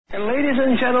Ladies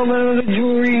and gentlemen of the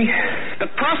jury, the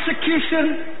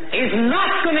prosecution is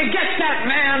not going to get that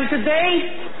man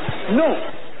today. No.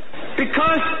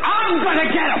 Because I'm going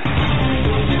to get him.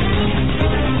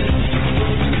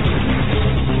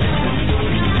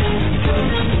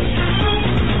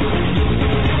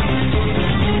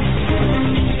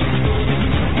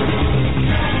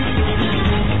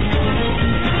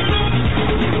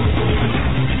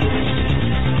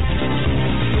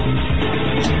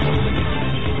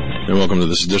 And welcome to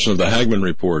this edition of the Hagmann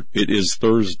Report. It is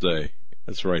Thursday.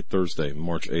 That's right, Thursday,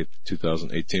 March 8th,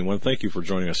 2018. I want to thank you for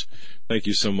joining us. Thank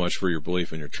you so much for your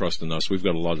belief and your trust in us. We've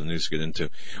got a lot of news to get into.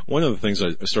 One of the things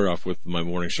I start off with my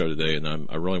morning show today, and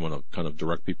I really want to kind of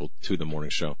direct people to the morning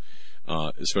show,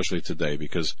 especially today,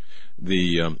 because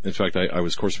in fact, I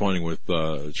was corresponding with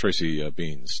Tracy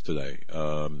Beans today,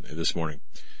 this morning,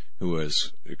 who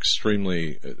is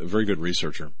a very good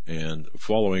researcher, and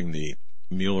following the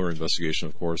Mueller investigation,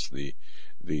 of course, the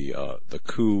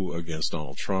coup against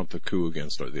Donald Trump, the coup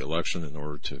against the election in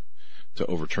order to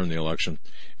overturn the election.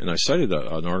 And I cited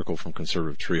an article from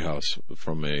Conservative Treehouse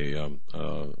from a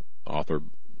author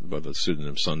by the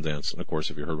pseudonym Sundance. And of course,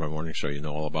 if you heard my morning show, you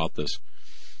know all about this.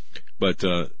 But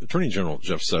Attorney General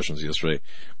Jeff Sessions yesterday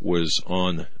was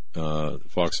on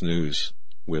Fox News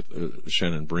with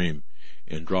Shannon Bream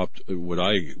and dropped what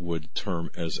I would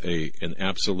term as an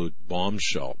absolute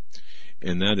bombshell.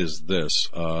 And that is this.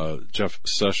 Jeff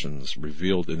Sessions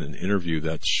revealed in an interview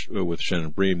with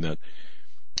Shannon Bream that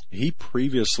he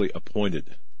previously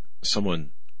appointed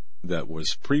someone that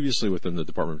was previously within the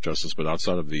Department of Justice, but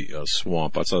outside of the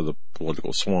outside of the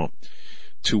political swamp,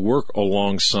 to work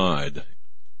alongside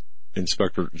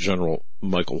Inspector General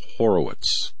Michael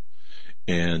Horowitz.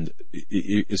 And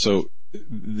so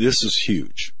this is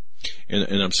huge.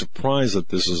 And I'm surprised that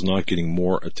this is not getting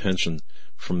more attention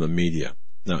from the media.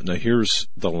 Now here's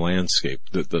the landscape,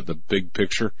 the big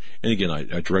picture. And again,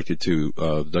 I directed to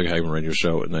the Doug Hagmann radio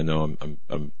show, and I know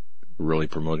I'm really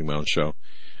promoting my own show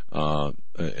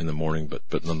in the morning,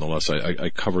 but nonetheless,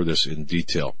 I cover this in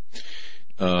detail.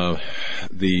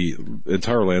 The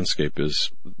entire landscape is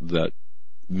that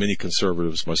many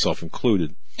conservatives, myself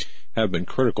included, have been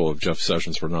critical of Jeff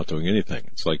Sessions for not doing anything.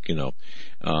 It's like,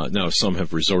 now some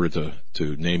have resorted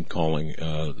to name-calling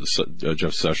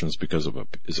Jeff Sessions because of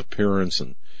his appearance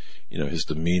and, his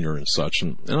demeanor and such,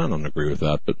 and I don't agree with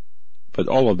that, but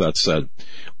all of that said,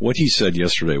 what he said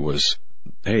yesterday was,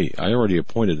 hey, I already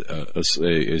appointed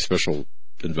a special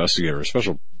investigator,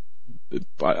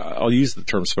 I'll use the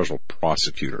term special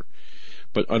prosecutor,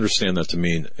 but understand that to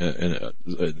mean an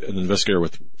investigator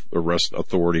with arrest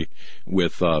authority,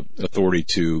 with authority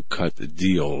to cut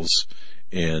deals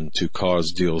and to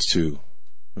cause deals to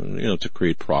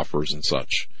create proffers and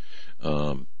such.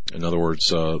 In other words,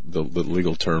 the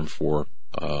legal term for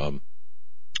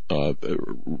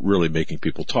really making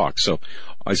people talk. So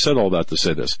I said all that to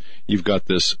say this. You've got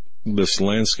this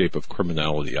landscape of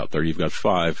criminality out there. You've got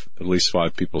at least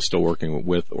five people still working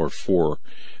with or for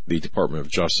the Department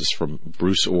of Justice, from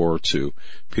Bruce Orr to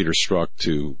Peter Strzok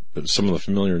to some of the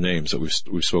familiar names that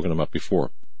we've spoken about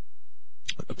before.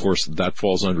 Of course, that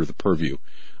falls under the purview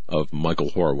of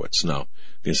Michael Horowitz, now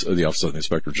the Office of the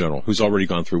Inspector General, who's already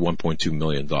gone through 1.2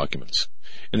 million documents.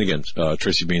 And again,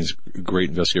 Tracy Beans, great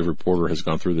investigative reporter, has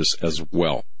gone through this as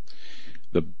well.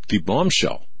 The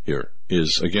bombshell here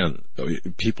is, again,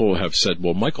 people have said,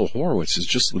 well, Michael Horowitz is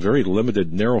just very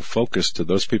limited, narrow focus to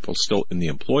those people still in the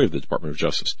employ of the Department of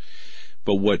Justice.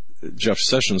 But what Jeff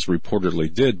Sessions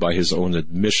reportedly did, by his own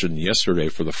admission yesterday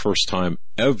for the first time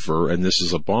ever, and this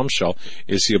is a bombshell,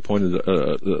 is he appointed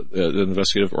an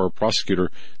investigative or a prosecutor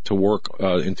to work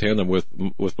in tandem with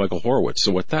Michael Horowitz.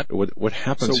 So what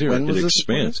happens here? It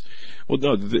expands. Well,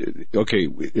 no,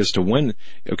 as to when.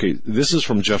 Okay, this is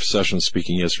from Jeff Sessions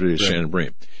speaking yesterday to Shannon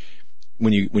Bream.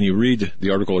 When you read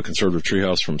the article at Conservative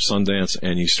Treehouse from Sundance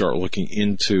and you start looking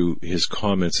into his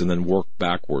comments and then work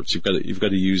backwards, you've got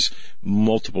to use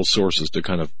multiple sources to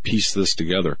kind of piece this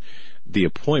together. The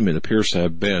appointment appears to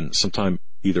have been sometime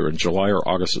either in July or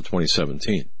August of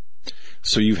 2017.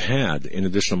 So you've had, in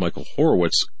addition to Michael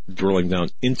Horowitz drilling down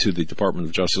into the Department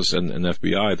of Justice and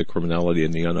FBI, the criminality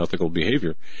and the unethical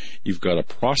behavior, you've got a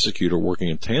prosecutor working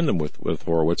in tandem with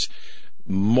Horowitz,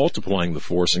 multiplying the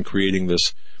force and creating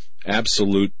this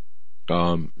absolute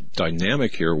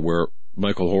dynamic here where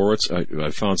Michael Horowitz, I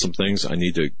found some things, I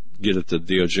need to get it to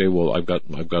DOJ. Well, I've got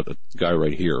a guy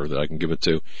right here that I can give it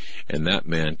to, and that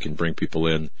man can bring people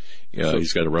in. So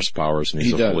he's got arrest powers, and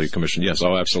he's fully commissioned. Yes,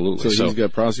 absolutely. So he's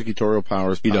got prosecutorial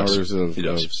powers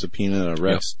of subpoena,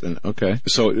 arrest, and okay.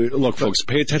 So look, folks,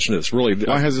 pay attention to this. Really,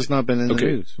 why has this not been in the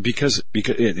news? Because,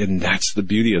 and that's the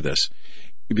beauty of this.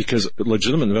 because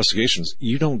legitimate investigations,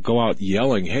 you don't go out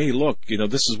yelling, "Hey, look,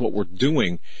 this is what we're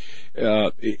doing."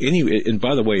 And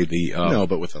by the way, no,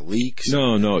 but with the leaks.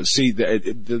 No. See,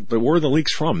 where are the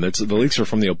leaks from? The leaks are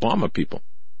from the Obama people,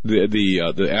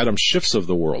 the Adam Schiffs of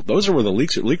the world. Those are where the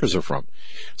leakers are from.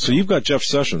 So you've got Jeff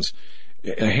Sessions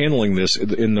handling this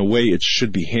in the way it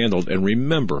should be handled. And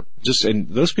remember, and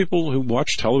those people who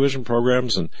watch television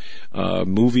programs and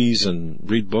movies and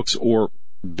read books, or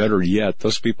better yet,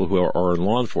 those people who are in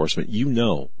law enforcement,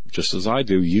 just as I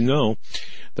do,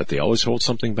 that they always hold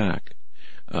something back.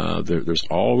 There's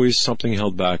always something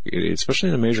held back, especially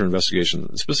in a major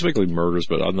investigation, specifically murders,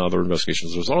 but on other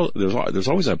investigations, there's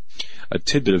always a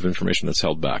tidbit of information that's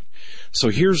held back. So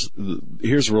here's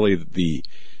really the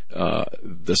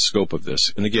scope of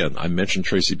this. And again, I mentioned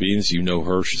Tracy Beans. You know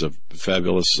her. She's a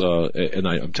fabulous, and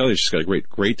I'm telling you, she's got a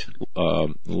great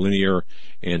linear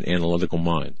and analytical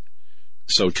mind.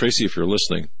 So Tracy, if you're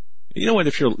listening, you know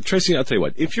what? Tracy, I'll tell you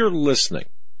what. If you're listening,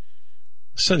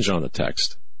 send John a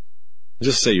text.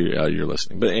 Just say you're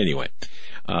listening. But anyway,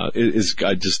 I want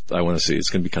to see. It's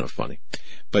going to be kind of funny.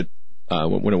 But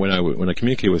when I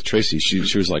communicated with Tracy, she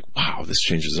was like, "Wow, this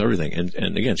changes everything."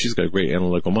 And again, she's got a great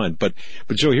analytical mind. But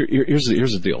Joe, here's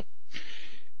the deal.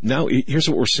 Now, here's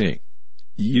what we're seeing.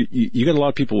 You got a lot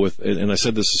of people with, and I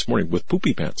said this morning, with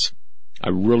poopy pants. I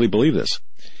really believe this,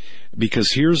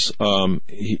 because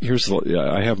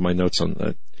I have my notes on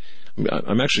that.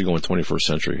 I'm actually going 21st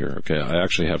century here. Okay, I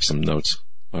actually have some notes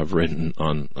I've written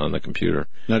on the computer.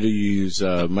 Now, do you use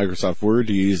Microsoft Word?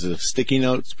 Do you use a sticky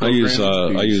notes program?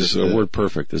 I use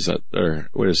WordPerfect. Is that, or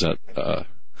what is that?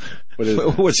 What is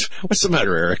what's the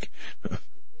matter, Eric?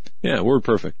 Yeah,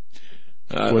 WordPerfect.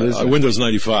 What is it? Windows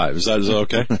 95. Is that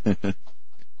okay?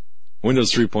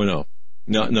 Windows 3.0.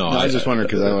 No. I just wondered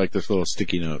because I like this little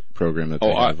sticky note program that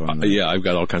they have on there. Yeah, I've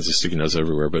got all kinds of sticky notes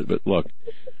everywhere. But look,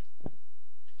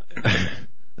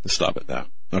 stop it now.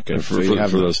 Okay, for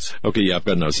those. Okay, yeah, I've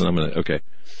got notes, and I'm gonna. Okay.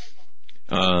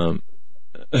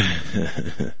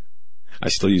 I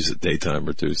still use it daytime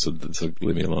or two, so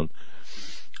leave me alone.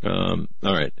 All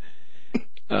right.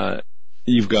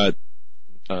 You've got.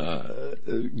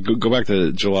 Go back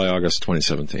to July, August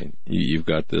 2017. You've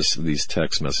got these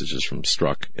text messages from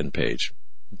Strzok and Page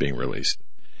being released,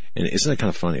 and isn't that kind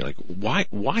of funny? Like, why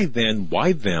then?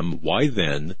 Why them? Why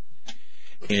then?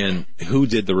 And who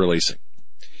did the releasing?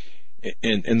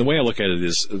 And the way I look at it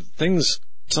is, things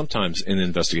sometimes in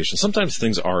investigation, sometimes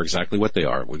things are exactly what they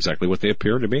are, exactly what they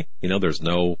appear to be. They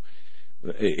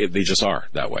just are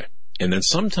that way. And then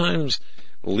sometimes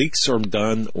leaks are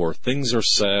done, or things are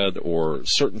said, or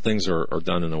certain things are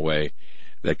done in a way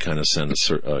that kind of send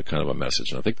a kind of a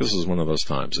message. And I think this is one of those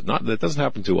times. That doesn't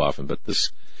happen too often, but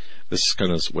this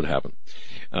kind of would happen.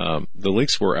 The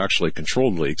leaks were actually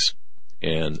controlled leaks,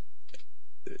 and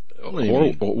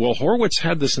Horowitz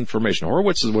had this information.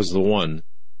 Horowitz was the one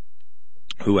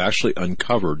who actually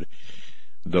uncovered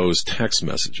those text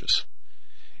messages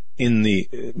in the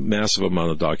massive amount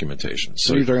of documentation.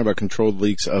 So you're talking about controlled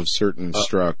leaks of certain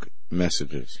Strzok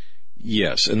messages.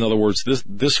 Yes. In other words,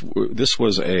 this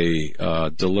was a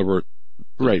deliberate,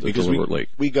 right? Because leak.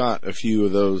 We got a few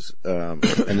of those, and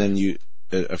then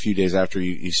a few days after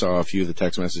you saw a few of the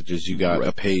text messages, you got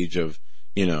a page of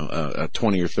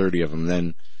 20 or 30 of them.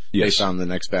 Then they found the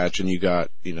next batch, and you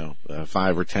got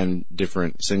 5 or 10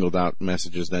 different singled out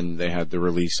messages. Then they had the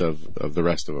release of the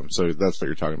rest of them. So that's what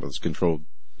you're talking about. It's controlled.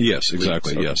 Yes,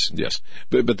 exactly. Leaks. Yes.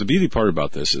 But the beauty part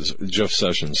about this is Jeff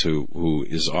Sessions, who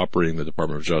is operating the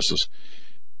Department of Justice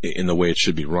in the way it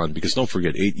should be run. Because don't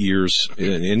forget, 8 years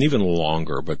and even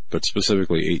longer, but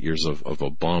specifically 8 years of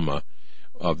Obama,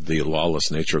 of the lawless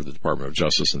nature of the Department of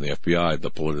Justice and the FBI, the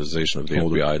politicization of the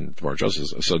FBI and the Department of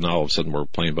Justice. So now all of a sudden we're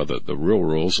playing by the real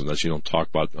rules, and that you don't talk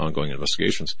about ongoing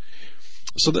investigations.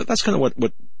 So that's kind of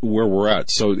where we're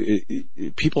at. So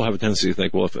people have a tendency to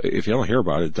think, well, if you don't hear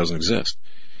about it, it doesn't exist.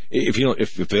 If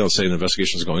they don't say an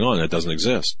investigation is going on, it doesn't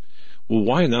exist. Well,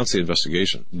 why announce the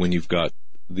investigation when you've got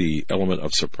the element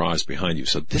of surprise behind you?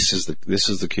 So this is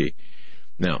the key.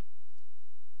 Now,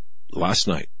 last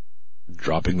night,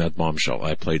 dropping that bombshell,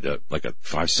 I played a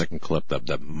 5-second clip,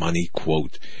 that money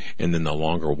quote, and then the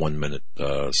longer 1-minute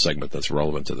segment that's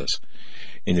relevant to this.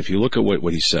 And if you look at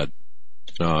what he said,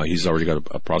 he's already got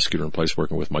a prosecutor in place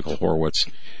working with Michael Horowitz.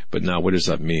 But now, what does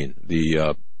that mean?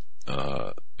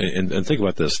 And think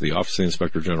about this: the Office of the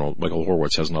Inspector General, Michael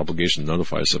Horowitz, has an obligation to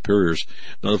notify his superiors,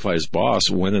 notify his boss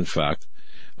when, in fact,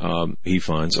 he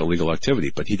finds illegal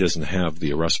activity. But he doesn't have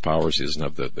the arrest powers. He doesn't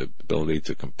have the ability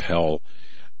to compel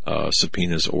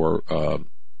subpoenas or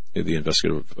the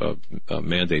investigative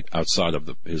mandate outside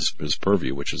of his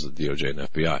purview, which is the DOJ and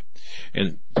FBI.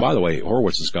 And by the way,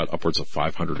 Horowitz has got upwards of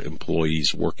 500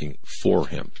 employees working for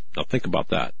him. Now think about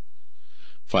that.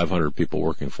 500 people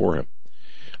working for him.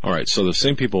 All right, so the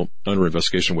same people under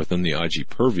investigation within the IG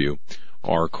purview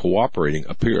are cooperating,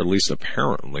 at least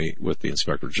apparently, with the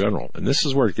Inspector General. And this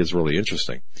is where it gets really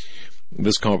interesting.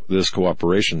 This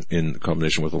cooperation, in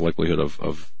combination with the likelihood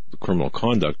of criminal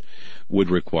conduct, would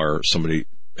require somebody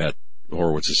at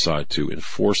Horowitz's side to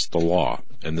enforce the law.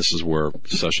 And this is where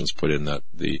Sessions put in that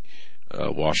the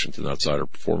Washington outsider,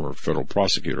 former federal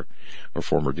prosecutor or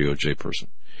former DOJ person.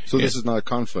 So this is not a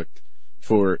conflict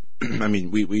for, I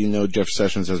mean, we know Jeff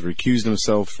Sessions has recused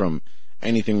himself from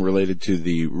anything related to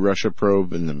the Russia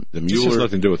probe and the Mueller. This has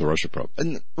nothing to do with the Russia probe.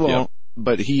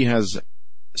 But he has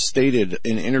stated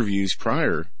in interviews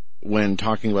prior, when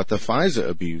talking about the FISA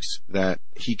abuse, that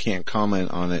he can't comment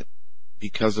on it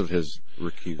because of his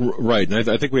recusal. Right, and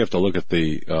I think we have to look at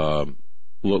the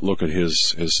look at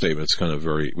his statements. Kind of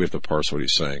we have to parse what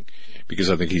he's saying,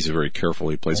 because I think he's very careful.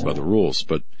 He plays by the rules.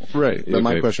 But right. But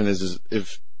my question is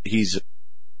if he's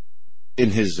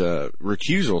in his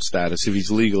recusal status, if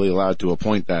he's legally allowed to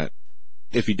appoint that,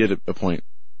 if he did appoint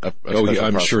a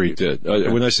I'm sure he did.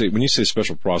 Okay. When you say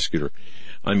special prosecutor,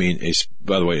 I mean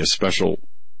by the way, a special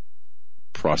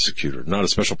prosecutor, not a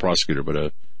special prosecutor, but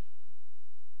a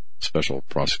special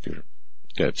prosecutor.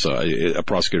 Okay, so a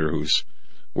prosecutor who's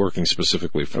working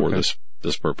specifically for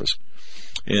this purpose.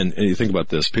 And you think about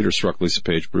this: Peter Strzok, Lisa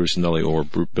Page, Bruce Nelly, or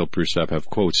Bill Priestap have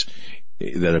quotes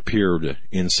that appeared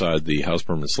inside the House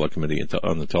Permanent Select Committee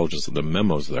on Intelligence, the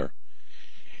memos there.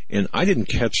 And I didn't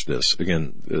catch this.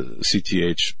 Again,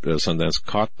 CTH Sundance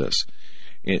caught this.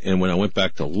 And when I went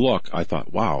back to look, I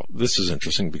thought, wow, this is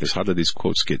interesting, because how did these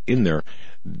quotes get in there?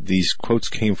 These quotes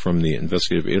came from the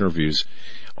investigative interviews,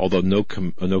 although no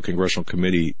congressional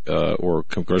committee or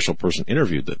congressional person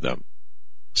interviewed them.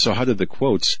 So how did the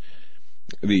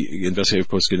investigative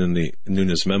quotes get in the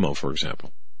Nunes memo, for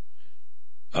example?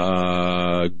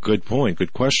 Good point.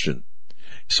 Good question.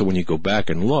 So when you go back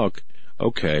and look,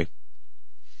 okay,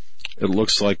 it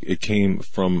looks like it came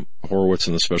from Horowitz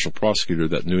and the special prosecutor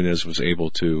that Nunes was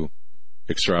able to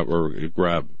extract or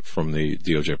grab from the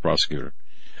DOJ prosecutor.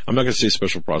 I'm not going to say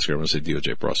special prosecutor. I'm going to say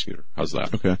DOJ prosecutor. How's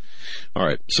that? Okay. All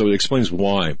right. So it explains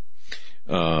why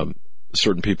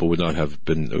certain people would not have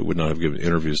given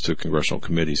interviews to congressional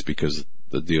committees, because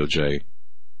the DOJ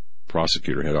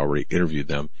prosecutor had already interviewed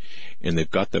them, and they've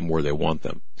got them where they want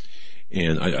them.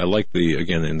 And I like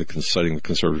citing the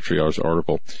Conservative Triage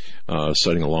article,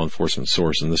 citing a law enforcement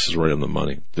source, and this is right on the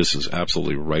money. This is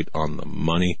absolutely right on the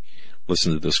money.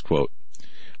 Listen to this quote.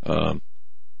 As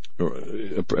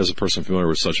a person familiar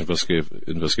with such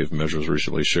investigative measures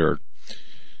recently shared,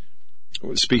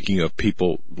 speaking of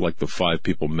people like the 5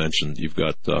 people mentioned, you've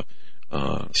got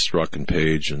Strzok and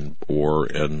Page and Orr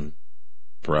and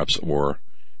perhaps Orr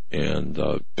and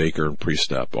Baker and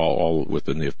Priestap, all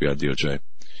within the FBI and DOJ.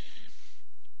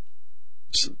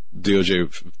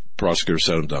 DOJ prosecutor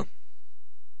sat him down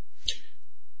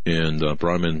and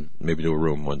brought him in maybe to a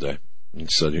room one day and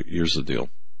said, here's the deal.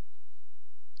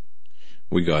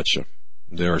 We got you.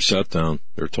 They are sat down.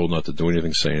 They're told not to do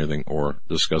anything, say anything, or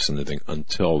discuss anything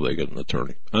until they get an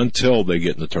attorney.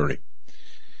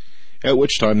 At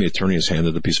which time the attorney is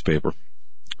handed a piece of paper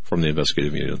from the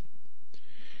investigative unit.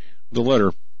 The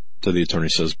letter to the attorney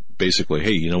says basically,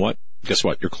 hey, you know what? Guess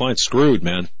what? Your client's screwed,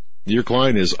 man. Your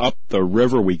client is up the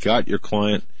river. We got your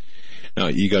client. Now,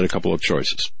 you got a couple of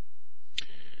choices.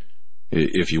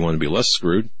 If you want to be less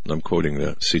screwed, I'm quoting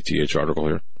the CTH article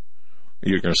here,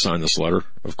 you're going to sign this letter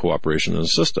of cooperation and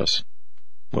assist us.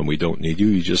 When we don't need you,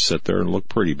 you just sit there and look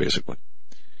pretty, basically.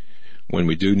 When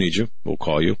we do need you, we'll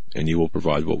call you, and you will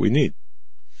provide what we need.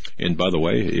 And by the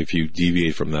way, if you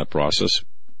deviate from that process,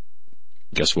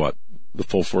 guess what? The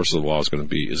full force of the law is going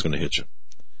to hit you.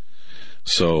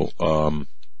 So,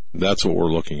 that's what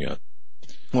we're looking at.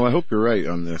 Well, I hope you're right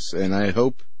on this, and I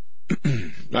hope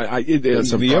the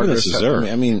evidence is there.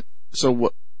 I mean,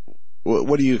 so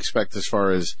what do you expect as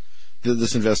far as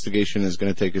this investigation is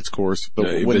going to take its course?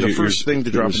 But when the first thing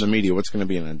to drop in the media, what's going to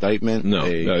be an indictment? No,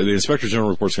 the Inspector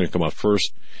General report is going to come out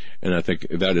first, and I think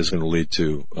that is going to lead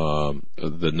to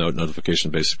the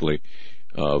notification, basically,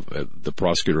 of the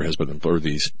prosecutor has been, or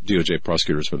the DOJ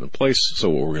prosecutor has been in place. So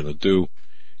what we're going to do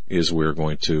is we're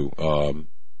going to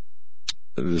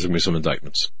there's going to be some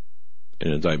indictments.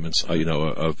 And indictments,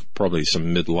 of probably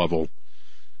some mid-level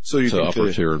to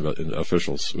upper-tier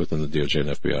officials within the DOJ and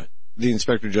FBI. The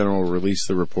Inspector General will release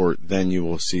the report, then you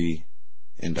will see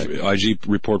indictments. IG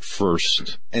report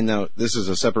first. And now, this is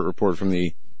a separate report from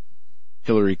the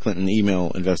Hillary Clinton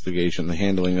email investigation, the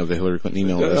handling of the Hillary Clinton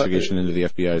email investigation into the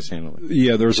FBI's handling.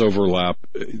 Yeah, there's overlap.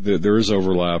 There is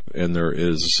overlap, and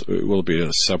will be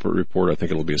a separate report. I think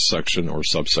it'll be a section or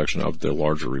subsection of the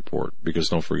larger report, because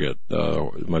don't forget,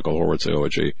 Michael Horowitz,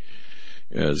 OIG,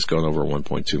 has gone over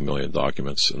 1.2 million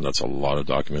documents, and that's a lot of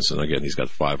documents. And again, he's got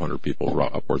 500 people,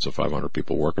 upwards of 500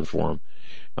 people working for him.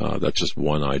 That's just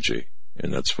one IG,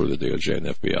 and that's for the DOJ and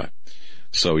FBI.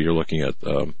 So you're looking at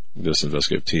this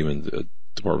investigative team and the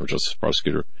Department of Justice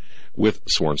prosecutor with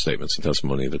sworn statements and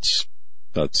testimony.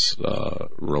 That's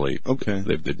really okay.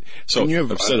 So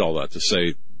I've said all that to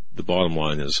say the bottom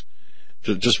line is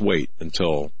to just wait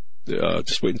until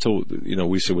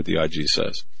we see what the IG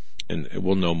says, and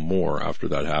we'll know more after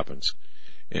that happens.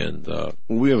 And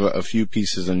we have a few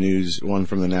pieces of news. One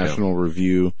from the National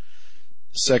Review.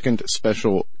 Second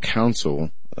special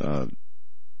counsel.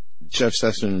 Jeff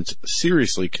Sessions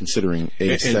seriously considering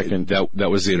a second. That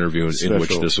was the interview in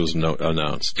which this was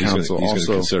announced. He's going to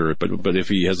consider it, but if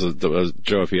he has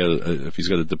if he's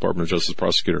got a Department of Justice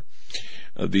prosecutor,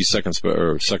 the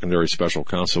secondary special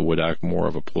counsel would act more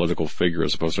of a political figure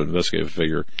as opposed to an investigative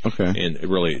figure. Okay. And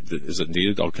really, is it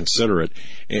needed? I'll consider it.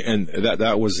 And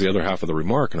that was the other half of the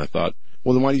remark. And I thought,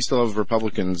 well, then why do you still have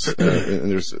Republicans?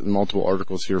 And there's multiple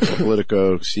articles here from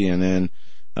Politico, CNN.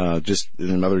 Just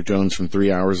in Mother Jones from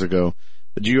 3 hours ago,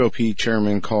 the GOP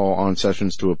chairman call on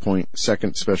Sessions to appoint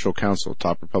second special counsel.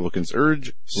 Top Republicans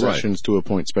urge Sessions to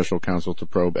appoint special counsel to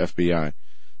probe FBI.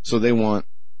 So they want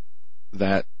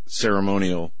that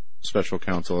ceremonial special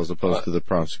counsel as opposed to the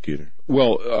prosecutor.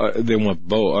 Well, they want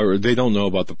both, or they don't know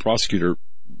about the prosecutor.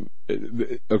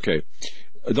 Okay.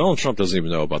 Donald Trump doesn't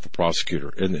even know about the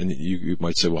prosecutor. And you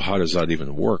might say, well, how does that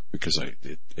even work? Because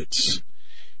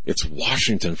it's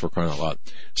Washington, for crying out loud.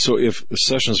 So if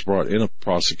Sessions brought in a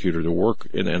prosecutor to work,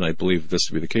 and I believe this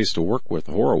to be the case, to work with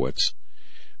Horowitz,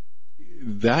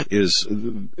 that is,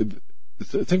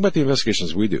 think about the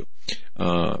investigations we do.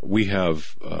 We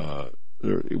have,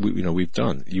 we've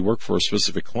done. You work for a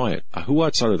specific client. Who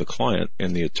outside of the client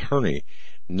and the attorney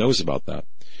knows about that?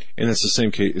 And it's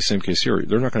the same case here.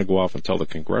 They're not going to go off and tell the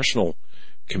congressional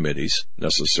committees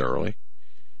necessarily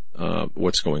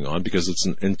what's going on, because it's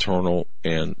an internal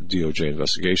and DOJ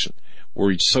investigation.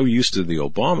 We're so used to the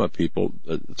Obama people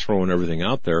throwing everything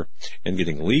out there and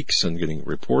getting leaks and getting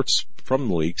reports from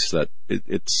the leaks that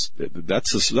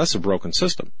that's a broken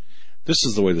system. This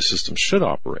is the way the system should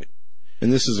operate.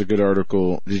 And this is a good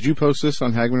article. Did you post this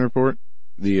on Hagmann Report?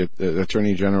 The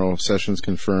Attorney General Sessions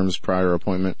confirms prior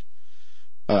appointment.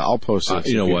 I'll post it.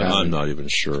 You know what? I'm not even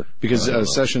sure. Because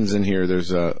Sessions in here,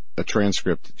 there's a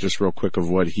transcript, just real quick, of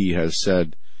what he has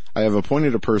said. I have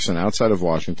appointed a person outside of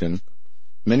Washington,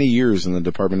 many years in the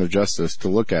Department of Justice, to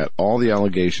look at all the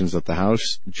allegations that the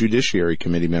House Judiciary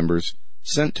Committee members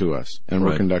sent to us, and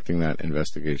we're conducting that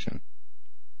investigation.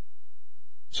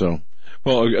 So,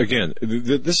 well, again,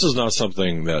 this is not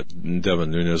something that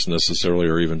Devin Nunes necessarily,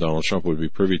 or even Donald Trump, would be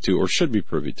privy to or should be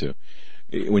privy to.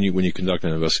 When you conduct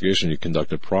an investigation, you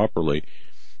conduct it properly,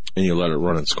 and you let it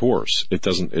run its course.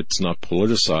 It's not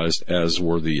politicized, as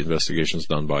were the investigations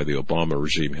done by the Obama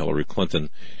regime, Hillary Clinton,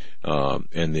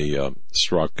 and the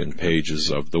Strzok and Pages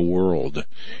of the world,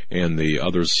 and the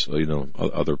others,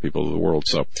 other people of the world.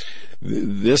 So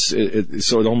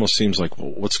so it almost seems like,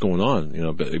 well, what's going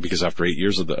on? Because after 8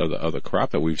 years of the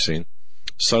crap that we've seen,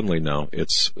 suddenly now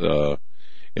it's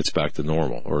back to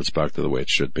normal, or it's back to the way it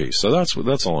should be. So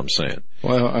that's all I'm saying.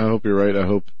 Well, I hope you're right. I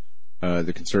hope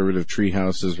the conservative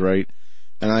treehouse is right,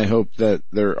 and I hope that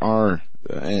there are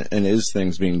and is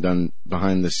things being done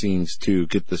behind the scenes to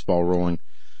get this ball rolling.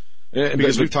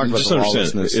 Because we've talked about the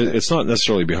lawlessness. It's not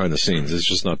necessarily behind the scenes. It's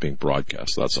just not being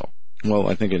broadcast. That's all. Well,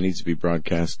 I think it needs to be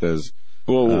broadcast as.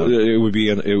 Well, it would be.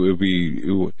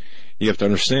 You have to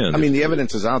understand. I mean, the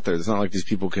evidence is out there. It's not like these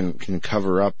people can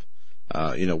cover up.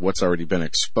 What's already been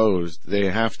exposed. They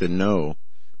have to know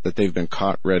that they've been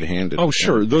caught red-handed. Oh,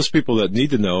 sure. Those people that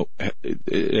need to know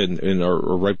and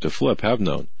are ripe to flip have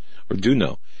known or do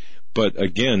know. But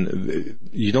again,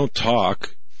 you don't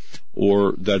talk,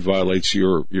 or that violates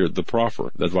the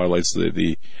proffer. That violates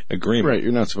the agreement. Right.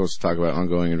 You're not supposed to talk about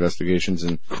ongoing investigations,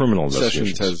 and criminal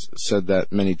investigations. Sessions has said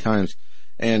that many times.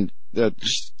 And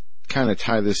just kind of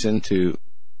tie this into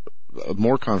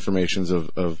more confirmations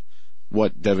of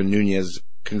what Devin Nunes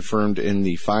confirmed in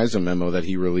the FISA memo that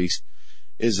he released,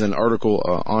 is an article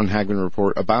on Hagmann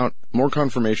Report about more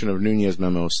confirmation of Nunes'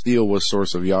 memo. Steele was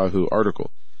source of Yahoo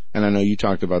article. And I know you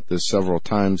talked about this several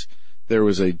times. There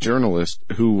was a journalist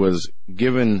who was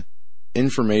given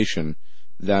information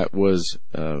that was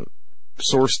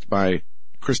sourced by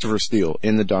Christopher Steele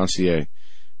in the dossier,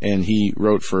 and he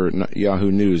wrote for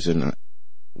Yahoo News, and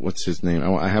what's his name?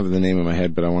 I have the name in my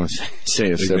head, but I want to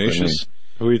say a separate name.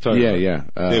 Who are you talking about? Yeah.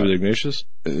 David Ignatius?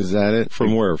 Is that it?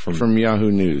 From where? From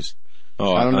Yahoo News.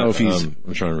 Oh, I don't know if he's...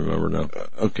 I'm trying to remember now.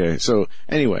 Okay, so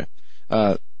anyway,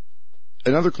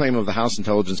 another claim of the House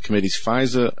Intelligence Committee's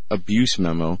FISA abuse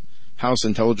memo. House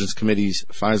Intelligence Committee's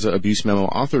FISA abuse memo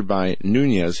authored by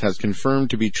Nunez has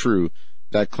confirmed to be true.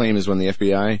 That claim is when the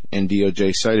FBI and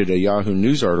DOJ cited a Yahoo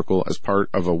News article as part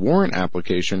of a warrant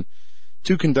application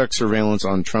to conduct surveillance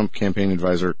on Trump campaign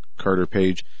advisor Carter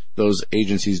Page. Those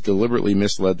agencies deliberately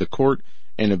misled the court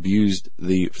and abused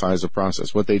the FISA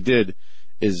process. What they did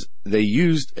is they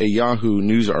used a Yahoo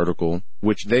News article,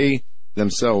 which they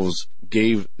themselves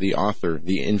gave the author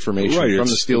the information from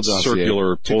the Steele dossier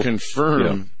to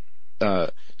confirm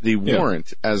the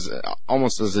warrant as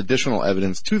almost as additional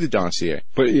evidence to the dossier.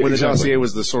 But when the dossier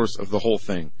was the source of the whole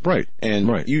thing, right? And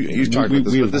you talked about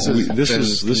this, but this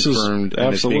is confirmed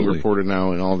and it's being reported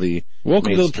now in all the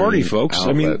welcome to the party, folks. Outlets.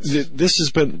 I mean, this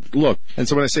has been and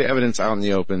so when I say evidence out in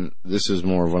the open, this is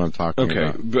more of what I'm talking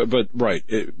about. Okay, but right.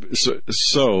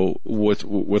 So with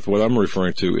what I'm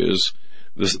referring to is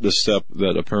the step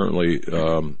that apparently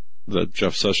that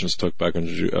Jeff Sessions took back in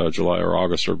July or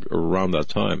August or around that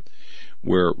time,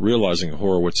 where realizing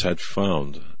Horowitz had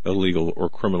found illegal or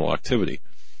criminal activity.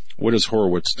 What does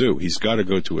Horowitz do? He's got to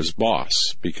go to his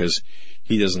boss because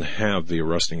he doesn't have the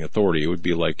arresting authority. It would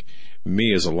be like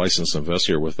me as a licensed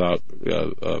investigator without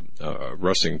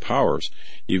arresting powers.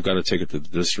 You've got to take it to the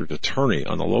district attorney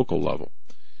on the local level,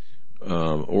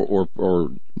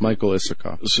 or Michael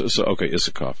Isikoff. Okay,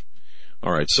 Isikoff.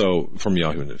 All right, so from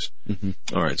Yahoo News.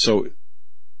 Mm-hmm. All right, so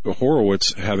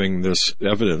Horowitz having this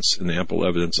evidence and ample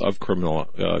evidence of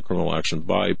criminal action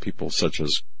by people such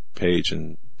as Page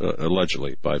and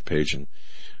allegedly by Page and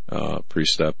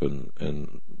Priestep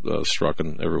and Strzok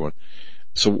and everyone.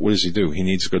 So what does he do? He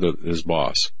needs to go to his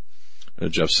boss,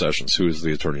 Jeff Sessions, who is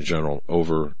the Attorney General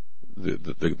over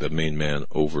the main man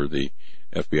over the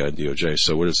FBI and DOJ.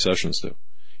 So what does Sessions do?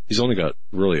 He's only got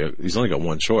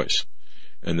one choice,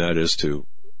 and that is to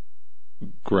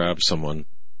grab someone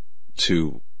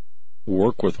to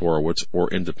work with Horowitz or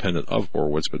independent of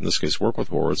Horowitz, but in this case work with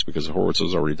Horowitz because Horowitz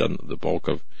has already done the bulk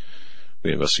of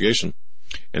the investigation.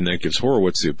 And that gives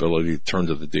Horowitz the ability to turn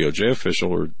to the DOJ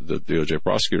official or the DOJ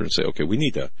prosecutor and say, okay, we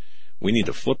need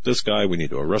to flip this guy, we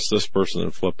need to arrest this person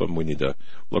and flip him, we need to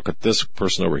look at this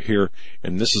person over here,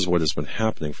 and this is what has been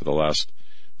happening for the last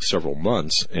several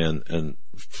months, and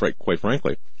quite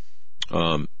frankly,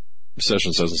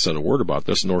 Sessions hasn't said a word about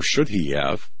this, nor should he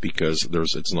have, because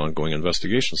it's an ongoing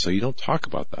investigation, so you don't talk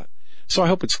about that. So I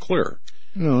hope it's clear.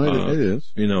 No, it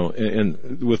is. You know,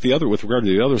 and with regard to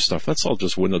the other stuff, that's all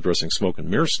just window dressing, smoke and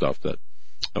mirror stuff that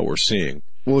we're seeing.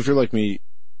 Well, if you're like me,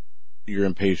 you're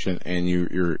impatient and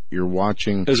you're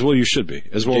watching as well. You should be,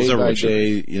 as well as everyone should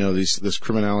be. You know, this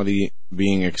criminality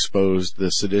being exposed, the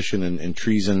sedition and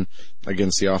treason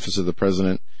against the office of the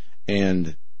president,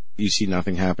 and you see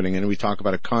nothing happening. And we talk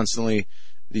about it constantly.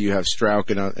 You have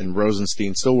Strzok and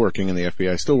Rosenstein still working in the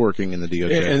FBI, still working in the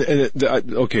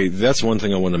DOJ. Okay, that's one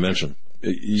thing I want to mention.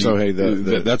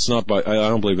 That's not by. I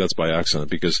don't believe that's by accident,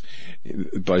 because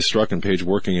by Strzok and Page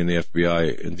working in the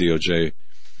FBI and DOJ,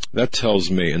 that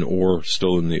tells me, and Orr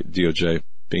still in the DOJ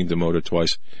being demoted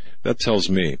twice, that tells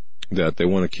me that they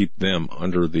want to keep them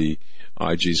under the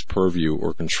IG's purview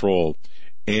or control,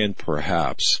 and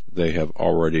perhaps they have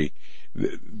already.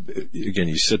 Again,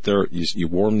 you sit there, you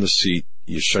warm the seat,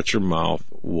 you shut your mouth.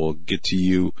 We'll get to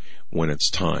you when it's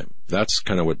time. That's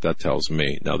kind of what that tells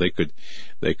me. Now they could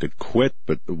quit,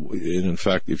 but in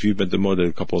fact, if you've been demoted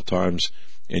a couple of times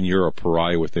and you're a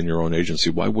pariah within your own agency,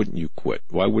 why wouldn't you quit?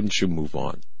 Why wouldn't you move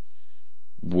on?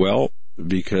 Well,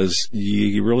 because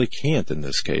you really can't in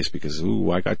this case, because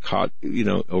I got caught,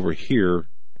 over here.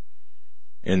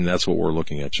 And that's what we're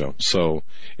looking at, Joe. So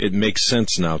it makes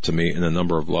sense now to me in a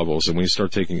number of levels. And when you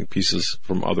start taking pieces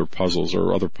from other puzzles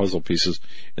or other puzzle pieces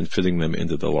and fitting them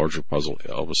into the larger puzzle,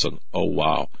 all of a sudden, oh,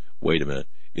 wow, wait a minute.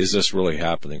 Is this really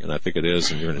happening? And I think it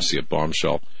is. And you're going to see a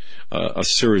bombshell, a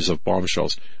series of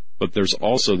bombshells. But there's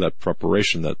also that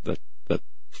preparation, that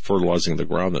fertilizing the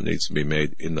ground that needs to be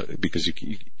made because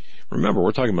you remember,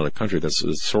 we're talking about a country that's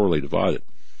sorely divided.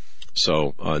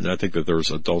 So, and I think that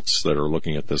there's adults that are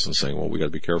looking at this and saying, well, we got to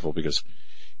be careful because,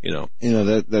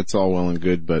 that's all well and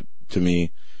good, but to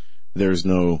me, there's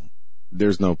no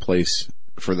place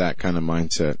for that kind of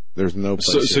mindset. There's no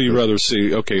place. So you'd rather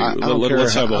see, okay,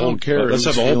 let's have a whole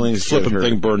flipping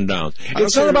thing burned down.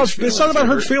 It's not about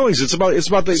hurt feelings. It's about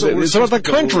the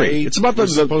country. It's about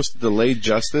supposed to delay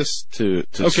justice to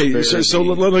okay, so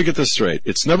let me get this straight.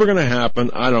 It's never going to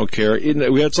happen. I don't care.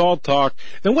 It's all talk.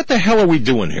 Then what the hell are we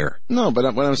doing here? No,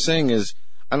 but what I'm saying is,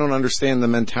 I don't understand the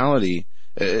mentality.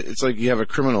 It's like you have a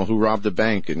criminal who robbed a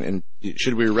bank, and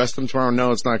should we arrest him tomorrow?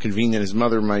 No, it's not convenient. His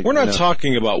mother might. We're not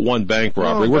talking about one bank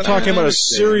robbery. No, we're talking about a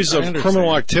series of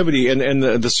criminal activity, and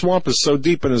the swamp is so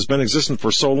deep and has been existent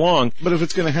for so long. But if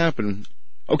it's going to happen.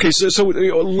 Okay, so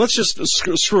let's just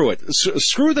screw it.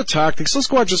 Screw the tactics. Let's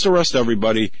go out, just arrest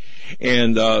everybody,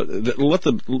 and let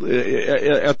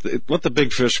the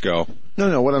big fish go.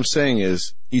 No. What I'm saying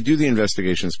is, you do the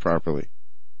investigations properly,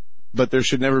 but there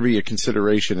should never be a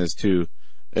consideration as to,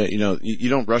 you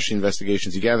don't rush the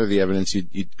investigations. You gather the evidence.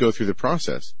 You go through the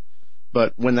process.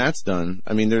 But when that's done,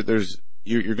 I mean,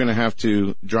 you're going to have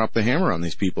to drop the hammer on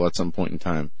these people at some point in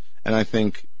time. And I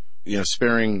think,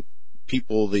 sparing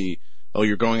people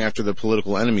you're going after the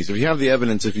political enemies. If you have the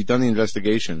evidence, if you've done the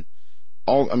investigation,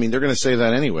 they're going to say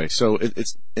that anyway. So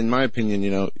it's, in my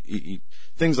opinion,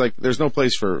 things like, there's no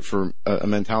place for a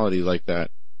mentality like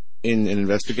that in an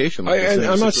investigation.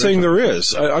 I'm not saying there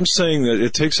is. I'm saying that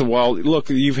it takes a while. Look,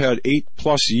 you've had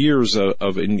 8+ years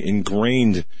of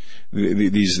ingrained,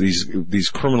 these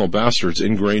criminal bastards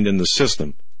ingrained in the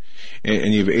system.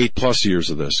 And you have 8+ years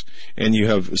of this, and you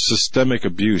have systemic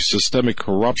abuse, systemic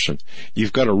corruption.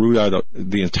 You've got to root out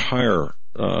the entire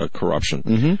corruption.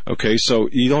 Mm-hmm. Okay, so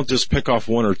you don't just pick off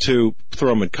one or two, throw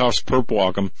them in cuffs, perp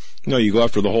walk them. No, you go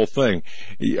after the whole thing.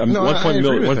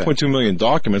 1.2 million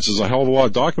documents is a hell of a lot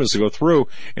of documents to go through,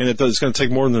 and it's going to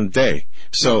take more than a day.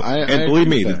 So, and believe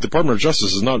me, the Department of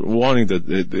Justice is not wanting to.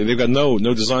 They've got no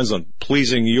designs on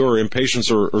pleasing your impatience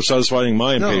or satisfying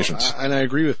my impatience. And I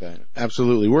agree with that.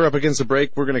 Absolutely. We're up against the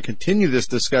break. We're going to continue this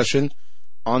discussion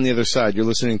on the other side. You're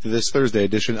listening to this Thursday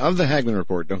edition of the Hagmann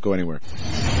Report. Don't go anywhere.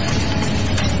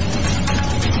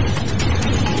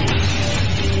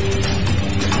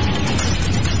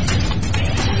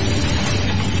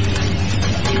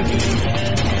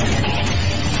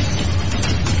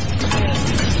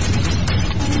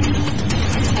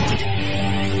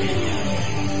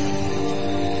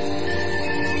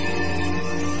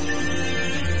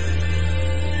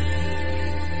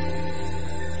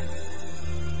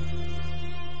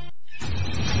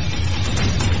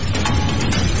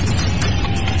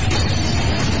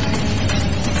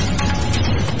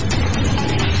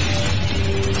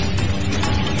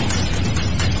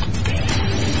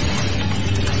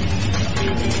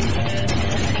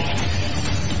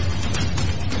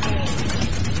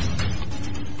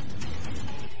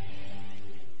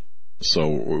 So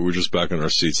we're just back in our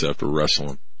seats after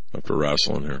wrestling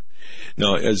here.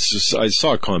 Now, I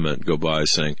saw a comment go by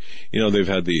saying, they've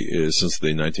had since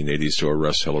the 1980s to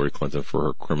arrest Hillary Clinton for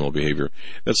her criminal behavior.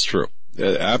 That's true.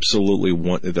 Absolutely.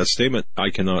 That statement,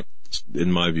 I cannot,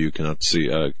 in my view, cannot see.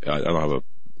 I don't have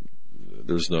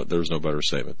there's no better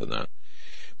statement than that.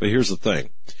 But here's the thing.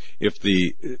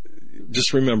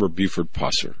 Just remember Buford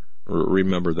Pusser.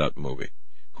 Remember that movie.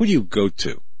 Who do you go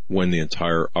to when the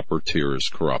entire upper tier is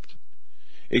corrupt?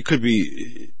 It could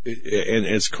be, and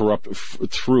it's corrupt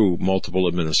through multiple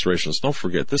administrations. Don't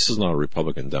forget, this is not a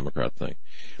Republican-Democrat thing.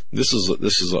 This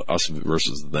is a us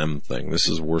versus them thing. This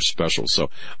is we're special. So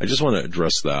I just want to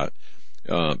address that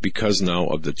because now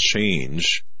of the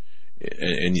change,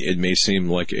 and it may seem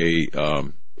like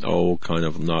kind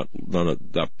of not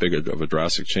that big of a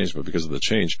drastic change, but because of the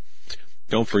change.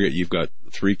 Don't forget, you've got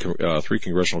three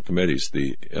congressional committees: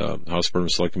 the House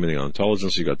Permanent Select Committee on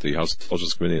Intelligence, you've got the House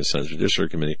Intelligence Committee and the Senate Judiciary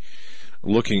Committee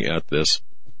looking at this,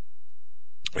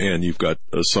 and you've got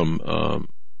some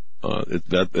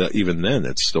even then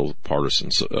it's still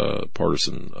partisan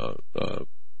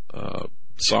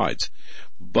sides,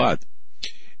 but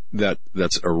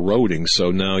that's eroding.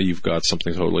 So now you've got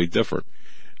something totally different,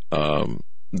 a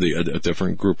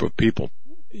different group of people.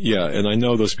 Yeah, and I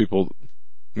know those people.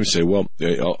 You say, well,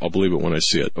 I'll believe it when I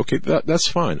see it. Okay, that's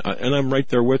fine. And I'm right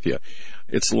there with you.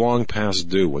 It's long past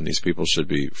due when these people should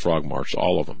be frog marched,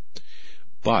 all of them.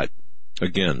 But,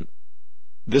 again,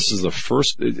 this is the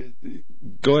first,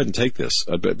 go ahead and take this.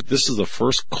 This is the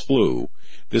first clue.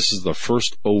 This is the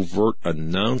first overt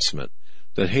announcement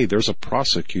that, hey, there's a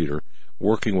prosecutor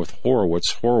working with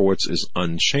Horowitz. Horowitz is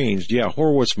unchanged. Yeah,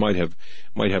 Horowitz might have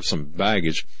some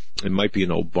baggage. It might be an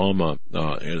Obama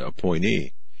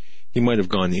appointee. He might have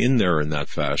gone in there in that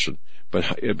fashion, but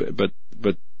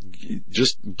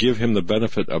just give him the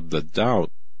benefit of the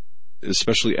doubt,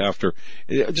 especially after.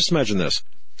 Just imagine this: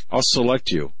 I'll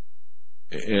select you,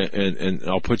 and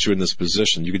I'll put you in this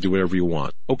position. You can do whatever you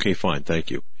want. Okay, fine, thank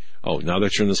you. Oh, now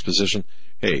that you're in this position,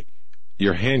 hey,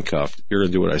 you're handcuffed. You're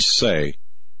going to do what I say,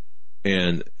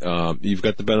 and you've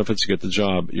got the benefits. You get the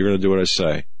job. You're going to do what I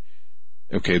say.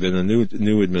 Okay, then the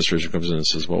new administration comes in and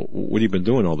says, "Well, what have you been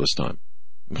doing all this time?"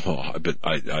 Oh,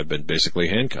 I've been basically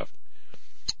handcuffed.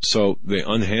 So they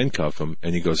unhandcuff him,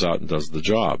 and he goes out and does the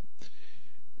job,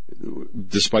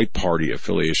 despite party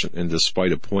affiliation and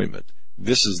despite appointment.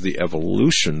 This is the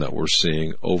evolution that we're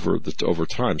seeing over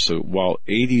time. So while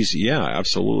 80s, yeah,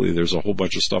 absolutely, there's a whole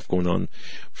bunch of stuff going on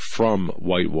from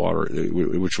Whitewater,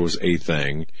 which was a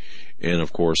thing, and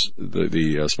of course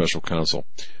the special counsel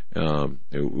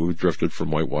who drifted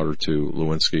from Whitewater to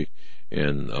Lewinsky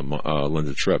and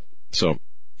Linda Tripp. So,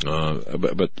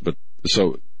 but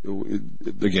so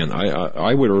again,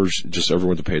 I would urge just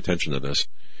everyone to pay attention to this.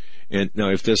 And now,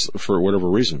 if this, for whatever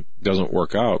reason, doesn't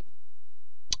work out,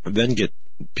 then get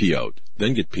PO'd,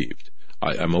 then get peeved.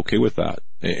 I'm okay with that.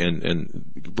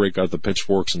 And break out the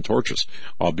pitchforks and torches.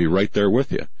 I'll be right there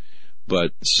with you.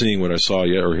 But seeing what I saw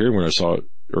or hearing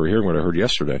what I heard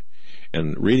yesterday,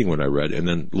 and reading what I read, and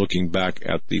then looking back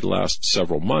at the last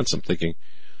several months, I'm thinking,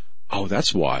 oh,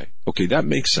 that's why. Okay, that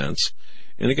makes sense.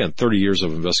 And again, 30 years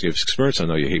of investigative experience. I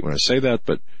know you hate when I say that,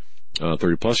 but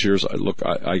 30 plus years,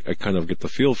 I kind of get the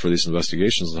feel for these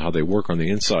investigations and how they work on the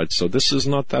inside. So this is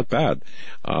not that bad.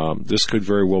 This could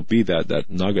very well be that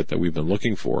nugget that we've been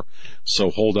looking for. So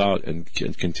hold out and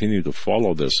continue to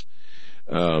follow this.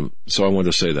 So I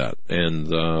wanted to say that.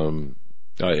 And,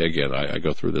 I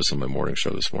go through this on my morning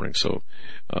show this morning. So,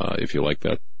 if you like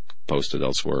that, post it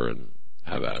elsewhere and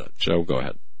have at it. Joe, go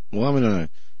ahead. Well, I'm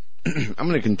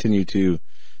gonna continue to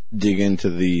dig into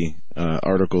the,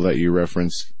 article that you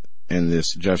referenced, and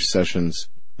this Jeff Sessions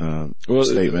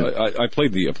statement. I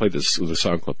played the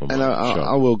sound clip on my show.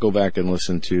 I will go back and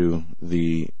listen to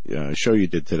the show you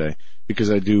did today, because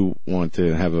I do want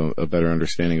to have a better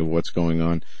understanding of what's going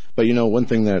on. But one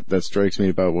thing that strikes me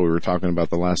about what we were talking about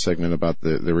the last segment about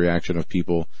the reaction of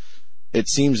people, it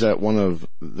seems that one of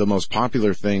the most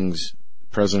popular things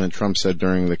President Trump said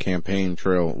during the campaign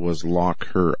trail was lock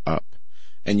her up.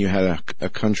 And you had a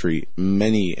country,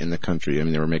 many in the country, I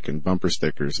mean, they were making bumper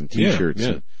stickers and T-shirts,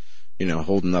 and,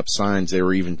 holding up signs. They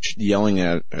were even yelling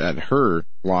at her,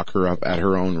 lock her up, at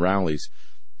her own rallies.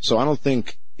 So I don't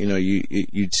think,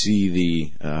 you'd see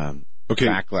the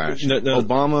backlash. No,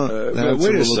 Obama,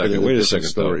 wait a second,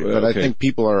 story. But I think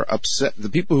people are upset. The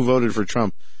people who voted for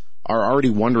Trump are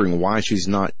already wondering why she's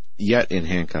not yet in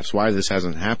handcuffs, why this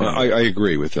hasn't happened. I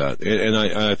agree with that. And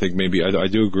I think maybe I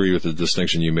do agree with the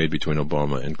distinction you made between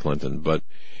Obama and Clinton. But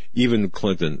even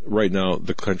Clinton, right now,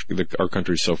 our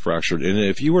country is so fractured. And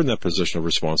if you were in that position of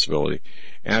responsibility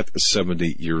at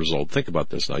 70 years old, think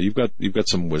about this now. You've got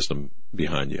some wisdom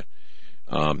behind you.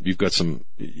 You've got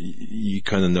you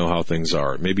kind of know how things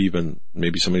are. Maybe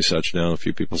somebody sat you down, a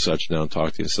few people sat you down and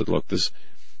talked to you and said, look,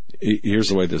 here's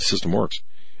the way the system works.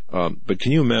 But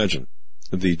can you imagine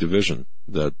the division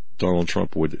that Donald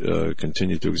Trump would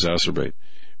continue to exacerbate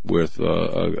with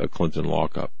a Clinton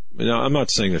lockup? Now, I'm not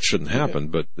saying that shouldn't happen,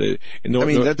 but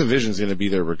that division is going to be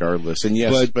there regardless. And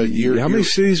yes, but how many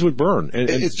cities would burn? And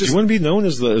do you want to be known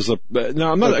as the?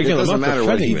 Now, I'm not. Again, I'm not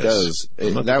defending this.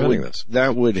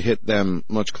 That would hit them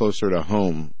much closer to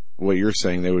home. What you're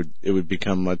saying, they'd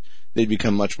become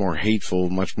much more hateful,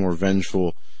 much more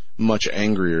vengeful, much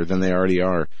angrier than they already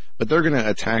are. But they're going to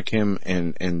attack him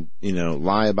and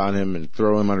lie about him and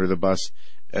throw him under the bus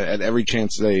at every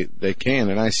chance they can.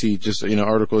 And I see just,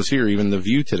 articles here, even The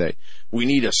View today. We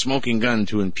need a smoking gun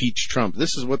to impeach Trump.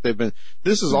 This is what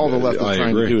this is all the left is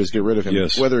trying to do, is get rid of him,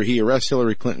 yes, whether he arrests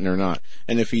Hillary Clinton or not.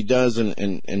 And if he does,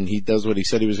 and he does what he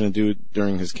said he was going to do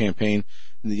during his campaign,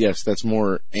 yes, that's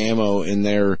more ammo in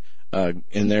their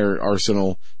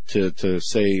arsenal to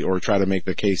say or try to make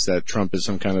the case that Trump is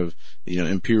some kind of,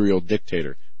 imperial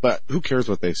dictator. But who cares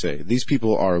what they say? These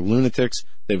people are lunatics.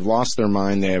 They've lost their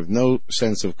mind. They have no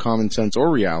sense of common sense or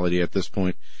reality at this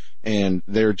point, and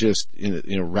they're just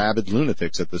rabid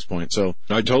lunatics at this point. So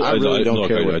I really don't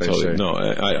care what they say. No,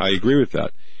 I agree with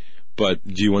that. But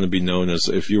do you want to be known as,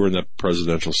 if you were in that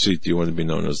presidential seat, do you want to be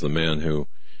known as the man who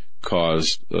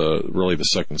caused really the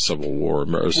second Civil War?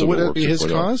 Would it be his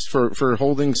cause for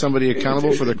holding somebody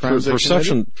accountable for the crimes they committed?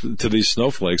 Perception to these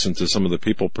snowflakes and to some of the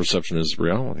people, perception is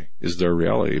reality. Is their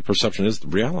reality? Perception is the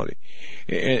reality,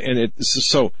 and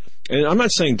I'm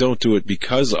not saying don't do it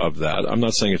because of that. I'm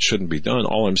not saying it shouldn't be done.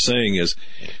 All I'm saying is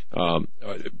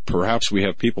perhaps we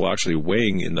have people actually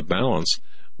weighing in the balance.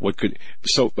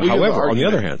 However, on the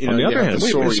other hand, you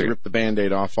rip the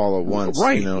Band-Aid off all at once,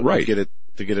 right?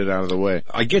 To get it out of the way.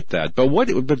 I get that,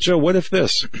 but Joe, what if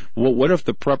this? What if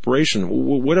the preparation?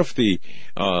 What if the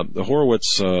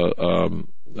Horowitz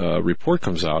report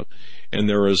comes out, and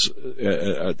there is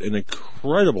an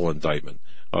incredible indictment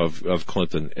of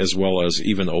Clinton as well as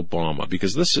even Obama,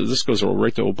 because this goes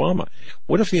right to Obama.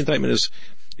 What if the indictment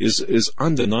is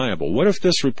undeniable? What if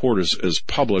this report is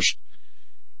published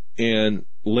and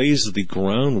lays the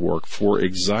groundwork for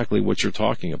exactly what you're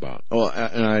talking about. Well,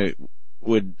 and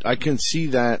I can see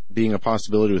that being a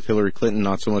possibility with Hillary Clinton,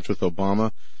 not so much with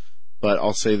Obama. But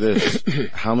I'll say this: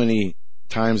 how many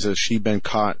times has she been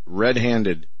caught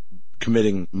red-handed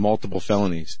committing multiple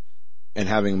felonies and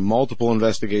having multiple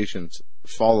investigations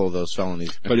follow those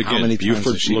felonies? But again, how many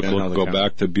Buford, go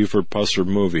back to Buford Pusser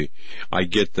movie. I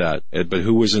get that, but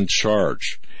who was in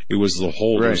charge? It was the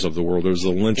Holders of the world. It was the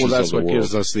Lynches of the world. Well, that's what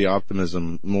gives us the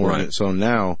optimism more so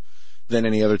now than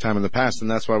any other time in the past, and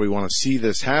that's why we want to see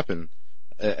this happen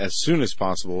as soon as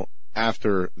possible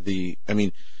after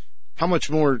how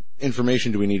much more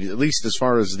information do we need, at least as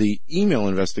far as the email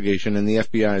investigation and the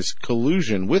FBI's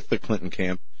collusion with the Clinton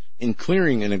camp in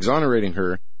clearing and exonerating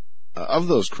her of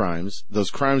those crimes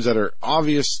that are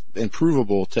obvious and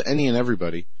provable to any and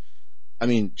everybody? I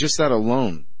mean, just that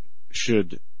alone she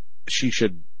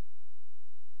should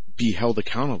be held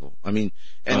accountable. I mean,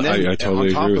 and then I totally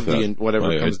on top agree of with that.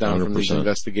 Whatever comes down 100%. from these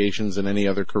investigations and any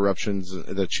other corruptions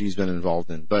that she's been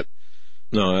involved in. But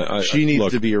she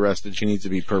needs to be arrested. She needs to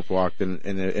be perp walked, and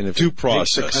if due it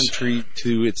process takes the country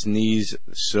to its knees,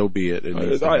 so be it.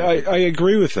 I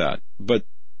agree with that, but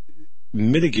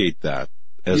mitigate that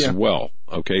as well.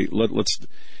 Okay, let's.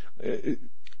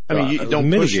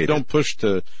 Don't push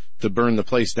to burn the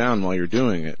place down while you're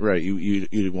doing it. Right?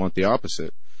 You want the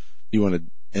opposite. You want to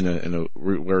in a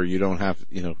where you don't have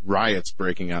riots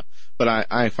breaking out. But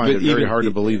I find it very hard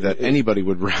to believe that anybody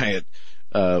would riot.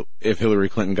 If Hillary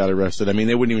Clinton got arrested, I mean,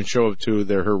 they wouldn't even show up to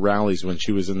her rallies when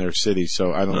she was in their city.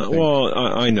 So I don't think. Well,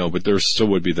 I know, but there still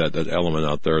would be that element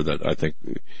out there that I think.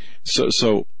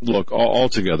 So look,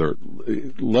 altogether,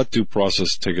 let due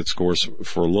process take its course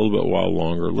for a little bit while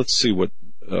longer. Let's see what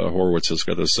Horowitz has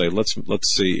got to say. Let's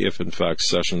see if in fact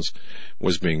Sessions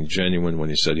was being genuine when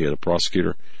he said he had a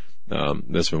prosecutor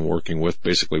that's been working with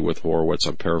Horowitz.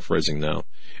 I'm paraphrasing now.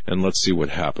 And let's see what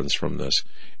happens from this.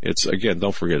 It's, again,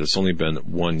 don't forget, it's only been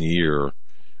 1 year,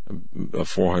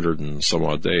 400 and some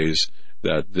odd days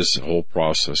that this whole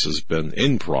process has been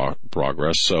in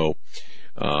progress. So,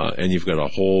 and you've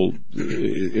got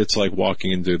it's like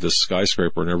walking into this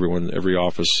skyscraper and every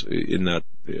office in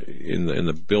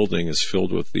the building is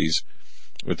filled with these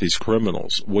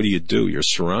criminals. What do? You're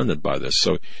surrounded by this.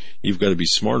 So you've got to be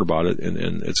smart about it,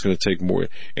 and it's going to take more.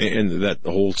 And that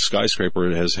whole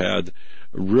skyscraper has had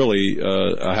really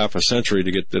a half a century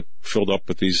to get filled up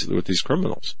with these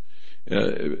criminals.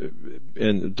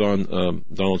 And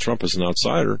Donald Trump is an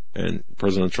outsider, and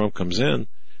President Trump comes in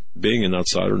being an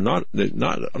outsider. I'm not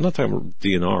talking about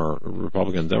DNR,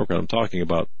 Republican, Democrat. I'm talking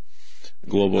about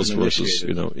globalists versus,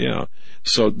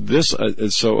 So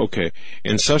okay.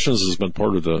 And Sessions has been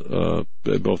part of the,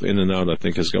 both in and out, I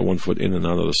think has got one foot in and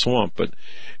out of the swamp, but,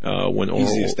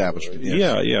 he's the establishment.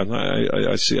 Yes.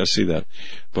 I see that.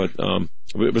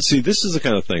 But see, this is the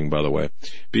kind of thing, by the way,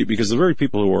 because the very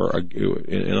people who are,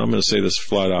 and I'm going to say this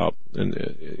flat out, and,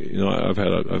 I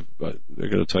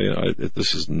got to tell you,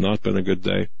 this has not been a good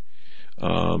day.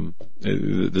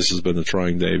 This has been a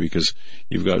trying day because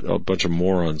you've got a bunch of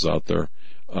morons out there,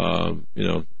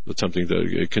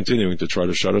 continuing to try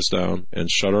to shut us down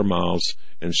and shut our mouths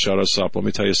and shut us up. Let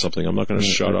me tell you something. I'm not going to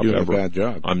shut up ever. They're doing a bad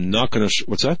job. I'm not going to.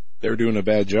 What's that? They're doing a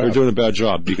bad job. They're doing a bad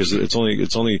job because it's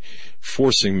only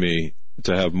forcing me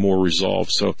to have more resolve.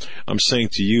 So I'm saying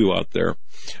to you out there,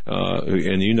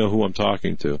 and you know who I'm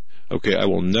talking to. Okay, I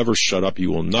will never shut up.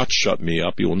 You will not shut me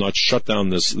up. You will not shut down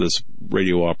this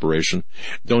radio operation.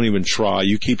 Don't even try.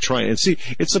 You keep trying. And see,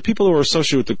 it's the people who are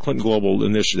associated with the Clinton Global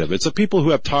Initiative. It's the people who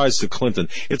have ties to Clinton.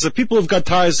 It's the people who've got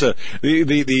ties to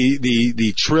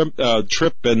the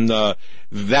trip and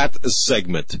that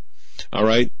segment. All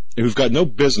right, who've got no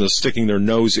business sticking their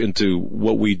nose into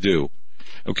what we do.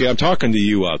 Okay, I'm talking to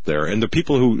you out there, and the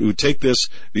people who take these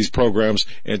programs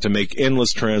and to make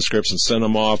endless transcripts and send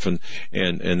them off and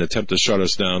attempt to shut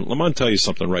us down. I'm going to tell you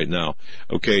something right now.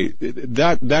 Okay,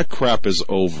 that crap is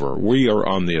over. We are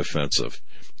on the offensive.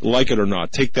 Like it or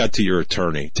not, take that to your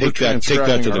attorney. Take that to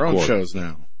the court. Own shows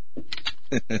now.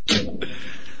 Right.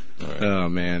 Oh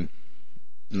man,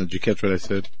 did you catch what I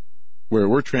said?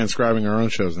 We're transcribing our own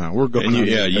shows now. We're going.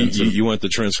 And you want the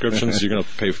transcriptions? You're going to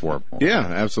have to pay for them. Yeah,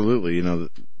 absolutely.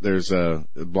 There's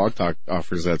Blog Talk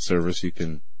offers that service. You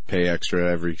can pay extra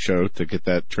every show to get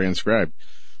that transcribed.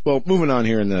 Well, moving on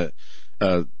here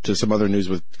to some other news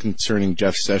concerning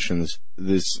Jeff Sessions.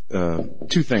 This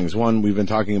two things. One, we've been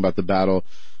talking about the battle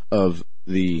of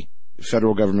the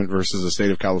federal government versus the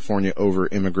state of California over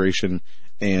immigration,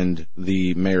 and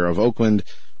the mayor of Oakland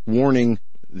warning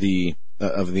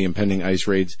of the impending ICE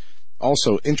raids.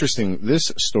 Also, interesting,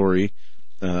 this story,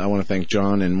 I want to thank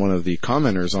John and one of the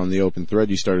commenters on the open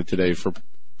thread you started today for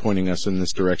pointing us in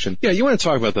this direction. Yeah, you want to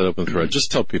talk about that open thread?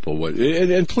 Just tell people what,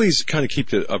 and please kind of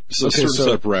keep it up. So certain set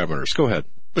of parameters. Go ahead.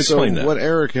 Explain that. What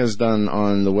Eric has done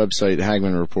on the website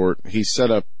Hagmann Report, he's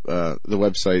set up the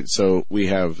website so we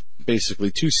have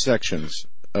basically 2 sections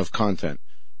of content,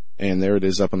 and there it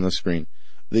is up on the screen.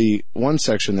 The one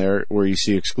section there where you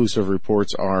see exclusive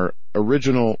reports are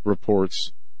original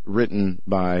reports written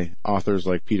by authors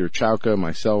like Peter Chauka,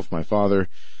 myself, my father,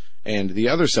 and the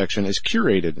other section is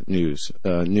curated news,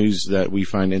 news that we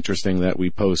find interesting that we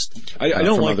post. I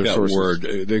don't from like other that sources. word.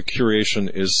 The curation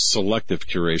is selective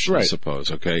curation, I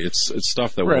suppose. Okay, it's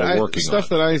stuff that we're working on. Stuff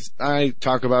that I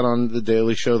talk about on the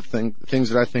Daily Show, things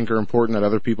that I think are important that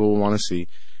other people will want to see,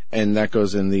 and that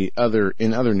goes in the other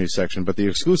news section. But the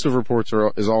exclusive reports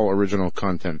is all original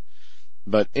content.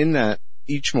 But in that,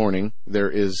 each morning there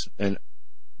is an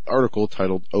article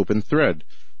titled "Open Thread,"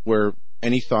 where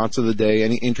any thoughts of the day,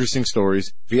 any interesting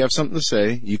stories. If you have something to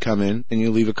say, you come in and you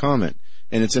leave a comment.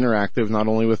 And it's interactive, not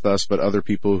only with us, but other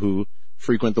people who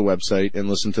frequent the website and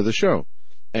listen to the show.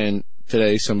 And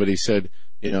today somebody said,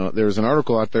 there's an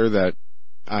article out there that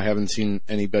I haven't seen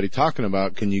anybody talking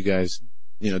about. Can you guys,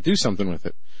 do something with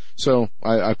it? So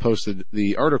I posted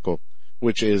the article,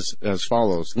 which is as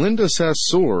follows. Linda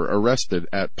Sarsour arrested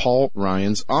at Paul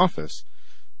Ryan's office.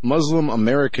 Muslim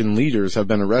American leaders have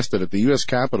been arrested at the U.S.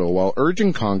 Capitol while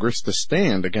urging Congress to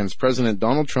stand against President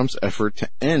Donald Trump's effort to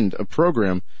end a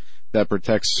program that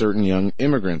protects certain young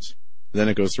immigrants. Then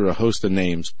it goes through a host of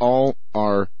names. All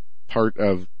are part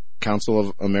of Council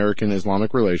of American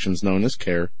Islamic Relations, known as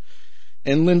CARE,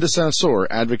 and Linda Sarsour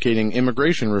advocating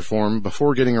immigration reform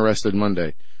before getting arrested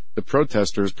Monday. The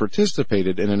protesters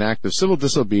participated in an act of civil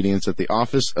disobedience at the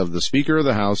office of the Speaker of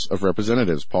the House of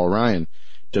Representatives, Paul Ryan,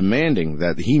 demanding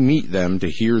that he meet them to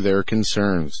hear their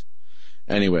concerns.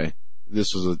 Anyway,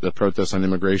 this was a protest on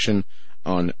immigration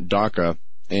on DACA,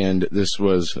 and this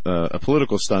was a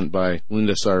political stunt by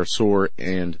Linda Sarsour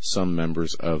and some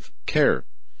members of CARE.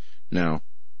 Now,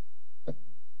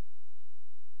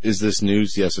 is this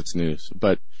news? Yes, it's news.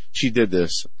 But she did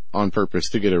this on purpose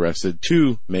to get arrested,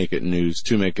 to make it news,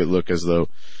 to make it look as though,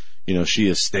 she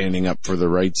is standing up for the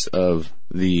rights of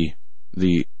the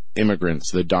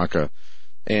immigrants, the DACA.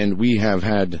 And we have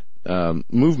had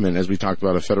movement, as we talked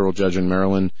about, a federal judge in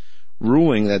Maryland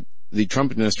ruling that the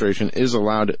Trump administration is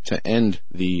allowed to end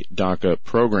the DACA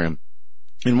program.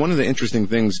 And one of the interesting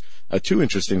things, 2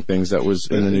 interesting things that was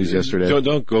in the news yesterday.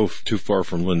 Don't go too far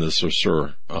from Linda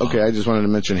Sarsour. Okay, I just wanted to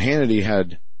mention Hannity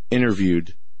had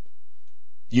interviewed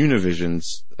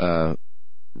Univision's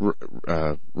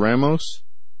Jorge Ramos,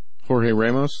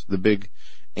 the big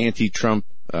anti-Trump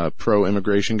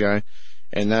pro-immigration guy.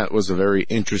 And that was a very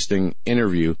interesting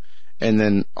interview. And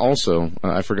then also,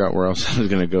 I forgot where else I was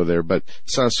going to go there, but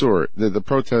Sarsour, the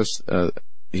protest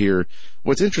here,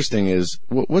 what's interesting is,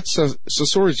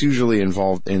 Sarsour is usually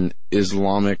involved in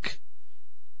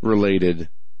Islamic-related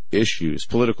issues,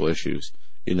 political issues,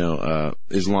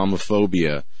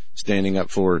 Islamophobia, standing up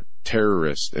for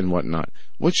terrorists and whatnot.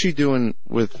 What's she doing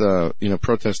with,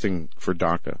 protesting for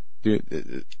DACA?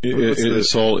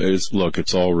 It's all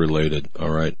related,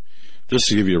 all right? Just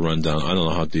to give you a rundown, I don't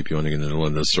know how deep you want to get into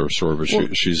Linda Sarsour, but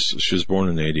she was born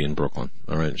in 1980 in Brooklyn.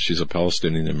 All right, she's a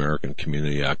Palestinian American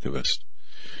community activist.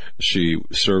 She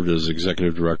served as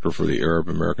executive director for the Arab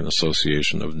American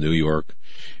Association of New York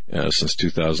since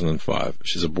 2005.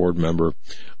 She's a board member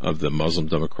of the Muslim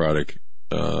Democratic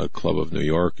Club of New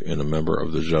York and a member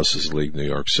of the Justice League New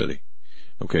York City.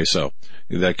 Okay, so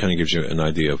that kind of gives you an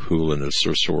idea of who Linda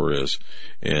Sarsour is,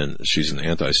 and she's an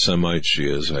anti-Semite. She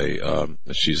is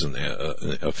she's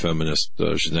a feminist.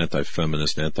 She's an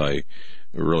anti-feminist,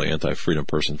 really anti-freedom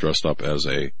person dressed up as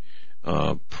a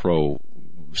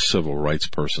pro-civil rights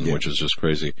person, which is just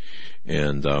crazy.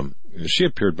 And she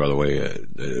appeared, by the way,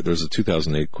 there's a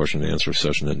 2008 question and answer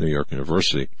session at New York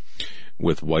University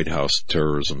with White House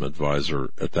terrorism advisor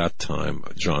at that time,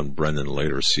 John Brennan,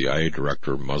 later CIA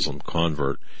director, Muslim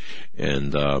convert.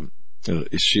 And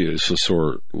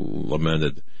Sarsour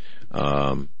lamented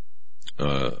about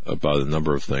a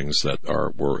number of things that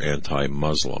were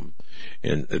anti-Muslim.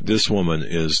 And this woman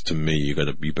is, to me, you got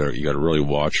to really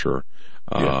watch her.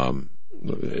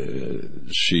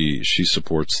 She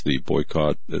supports the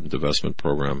boycott and divestment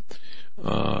program.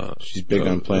 She's big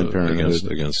on Planned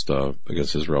Parenthood against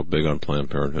Israel. Big on Planned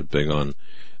Parenthood. Big on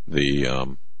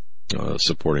the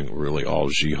supporting really all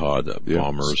jihad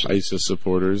bombers, ISIS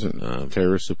supporters and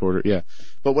terrorist supporters. Yeah,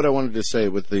 but what I wanted to say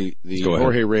with the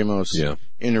Jorge Ramos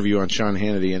interview on Sean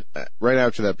Hannity, and right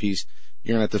after that piece,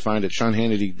 you're gonna have to find it. Sean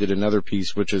Hannity did another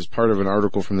piece, which is part of an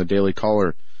article from the Daily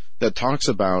Caller that talks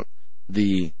about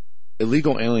the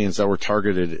illegal aliens that were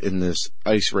targeted in this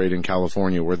ICE raid in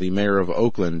California, where the mayor of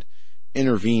Oakland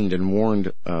intervened and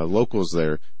warned locals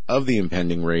there of the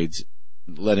impending raids,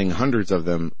 letting hundreds of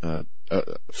them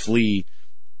flee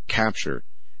capture.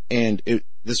 And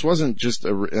this wasn't just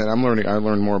and I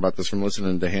learned more about this from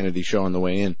listening to Hannity's show on the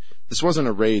way in. This wasn't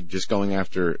a raid just going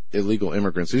after illegal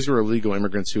immigrants. These were illegal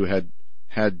immigrants who had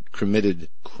committed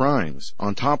crimes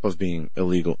on top of being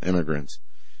illegal immigrants.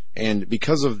 And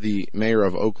because of the mayor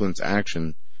of Oakland's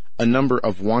action, a number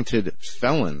of wanted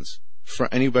felons,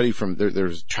 anybody from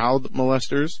there's child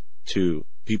molesters to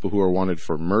people who are wanted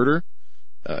for murder,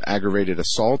 aggravated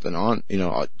assault, and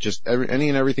just any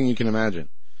and everything you can imagine,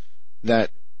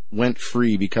 that went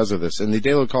free because of this. And the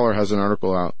Daily Caller has an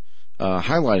article out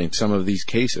highlighting some of these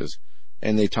cases,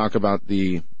 and they talk about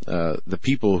the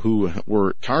people who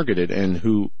were targeted and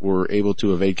who were able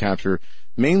to evade capture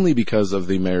mainly because of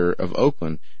the mayor of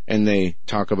Oakland. And they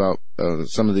talk about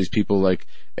some of these people, like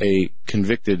a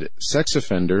convicted sex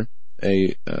offender,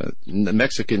 a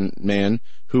Mexican man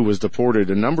who was deported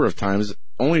a number of times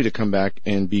only to come back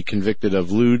and be convicted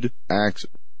of lewd acts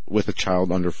with a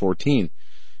child under 14.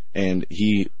 And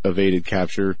he evaded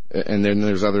capture. And then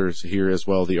there's others here as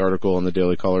well. The article on the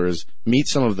Daily Caller is meet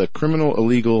some of the criminal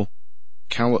illegal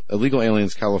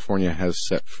aliens California has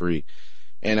set free.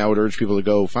 And I would urge people to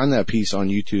go find that piece on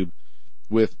YouTube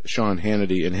with Sean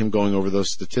Hannity and him going over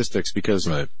those statistics, because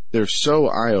they're so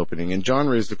eye-opening. And John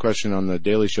raised a question on the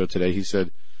Daily Show today. He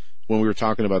said, when we were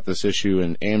talking about this issue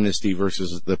and amnesty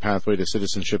versus the pathway to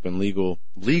citizenship and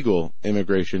legal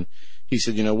immigration, he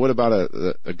said, what about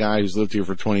a guy who's lived here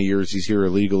for 20 years? He's here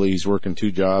illegally. He's working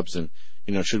 2 jobs, and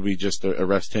should we just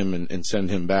arrest him and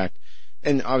send him back?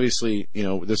 And obviously,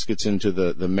 this gets into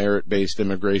the merit-based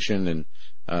immigration and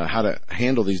how to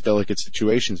handle these delicate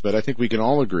situations. But I think we can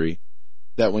all agree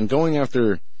that when going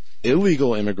after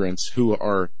illegal immigrants who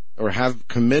are or have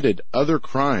committed other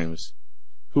crimes,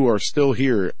 who are still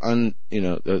here,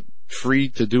 free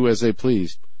to do as they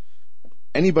please,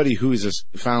 anybody who is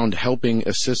found helping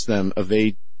assist them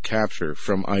evade capture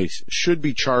from ICE should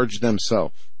be charged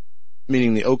themselves,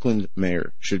 meaning the Oakland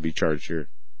mayor should be charged here,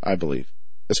 I believe,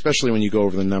 especially when you go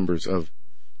over the numbers of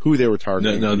who they were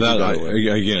targeting.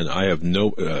 I have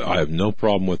no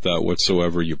problem with that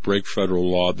whatsoever. You break federal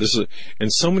law.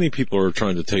 And so many people are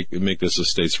trying to make this a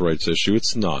states' rights issue.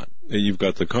 It's not. You've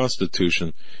got the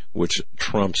Constitution, which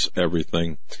trumps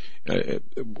everything.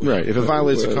 Right. If it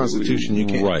violates the Constitution, you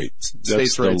can't. Right.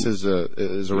 States' rights is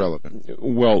irrelevant.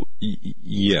 Well,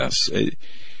 yes. And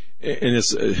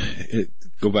it's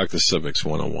go back to Civics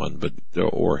 101,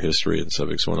 or History and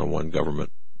Civics 101,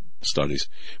 government studies.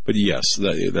 But yes,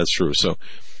 that's true. So,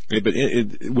 but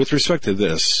with respect to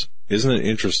this, isn't it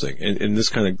interesting? And this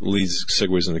kind of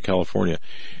segues into California.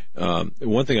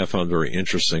 One thing I found very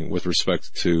interesting with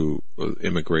respect to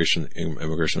immigration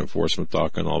enforcement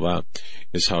DACA and all that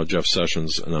is how Jeff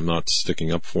Sessions, and I'm not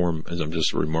sticking up for him, as I'm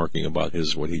just remarking about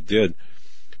what he did.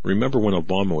 Remember when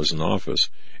Obama was in office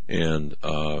and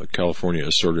California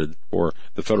asserted, or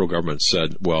the federal government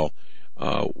said, well,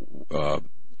 the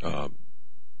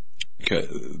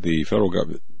federal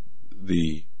government,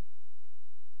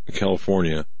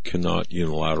 California cannot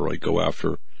unilaterally go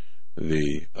after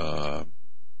the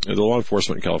law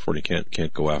enforcement in California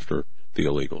can't go after the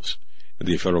illegals. And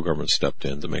the federal government stepped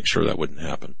in to make sure that wouldn't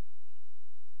happen.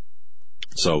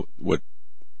 So what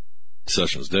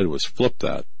Sessions did was flip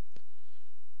that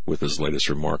with his latest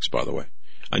remarks, by the way.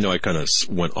 I know I kind of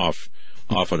went off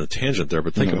on a tangent there,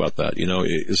 but think about that.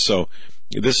 So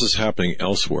this is happening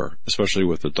elsewhere, especially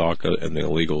with the DACA and the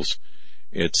illegals.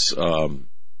 It's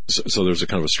so there's a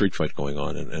kind of a street fight going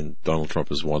on, and Donald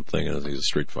Trump is one thing, and he's a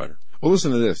street fighter. Well,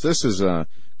 listen to this. This is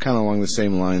kind of along the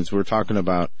same lines. We're talking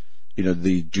about,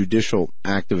 the judicial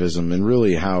activism and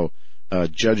really how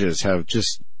judges have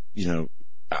just,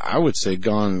 I would say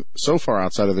gone so far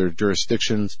outside of their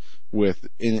jurisdictions with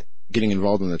getting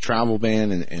involved in the travel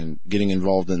ban and getting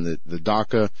involved in the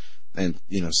DACA and,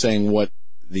 saying what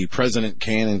the president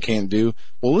can and can't do.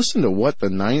 Well, listen to what the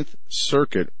Ninth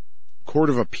Circuit Court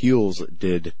of Appeals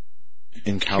did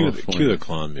in California. Cue the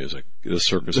clown music, the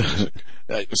circus music.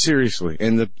 Seriously.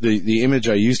 And the image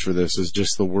I used for this is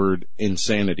just the word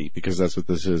insanity, because that's what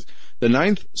this is. The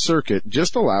Ninth Circuit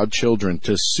just allowed children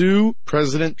to sue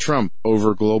President Trump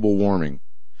over global warming.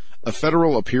 A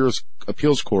federal appeals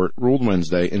court ruled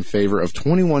Wednesday in favor of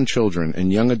 21 children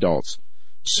and young adults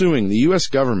suing the U.S.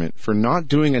 government for not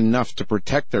doing enough to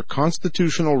protect their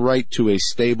constitutional right to a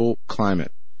stable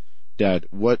climate. Dad,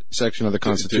 what section of the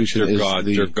Constitution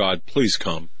Dear God, please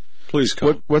come. Please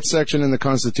come. What section in the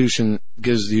Constitution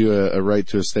gives you a right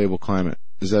to a stable climate?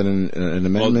 Is that an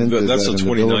amendment? Well, that's the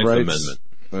 29th Amendment.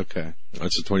 Okay.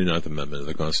 That's the 29th Amendment of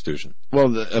the Constitution.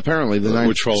 Well, apparently the Ninth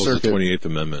which follows Circuit... the 28th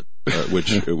Amendment,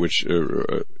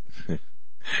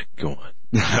 go on.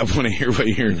 I want to hear what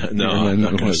you're... No, I'm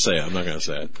not going to say it. I'm not going to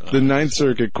say it. The Ninth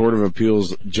Circuit Court of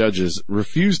Appeals judges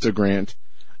refused to grant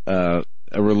a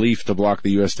relief to block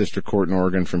the U.S. District Court in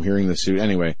Oregon from hearing the suit.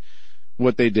 Anyway,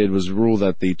 what they did was rule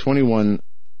that the 21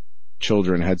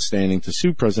 children had standing to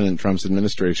sue President Trump's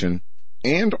administration,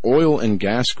 and oil and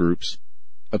gas groups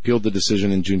appealed the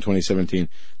decision in June 2017.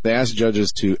 They asked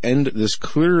judges to end this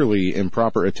clearly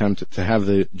improper attempt to have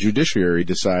the judiciary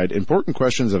decide important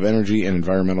questions of energy and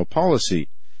environmental policy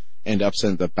and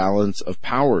upset the balance of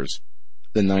powers.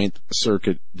 The Ninth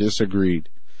Circuit disagreed.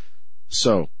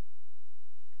 So,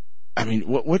 I mean,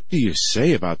 what do you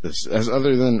say about this? As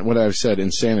other than what I've said,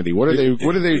 insanity. What are they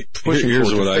pushing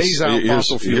here's for? What to phase out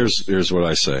fossil fuels? Here's what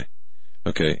I say.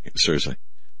 Okay, seriously.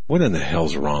 What in the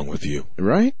hell's wrong with you?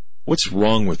 Right? What's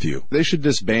wrong with you? They should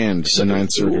disband the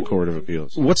Ninth Circuit Court of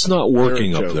Appeals. What's not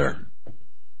working up there?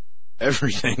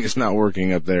 Everything is not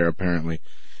working up there, apparently.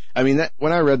 I mean,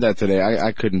 when I read that today,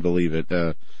 I couldn't believe it.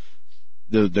 The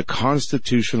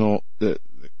constitutional,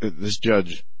 this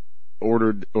judge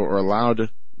ordered or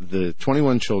allowed the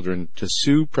 21 children to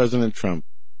sue President Trump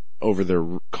over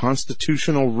their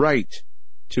constitutional right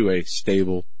to a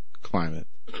stable climate.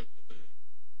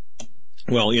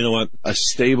 Well, you know what? A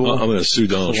stable. I'm going to sue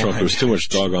Donald Trump. There's too much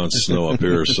doggone snow up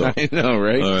here. So I know,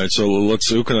 right? All right. So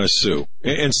who can I sue?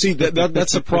 And see,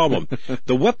 that's the problem.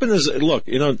 The weapon is, look,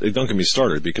 don't get me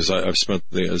started because I've spent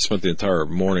the entire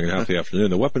morning and half the afternoon.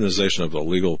 The weaponization of the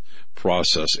legal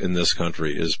process in this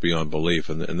country is beyond belief.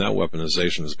 And that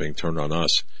weaponization is being turned on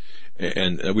us.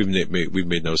 And we've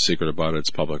made no secret about it.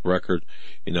 It's public record.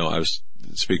 I was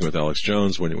speaking with Alex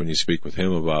Jones when you speak with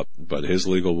him about his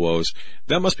legal woes.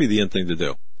 That must be the end thing to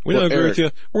do. We don't agree with you.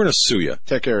 We're going to sue you.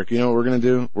 Tech Eric, you know what we're going to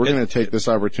do? We're going to take this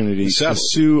opportunity to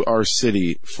sue our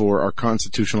city for our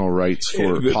constitutional rights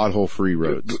for pothole-free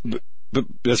roads. But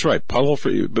that's right, pothole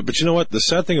free. But you know what? The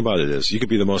sad thing about it is, you could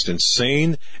be the most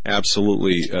insane,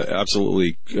 absolutely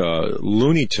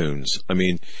Looney Tunes. I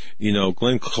mean,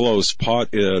 Glenn Close,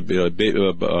 rabbit in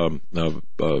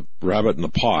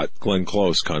the pot, Glenn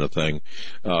Close kind of thing,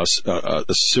 a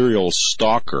serial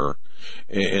stalker.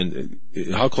 And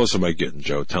how close am I getting,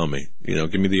 Joe? Tell me.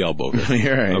 Give me the elbow here.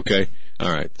 You're right. Okay.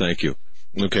 All right. Thank you.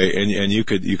 Okay, and you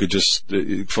could just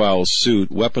file a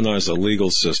suit, weaponize the legal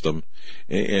system,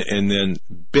 and then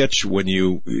bitch when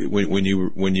you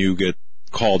get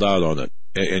called out on it,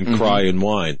 and cry and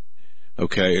whine,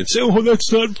 okay, and say, oh, that's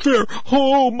not fair.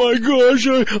 Oh my gosh,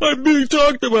 I'm being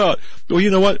talked about. Well, you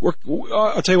know what?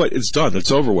 I'll tell you what, it's done.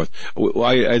 It's over with.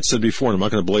 I had said before, and I'm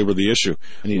not going to belabor the issue.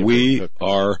 We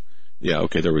are. Yeah,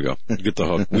 okay, there we go. Get the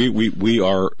hook. We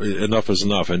are, enough is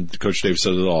enough, and Coach Dave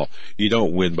said it all. You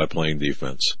don't win by playing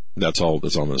defense. That's all I'm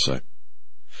going to say.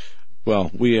 Well,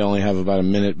 we only have about a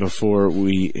minute before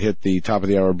we hit the top of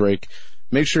the hour break.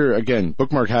 Make sure, again,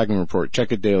 bookmark Hagmann Report.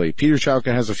 Check it daily. Peter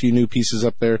Chowka has a few new pieces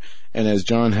up there, and as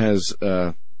John has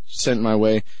sent my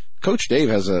way, Coach Dave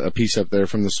has a piece up there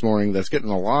from this morning that's getting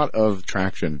a lot of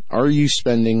traction. Are you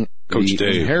spending Coach the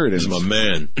Dave inheritance? Is my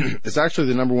man. It's actually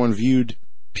the number one viewed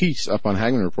piece up on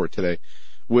Hagmann Report today,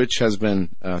 which has been,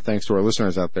 thanks to our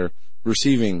listeners out there,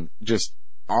 receiving just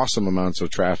awesome amounts of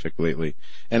traffic lately.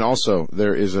 And also,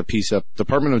 there is a piece up,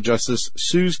 Department of Justice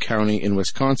sues county in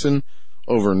Wisconsin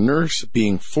over nurse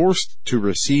being forced to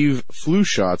receive flu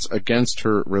shots against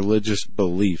her religious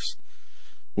beliefs.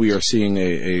 We are seeing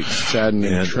a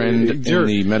saddening trend in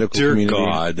the medical community. Dear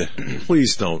God,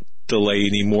 please don't delay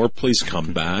anymore. Please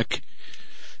come back.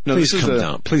 No, please come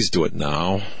down. Please do it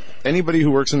now. Anybody who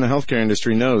works in the healthcare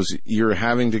industry knows you're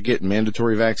having to get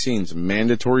mandatory vaccines,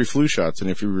 mandatory flu shots,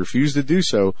 and if you refuse to do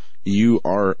so, you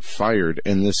are fired.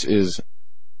 And this is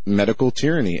medical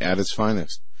tyranny at its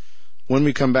finest. When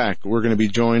we come back, we're going to be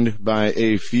joined by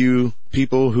a few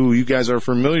people who you guys are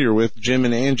familiar with, Jim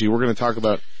and Angie. We're going to talk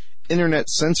about internet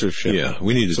censorship. Yeah,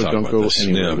 we need to talk about this. So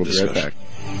don't go anywhere. We'll be right back.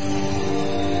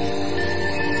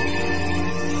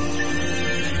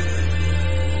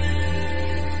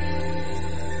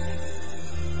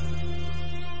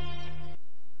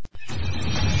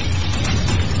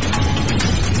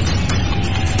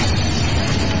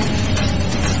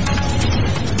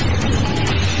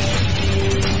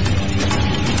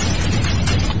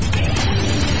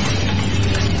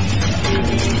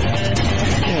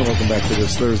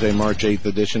 This Thursday, March 8th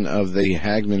edition of the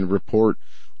Hagmann Report.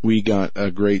 We got a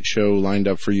great show lined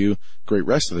up for you, great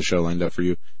rest of the show lined up for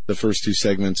you. The first two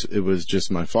segments, it was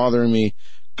just my father and me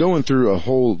going through a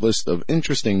whole list of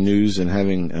interesting news and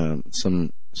having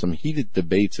some heated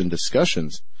debates and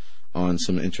discussions on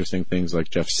some interesting things like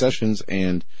Jeff Sessions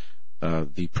and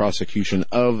the prosecution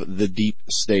of the deep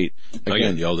state. Again, I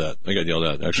got yelled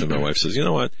at. Actually, my wife says, "You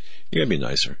know what? You gotta be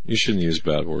nicer. You shouldn't use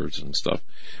bad words and stuff."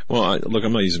 Well, look,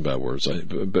 I'm not using bad words.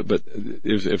 But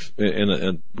if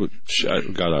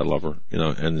God, I love her,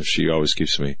 and she always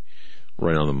keeps me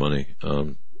right on the money.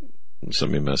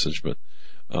 Sent me a message, but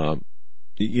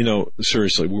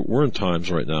seriously, we're in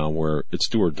times right now where it's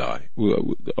do or die.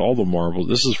 All the marbles.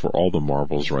 This is for all the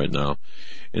marbles right now.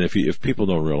 And if people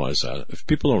don't realize that, if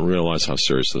people don't realize how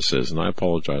serious this is, and I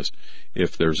apologize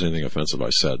if there's anything offensive I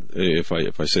said, if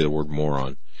I say the word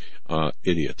moron,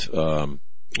 idiot,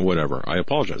 whatever, I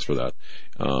apologize for that.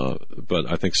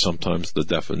 But I think sometimes the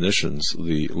definitions,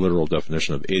 the literal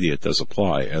definition of idiot does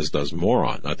apply, as does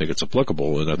moron. I think it's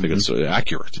applicable, and I think it's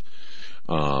accurate.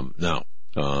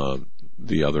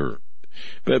 The other,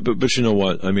 but you know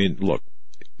what? I mean, look,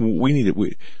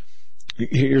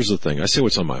 here's the thing. I say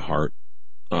what's on my heart.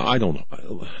 I'm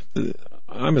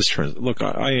look,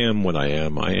 I am what I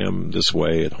am. I am this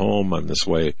way at home. I'm this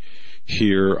way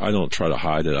here. I don't try to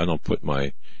hide it. I don't put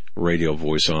my radio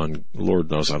voice on.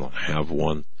 Lord knows I don't have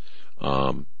one.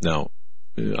 Now,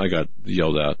 I got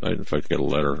yelled at. I, in fact, got a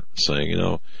letter saying,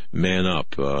 man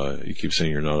up. You keep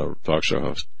saying you're not a talk show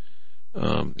host.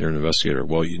 You're an investigator.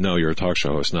 Well, you're a talk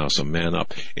show host now, so man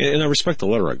up. And I respect the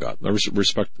letter I got. I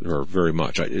respect her very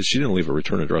much. She didn't leave a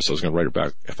return address. I was going to write her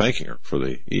back thanking her for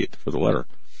the letter.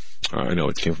 I know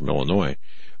it came from Illinois,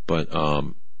 but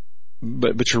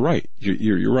you're right.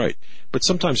 You're right. But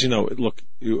sometimes, look,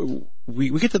 we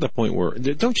get to the point where,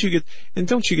 don't you get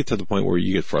to the point where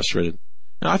you get frustrated?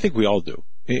 And I think we all do.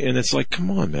 And it's like, come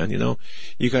on, man,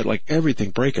 you got like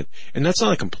everything breaking. And that's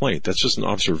not a complaint. That's just an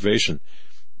observation.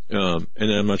 And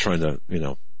I'm not trying to,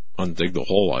 undig the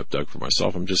hole I've dug for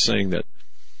myself. I'm just saying that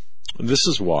this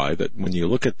is why that when you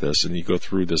look at this and you go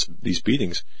through these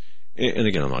beatings, and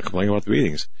again, I'm not complaining about the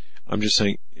beatings. I'm just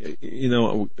saying,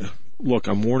 look,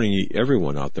 I'm warning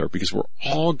everyone out there because we're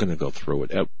all going to go through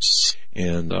it.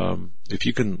 And if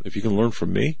you can learn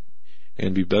from me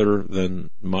and be better than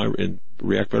and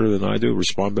react better than I do,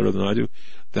 respond better than I do,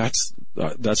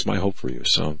 that's my hope for you.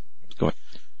 So go ahead.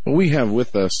 Well, we have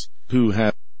with us who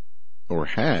had,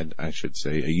 I should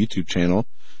say, a YouTube channel,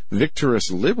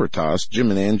 Victorous Libertas. Jim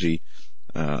and Angie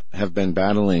have been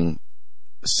battling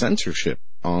censorship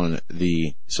on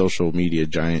the social media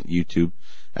giant YouTube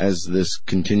as this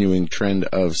continuing trend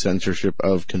of censorship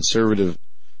of conservative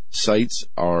sites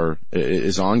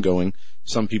is ongoing.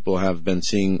 Some people have been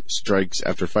seeing strikes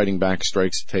after fighting back,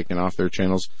 strikes taken off their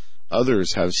channels.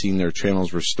 Others have seen their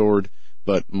channels restored,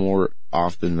 but more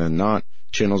often than not,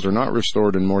 channels are not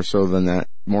restored, and more so than that,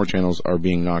 more channels are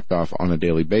being knocked off on a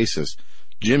daily basis.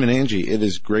 Jim and Angie, it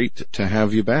is great to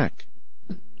have you back.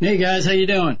 Hey guys, how you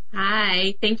doing?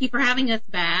 Hi, thank you for having us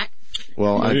back.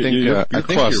 Well, I think you're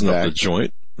classing up the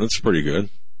joint. That's pretty good.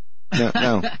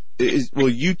 Now,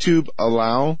 will YouTube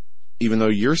allow, even though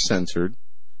you're censored,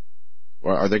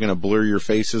 or are they going to blur your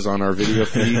faces on our video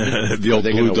feed? Are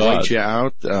they going to white you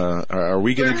out? Are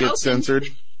we going to get censored?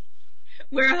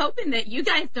 We're hoping that you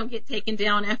guys don't get taken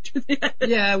down after this.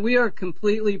 Yeah, we are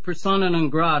completely persona non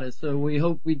grata, so we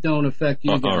hope we don't affect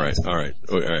you guys. All right.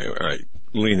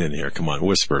 Lean in here. Come on,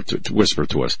 whisper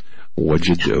to us. What'd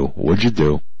you do? What'd you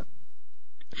do?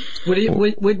 Would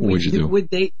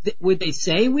they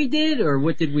say we did, or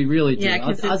what did we really do?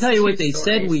 Yeah, I'll tell you what they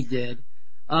said we did.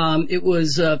 It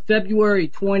was February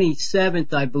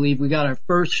 27th, I believe. We got our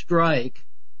first strike.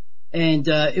 And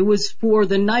it was for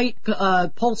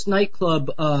the Pulse nightclub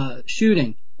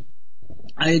shooting.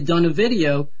 I had done a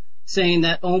video saying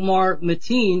that Omar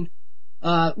Mateen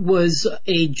was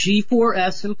a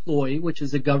G4S employee, which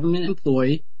is a government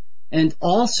employee, and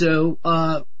also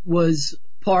was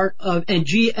part of, and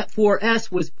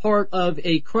G4S was part of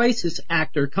a crisis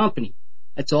actor company.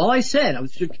 That's all I said. I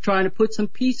was just trying to put some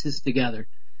pieces together.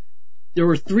 There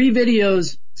were 3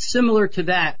 videos similar to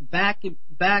that, back to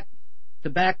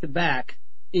back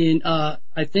in,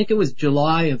 I think it was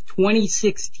July of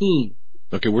 2016.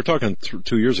 Okay, we're talking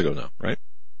 2 years ago now, right?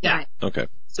 Yeah. Okay.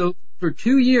 So for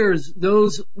 2 years,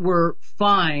 those were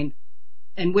fine.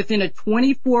 And within a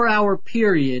 24-hour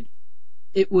period,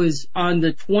 it was on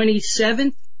the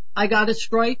 27th, I got a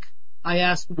strike. I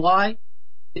asked why.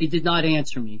 They did not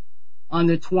answer me. On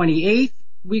the 28th,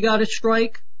 we got a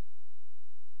strike.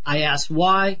 I asked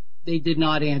why. They did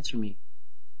not answer me.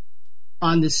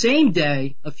 On the same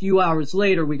day, a few hours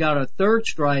later, we got our 3rd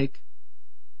strike.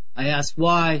 I asked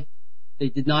why. They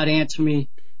did not answer me.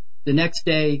 The next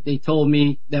day, they told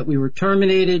me that we were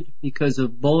terminated because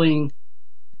of bullying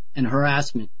and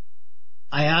harassment.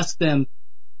 I asked them,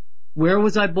 where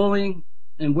was I bullying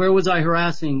And where was I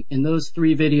harassing in those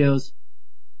 3 videos?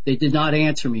 They did not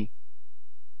answer me.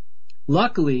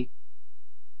 Luckily,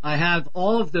 I have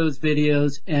all of those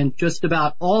videos and just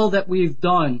about all that we've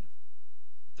done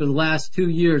for the last 2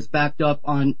 years backed up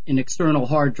on an external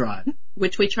hard drive.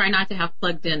 Which we try not to have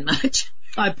plugged in much.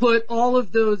 I put all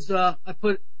of those,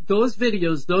 those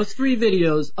videos, those 3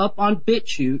 videos up on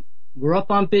BitChute. We're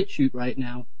up on BitChute right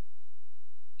now.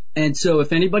 And so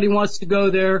if anybody wants to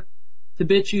go there to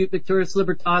BitChute, Victorious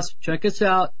Libertas, check us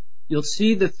out. You'll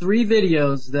see the 3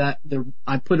 videos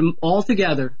I put them all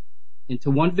together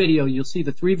into one video. You'll see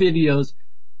the 3 videos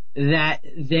that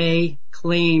they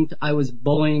claimed I was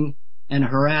bullying and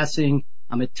harassing.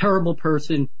 I'm a terrible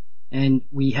person, and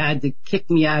we had to kick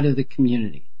me out of the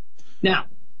community. Now,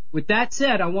 with that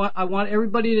said, I want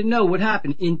everybody to know what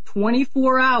happened. In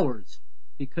 24 hours,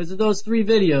 because of those 3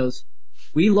 videos,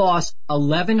 we lost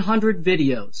 1,100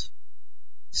 videos,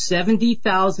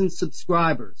 70,000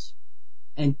 subscribers,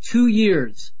 and 2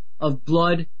 years of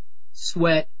blood,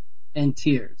 sweat, and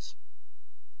tears.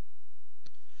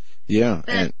 Yeah,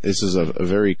 and this is a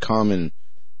very common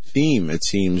theme, it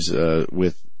seems,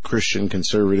 with Christian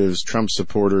conservatives, Trump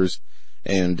supporters,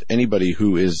 and anybody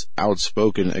who is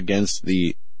outspoken against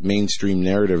the mainstream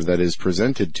narrative that is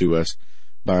presented to us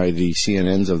by the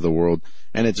CNNs of the world.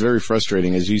 And it's very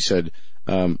frustrating, as you said,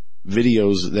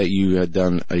 videos that you had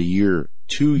done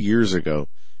 2 years ago,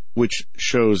 which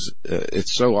shows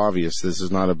it's so obvious this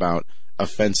is not about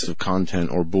offensive content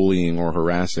or bullying or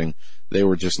harassing. They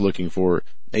were just looking for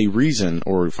a reason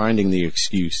or finding the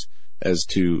excuse as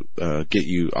to get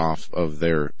you off of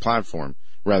their platform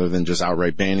rather than just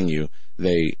outright banning you.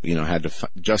 They, had to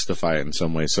justify it in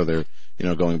some way. So they're,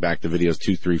 going back to videos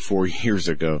 2, 3, 4 years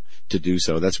ago to do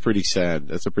so. That's pretty sad.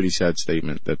 That's a pretty sad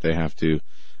statement that they have to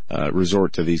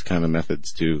resort to these kind of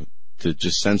methods to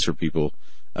just censor people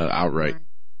outright.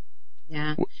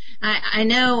 Yeah. I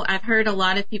know I've heard a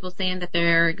lot of people saying that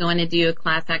they're going to do a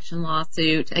class action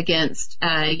lawsuit against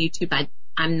YouTube.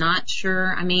 I'm not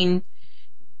sure. I mean,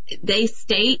 they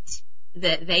state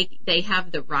that they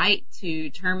have the right to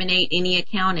terminate any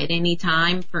account at any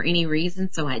time for any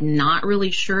reason, so I'm not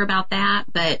really sure about that.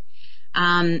 But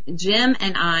Jim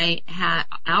and I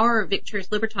our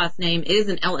Victorious Libertas name is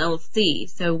an LLC,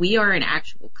 so we are an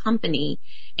actual company,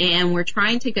 and we're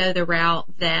trying to go the route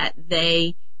that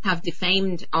they have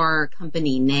defamed our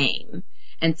company name.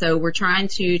 And so we're trying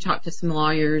to talk to some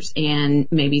lawyers and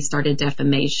maybe start a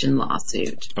defamation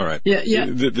lawsuit. All right. Yeah.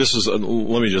 This is,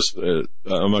 let me just, I'm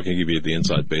not going to give you the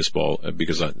inside baseball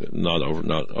because not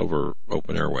over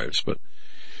open airwaves, but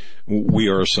we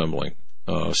are assembling,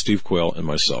 Steve Quayle and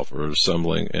myself are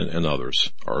assembling, and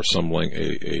others are assembling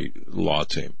a law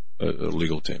team, a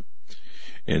legal team.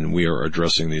 And we are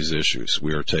addressing these issues.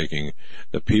 We are taking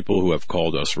the people who have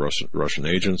called us Russian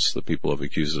agents, the people who have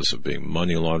accused us of being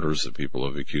money launderers, the people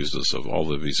who have accused us of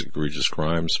all of these egregious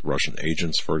crimes, Russian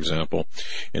agents, for example,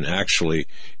 and actually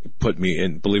put me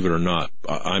in, believe it or not,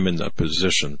 I'm in that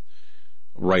position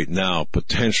right now,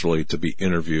 potentially to be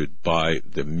interviewed by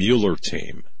the Mueller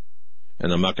team.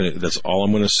 And that's all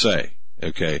I'm going to say,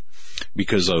 okay,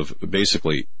 because of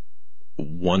basically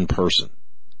one person.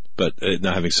 But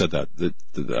now, having said that,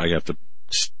 I have to,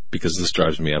 because this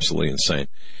drives me absolutely insane.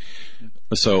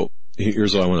 So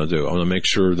here's what I want to do. I want to make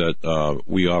sure that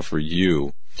we offer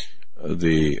you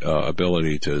the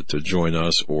ability to join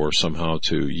us or somehow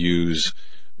to use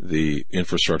the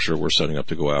infrastructure we're setting up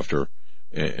to go after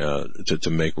to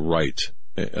make right,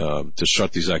 to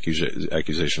shut these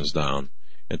accusations down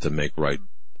and to make right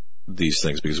these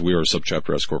things, because we are a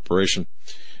subchapter S corporation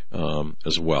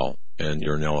as well. And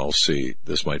you're an LLC,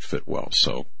 this might fit well.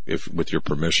 So if, with your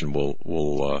permission,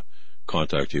 we'll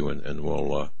contact you and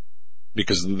we'll,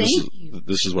 because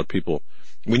this is what people,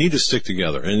 we need to stick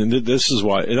together. And this is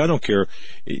why, and I don't care,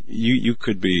 you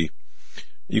could be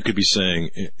saying,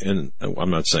 and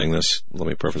I'm not saying this, let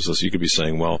me preface this, you could be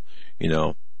saying, well,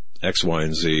 X, Y,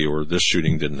 and Z, or this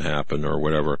shooting didn't happen or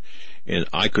whatever. And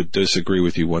I could disagree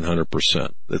with you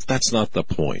 100%. That's not the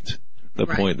point. The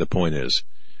point is,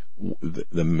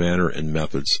 the manner and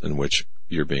methods in which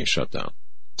you're being shut down.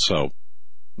 So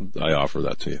I offer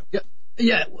that to you.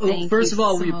 Yeah. Well, first of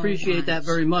all, we appreciate that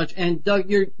very much. And Doug,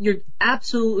 you're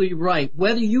absolutely right.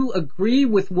 Whether you agree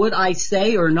with what I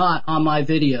say or not on my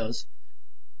videos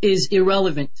is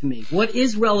irrelevant to me. What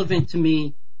is relevant to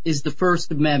me is the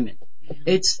First Amendment.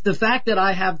 It's the fact that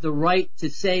I have the right to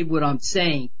say what I'm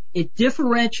saying. It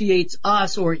differentiates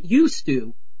us, or it used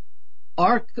to,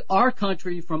 our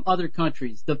country from other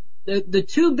countries. The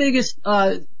two biggest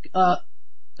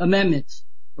amendments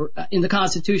in the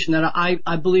Constitution that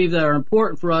I believe that are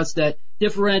important for us, that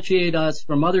differentiate us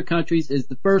from other countries, is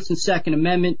the First and Second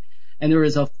Amendment. And there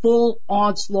is a full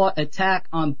onslaught attack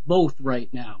on both right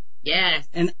now. Yes.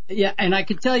 And I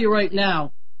can tell you right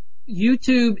now,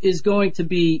 YouTube is going to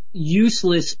be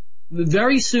useless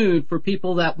very soon for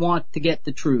people that want to get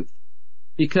the truth.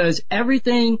 Because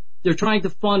everything, they're trying to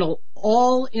funnel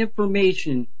all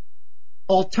information,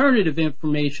 alternative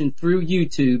information through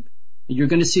YouTube. You're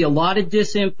going to see a lot of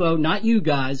disinfo, not you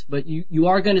guys, but you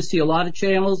are going to see a lot of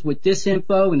channels with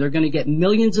disinfo, and they're going to get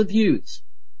millions of views.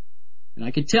 And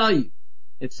I can tell you,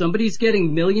 if somebody's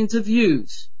getting millions of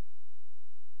views,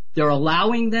 they're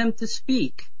allowing them to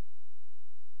speak,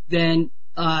 then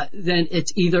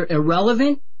it's either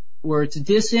irrelevant or it's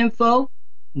disinfo,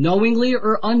 knowingly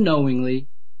or unknowingly,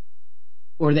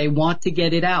 or they want to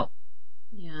get it out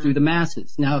through the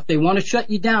masses. Now, if they want to shut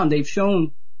you down, they've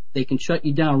shown they can shut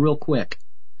you down real quick.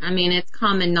 I mean, it's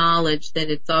common knowledge that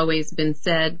it's always been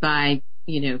said by,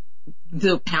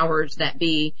 the powers that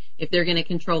be, if they're going to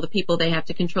control the people, they have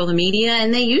to control the media,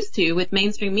 and they used to with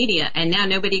mainstream media, and now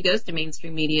nobody goes to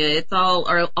mainstream media. It's all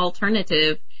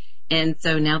alternative, and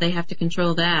so now they have to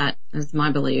control that, is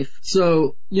my belief.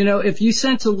 So, if you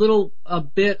sense a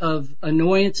bit of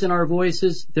annoyance in our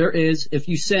voices, there is. If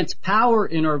you sense power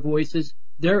in our voices,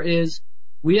 there is.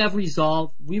 We have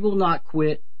resolve. We will not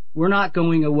quit. We're not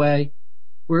going away.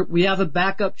 We have a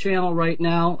backup channel right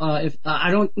now. If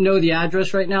I don't know the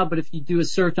address right now, but if you do a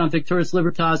search on Victorious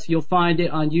Libertas, you'll find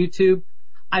it on YouTube.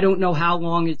 I don't know how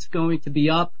long it's going to be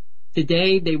up.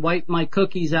 Today, they wiped my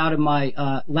cookies out of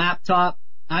my laptop.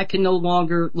 I can no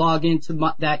longer log into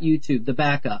that YouTube, the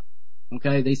backup.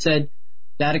 Okay, they said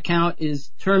that account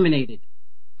is terminated.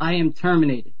 I am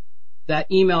terminated.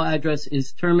 That email address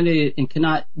is terminated and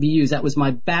cannot be used. That was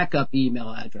my backup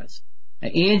email address.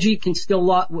 Angie can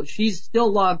still she's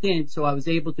still logged in, so I was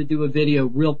able to do a video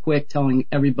real quick telling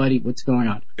everybody what's going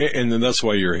on. And then that's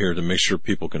why you're here, to make sure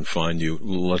people can find you.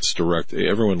 Let's direct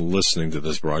everyone listening to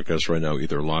this broadcast right now,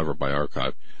 either live or by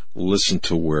archive, listen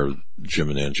to where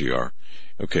Jim and Angie are.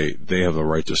 Okay, they have the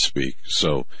right to speak.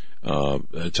 So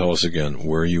tell us again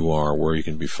where you are, where you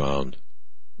can be found.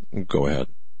 Go ahead.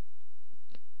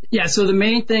 Yeah, so the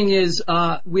main thing is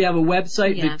we have a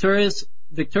website,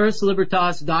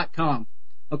 victoriouslibertas.com.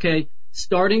 Okay,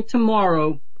 starting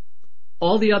tomorrow,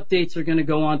 all the updates are going to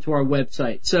go onto our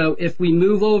website. So if we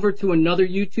move over to another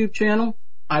YouTube channel,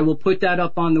 I will put that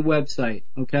up on the website.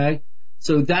 Okay,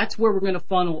 so that's where we're going to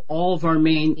funnel all of our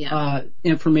main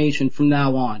information from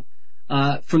now on.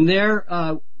 From there,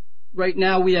 right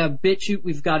now we have BitChute.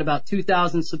 We've got about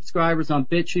 2,000 subscribers on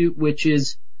BitChute, which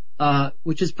is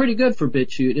pretty good for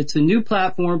BitChute. It's a new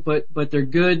platform, but they're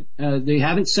good. They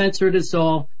haven't censored us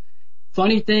all.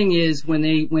 Funny thing is, when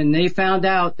they found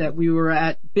out that we were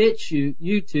at BitChute,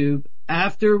 YouTube,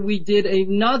 after we did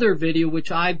another video,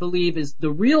 which I believe is the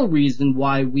real reason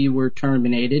why we were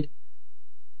terminated.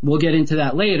 We'll get into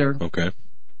that later. Okay.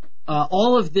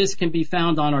 All of this can be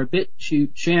found on our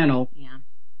BitChute channel. Yeah.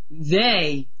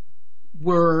 They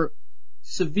were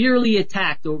severely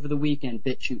attacked over the weekend.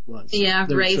 BitChute was. Yeah,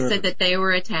 Ray said that they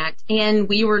were attacked, and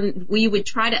we would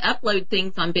try to upload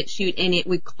things on BitChute, and it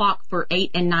would clock for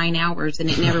 8 and 9 hours, and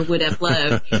it never would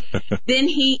upload. Then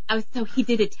he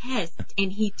did a test,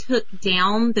 and he took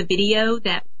down the video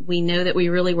that we know that we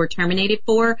really were terminated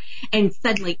for, and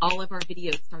suddenly all of our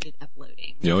videos started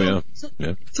uploading. Oh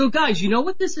yeah. So guys, you know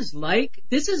what this is like?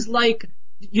 This is like,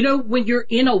 when you're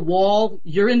in a wall,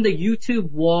 you're in the YouTube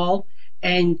wall,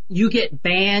 and you get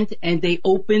banned, and they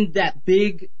open that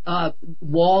big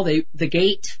wall, the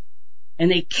gate, and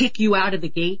they kick you out of the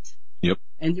gate. Yep.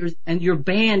 And you're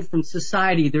banned from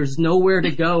society. There's nowhere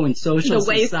to go in social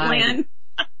society. The wasteland.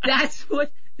 That's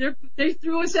what they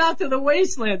threw us out to the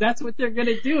wasteland. That's what they're going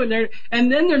to do, and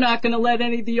then they're not going to let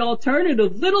any of the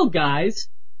alternative little guys,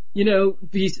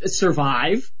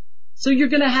 survive. So you're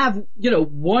going to have,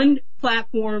 one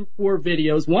platform for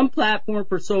videos, one platform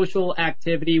for social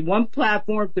activity, one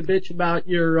platform to bitch about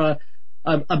your,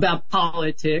 about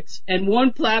politics, and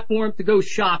one platform to go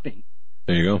shopping.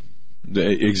 There you go.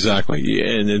 Exactly.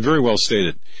 And very well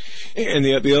stated. And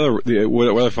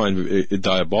what I find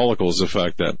diabolical is the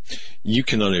fact that you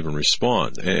cannot even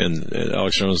respond. And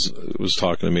Alex Jones was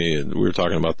talking to me, and we were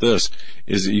talking about this,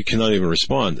 is that you cannot even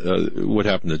respond. What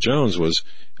happened to Jones was,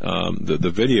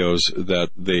 the videos that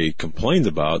they complained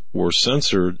about were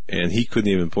censored, and he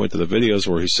couldn't even point to the videos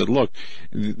where he said, look,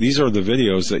 these are the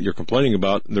videos that you're complaining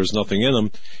about. There's nothing in them,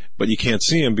 but you can't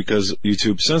see them because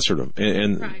YouTube censored them.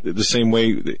 And right. The same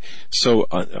way, so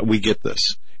we get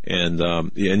this. And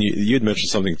you had mentioned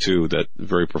something too that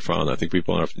very profound. I think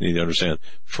people need to understand.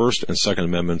 First and Second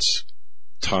Amendments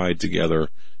tied together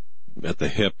at the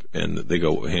hip, and they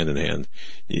go hand in hand.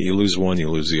 You lose one, you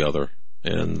lose the other,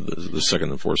 and the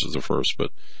second enforces the first,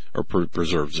 or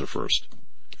preserves the first.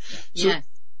 So, yes.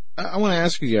 I want to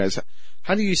ask you guys,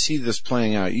 how do you see this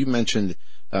playing out? You mentioned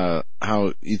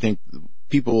how you think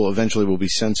people eventually will be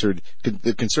censored.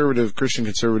 The Christian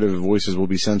conservative voices will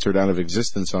be censored out of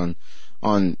existence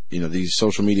on these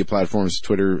social media platforms,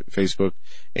 Twitter, Facebook,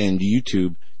 and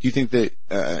YouTube. Do you think that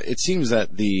it seems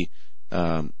that the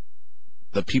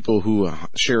people who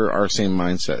share our same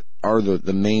mindset are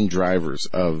the main drivers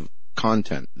of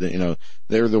content?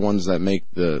 They're the ones that make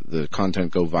the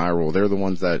content go viral. They're the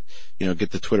ones that,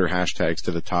 get the Twitter hashtags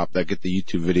to the top, that get the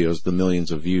YouTube videos, the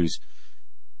millions of views.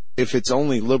 If it's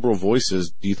only liberal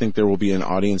voices, do you think there will be an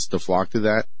audience to flock to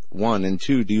that? One. And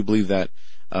two, do you believe that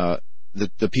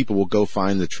the people will go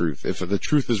find the truth? If the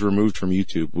truth is removed from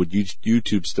YouTube, would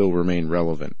YouTube still remain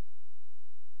relevant?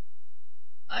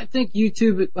 I think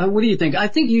YouTube, what do you think? I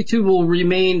think YouTube will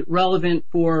remain relevant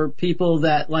for people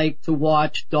that like to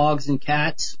watch dogs and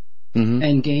cats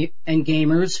and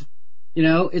gamers,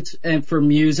 and for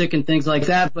music and things like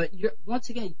that. But once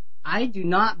again, I do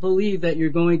not believe that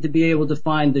you're going to be able to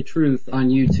find the truth on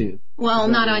YouTube. Well,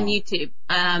 not on YouTube.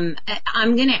 I'm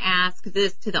going to ask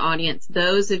this to the audience.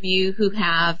 Those of you who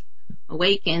have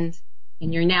awakened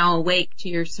and you're now awake to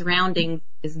your surroundings,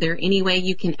 is there any way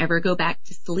you can ever go back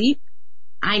to sleep?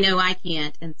 I know I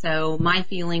can't, and so my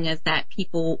feeling is that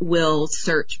people will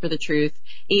search for the truth,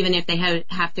 even if they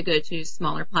have to go to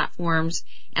smaller platforms.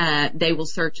 They will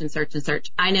search and search and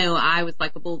search. I know I was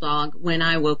like a bulldog when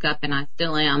I woke up, and I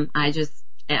still am.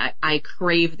 I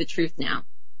crave the truth now.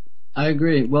 I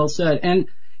agree. Well said. And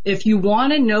if you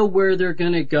want to know where they're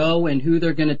going to go and who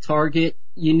they're going to target,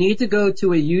 you need to go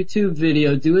to a YouTube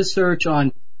video, do a search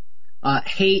on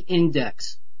hate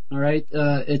index. All right,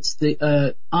 it's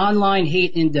the online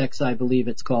hate index, I believe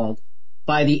it's called,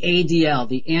 by the ADL,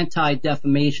 the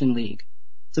Anti-Defamation League.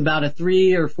 It's about a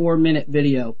 3 or 4 minute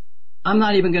video. I'm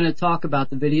not even going to talk about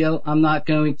the video. I'm not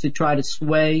going to try to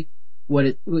sway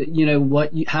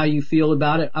how you feel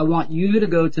about it. I want you to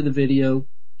go to the video,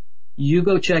 you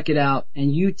go check it out,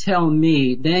 and you tell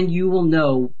me. Then you will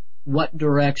know what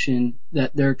direction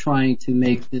that they're trying to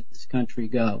make this country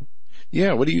go.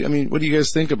 Yeah, what do you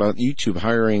guys think about YouTube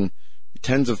hiring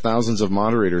tens of thousands of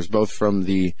moderators, both from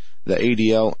the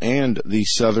ADL and the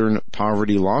Southern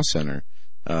Poverty Law Center?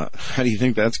 How do you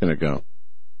think that's going to go?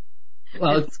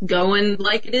 Well, it's going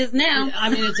like it is now. I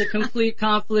mean, it's a complete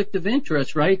conflict of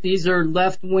interest, right? These are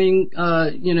left-wing,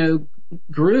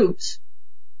 groups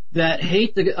that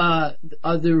hate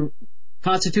the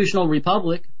constitutional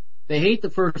republic. They hate the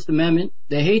First Amendment.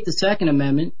 They hate the Second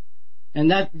Amendment. And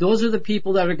those are the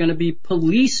people that are going to be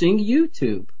policing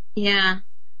YouTube. Yeah.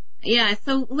 Yeah.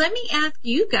 So let me ask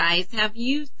you guys, have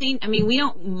you seen, we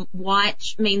don't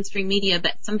watch mainstream media,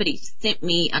 but somebody sent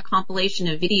me a compilation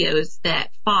of videos that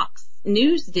Fox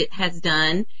News has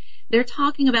done. They're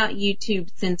talking about YouTube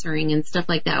censoring and stuff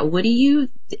like that.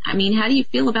 how do you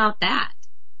feel about that?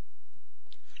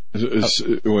 Wait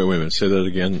a minute. Say that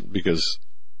again, because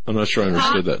I'm not sure I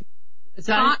understood that.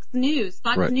 Fox News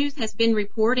has been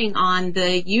reporting on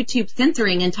the YouTube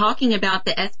censoring and talking about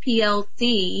the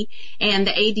SPLC and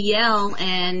the ADL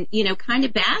and, kind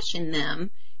of bashing them.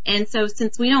 And so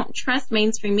since we don't trust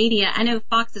mainstream media, I know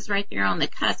Fox is right there on the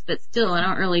cusp, but still I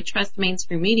don't really trust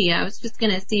mainstream media. I was just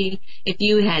going to see if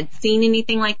you had seen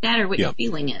anything like that or what your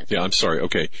feeling is. Yeah, I'm sorry.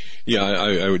 Okay. Yeah,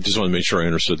 I just want to make sure I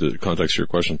understood the context of your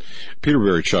question. Peter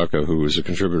Barichaka, who is a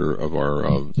contributor of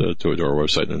to our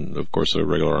website and of course a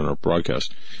regular on our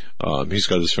broadcast, he's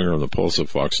got his finger on the pulse of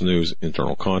Fox News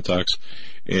internal contacts.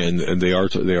 And they are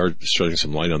shedding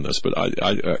some light on this, but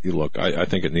I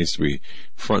think it needs to be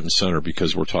front and center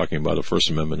because we're talking about a First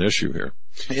Amendment issue here.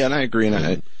 Yeah, and I agree.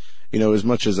 And as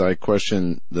much as I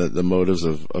question the motives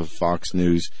of Fox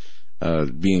News,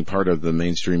 being part of the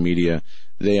mainstream media,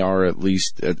 they are at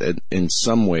least in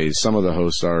some ways, some of the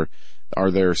hosts are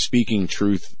there speaking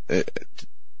truth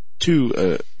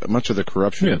to much of the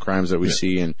corruption and crimes that we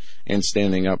see and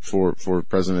standing up for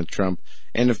President Trump.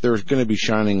 And if there's going to be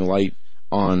shining light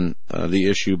on the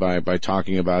issue by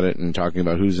talking about it and talking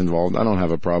about who's involved, I don't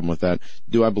have a problem with that.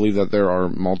 Do I believe that there are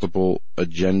multiple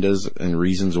agendas and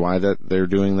reasons why that they're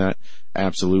doing that?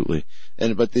 Absolutely.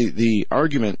 But the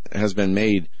argument has been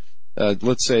made.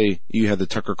 Let's say you had the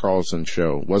Tucker Carlson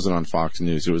show, wasn't on Fox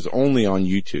News, it was only on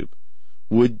YouTube.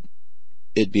 Would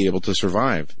it be able to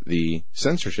survive the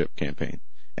censorship campaign?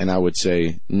 And I would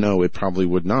say no, it probably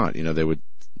would not. They would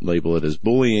label it as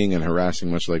bullying and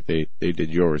harassing, much like they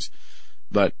did yours.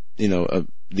 But, the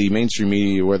mainstream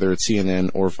media, whether it's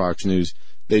CNN or Fox News,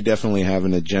 they definitely have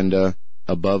an agenda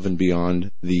above and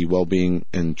beyond the well-being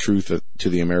and truth to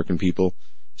the American people.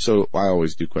 So I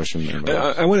always do question them.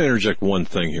 I want to interject one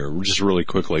thing here, just really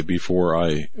quickly before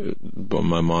my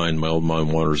old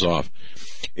mind wanders off.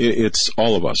 It's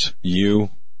all of us, you,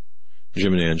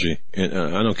 Jim and Angie, and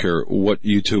I don't care what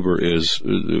YouTuber is,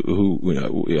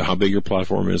 how big your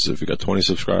platform is, if you got 20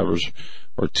 subscribers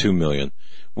or 2 million.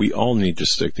 We all need to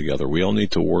stick together. We all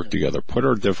need to work together. Put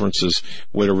our differences,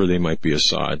 whatever they might be,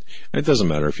 aside. And it doesn't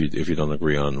matter if you don't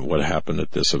agree on what happened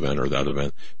at this event or that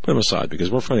event. Put them aside, because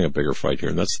we're fighting a bigger fight here,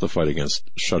 and that's the fight against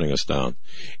shutting us down.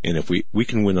 And if we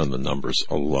can win on the numbers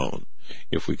alone,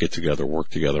 if we get together, work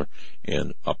together,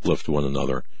 and uplift one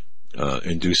another,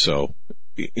 and do so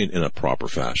in a proper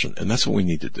fashion. And that's what we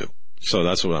need to do. So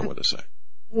that's what I'm going to say.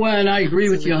 Well, and I agree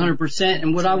with you 100%.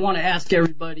 And what I want to ask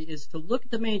everybody is to look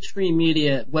at the mainstream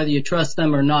media, whether you trust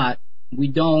them or not. We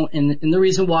don't. And the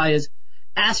reason why is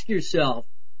ask yourself,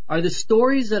 are the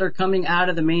stories that are coming out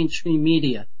of the mainstream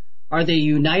media, are they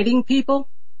uniting people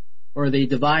or are they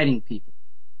dividing people?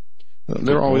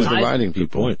 They're always dividing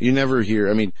people. You never hear,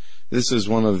 I mean, this is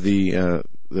one of the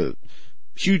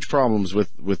huge problems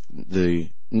with the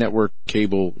network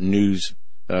cable news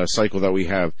cycle that we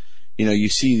have. You know, you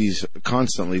see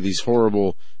these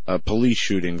horrible police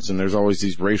shootings, and there's always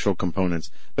these racial components,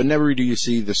 but never do you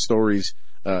see the stories,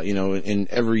 in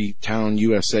every town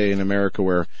USA in America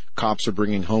where cops are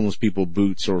bringing homeless people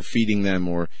boots or feeding them,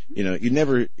 or, you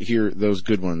never hear those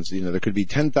good ones. There could be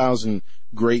 10,000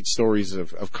 great stories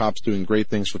of cops doing great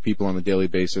things for people on a daily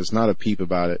basis, not a peep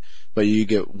about it, but you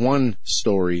get one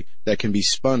story that can be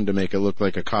spun to make it look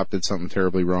like a cop did something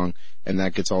terribly wrong, and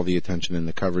that gets all the attention and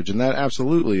the coverage, and that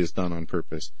absolutely is done on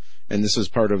purpose. And this is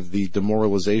part of the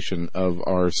demoralization of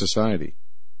our society.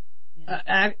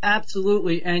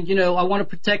 Absolutely. And, I want to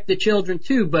protect the children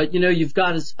too, but, you've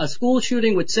got a school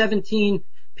shooting with 17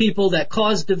 people that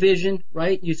caused division,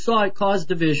 right? You saw it cause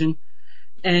division.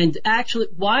 And actually,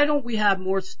 why don't we have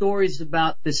more stories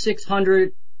about the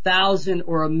 600,000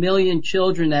 or 1 million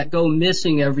children that go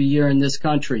missing every year in this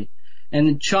country, and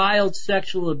the child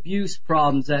sexual abuse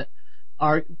problems that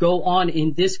go on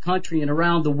in this country and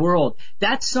around the world?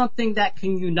 That's something that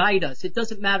can unite us. It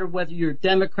doesn't matter whether you're a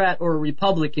Democrat or a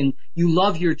Republican. You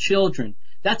love your children.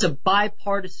 That's a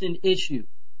bipartisan issue.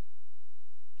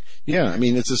 Yeah, I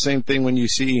mean, it's the same thing when you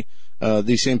see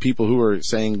these same people who are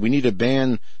saying we need to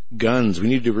ban guns, we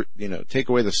need to, take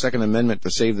away the Second Amendment to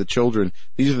save the children.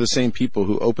 These are the same people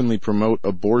who openly promote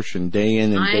abortion day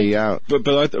in and day out. But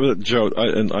Joe,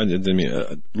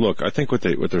 look, I think what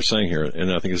they're saying here,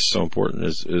 and I think it's so important,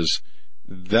 is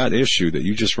that issue that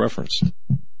you just referenced.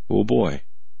 Oh boy.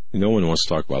 No one wants to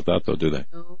talk about that, though, do they?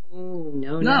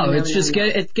 No,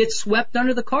 it gets swept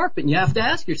under the carpet, and you have to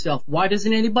ask yourself, why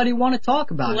doesn't anybody want to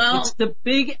talk about it? It's the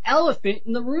big elephant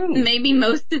in the room. Maybe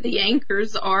most of the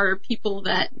anchors are people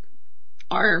that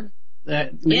are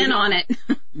in on it.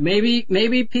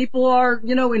 maybe people are,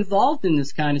 involved in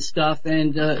this kind of stuff,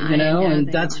 and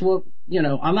that's what,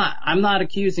 I'm not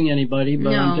accusing anybody,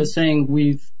 but I'm just saying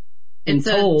we've been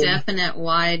told. It's a definite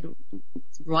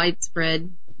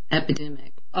widespread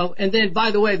epidemic. Oh, and then,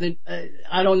 by the way,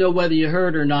 I don't know whether you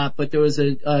heard or not, but there was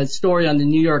a story on the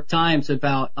New York Times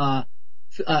about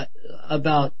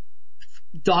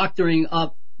doctoring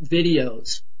up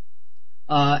videos.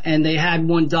 And they had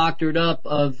one doctored up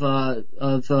of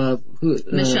Michelle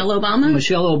Obama?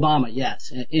 Michelle Obama,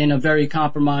 yes, in a very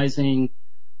compromising,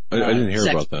 I didn't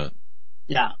hear about that.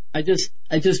 Yeah, I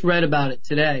just read about it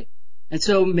today. And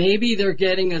so maybe they're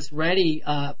getting us ready,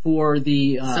 for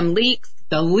some leaks.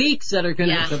 The leaks that are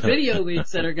the video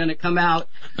leaks that are gonna come out.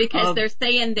 Because they're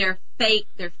saying they're fake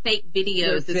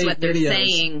videos is what they're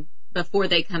saying before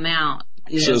they come out.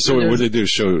 Yeah, so what did they do?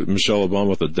 Show Michelle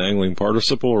Obama with a dangling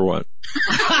participle or what?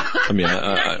 I mean,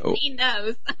 he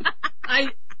knows. I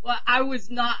was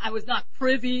not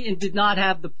privy and did not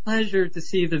have the pleasure to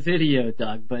see the video,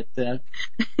 Doug, but,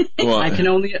 I can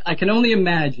only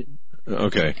imagine.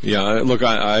 Okay. Yeah. Look,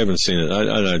 I haven't seen it.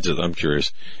 I'm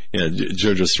curious. Yeah.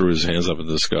 Joe just threw his hands up in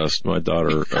disgust. My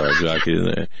daughter,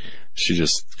 Jackie, she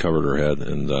just covered her head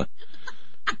and,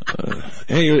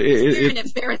 hey, you're an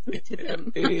embarrassment to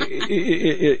them.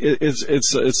 It's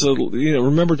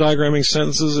remember diagramming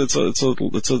sentences? It's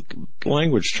a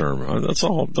language term. That's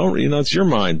all. It's your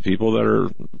mind, people that are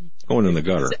going in the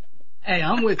gutter. Hey,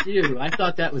 I'm with you. I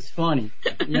thought that was funny.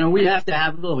 We have to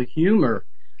have a little humor.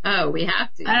 Oh, we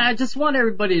have to. And I just want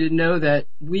everybody to know that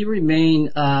we remain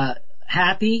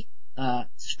happy,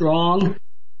 strong,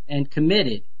 and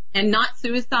committed. And not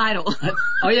suicidal.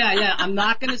 Oh yeah. I'm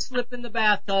not going to slip in the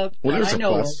bathtub. Well, there's a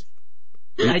plus.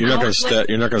 You're not going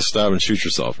to stab and shoot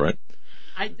yourself, right?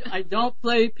 I don't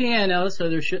play piano, so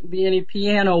there shouldn't be any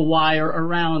piano wire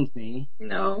around me.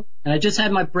 No. And I just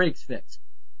had my brakes fixed.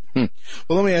 Well,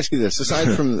 let me ask you this.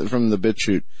 Aside from the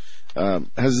BitChute,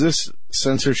 has this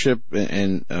censorship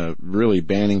and really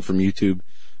banning from YouTube,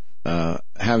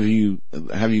 have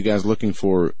you guys looking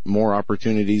for more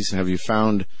opportunities? Have you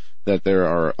found that there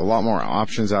are a lot more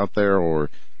options out there, or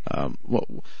are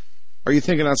you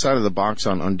thinking outside of the box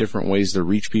on different ways to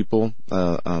reach people?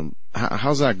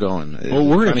 How's that going? Well,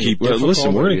 we're going to keep.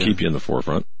 Listen, we're going to keep you in the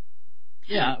forefront.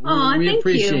 Yeah, we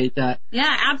appreciate that.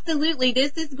 Yeah, absolutely.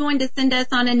 This is going to send us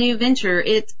on a new venture.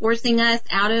 It's forcing us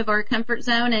out of our comfort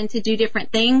zone and to do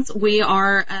different things. We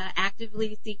are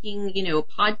actively seeking, a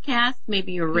podcast,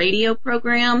 maybe a radio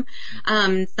program,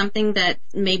 something that's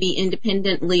maybe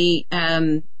independently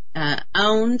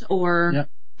owned or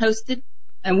hosted.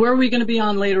 And where are we going to be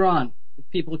on later on? If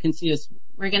people can see us.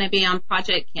 We're going to be on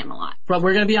Project Camelot. We're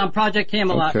going to be on Project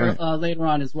Camelot later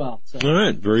on as well. So. All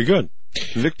right, very good.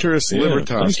 Victoris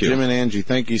Libertas, Jim and Angie,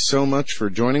 thank you so much for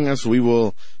joining us. We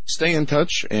will stay in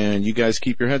touch, and you guys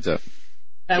keep your heads up.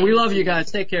 And we love you guys.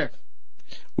 Take care.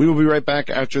 We will be right back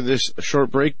after this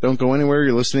short break. Don't go anywhere.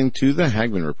 You're listening to the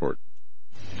Hagmann Report.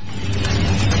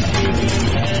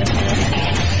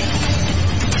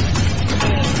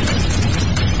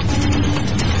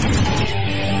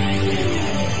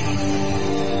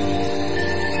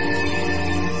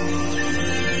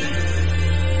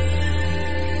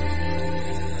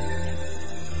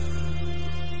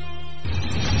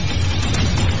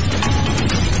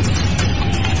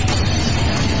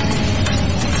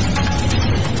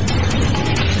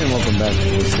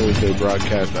 Thursday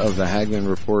broadcast of the Hagmann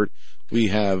Report. We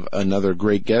have another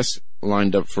great guest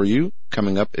lined up for you.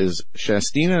 Coming up is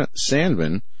Shastina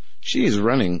Sandman. She is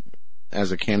running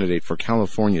as a candidate for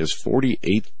California's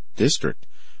 48th district.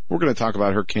 We're going to talk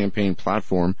about her campaign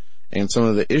platform and some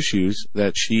of the issues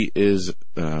that she is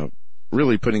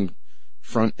really putting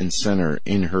front and center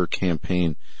in her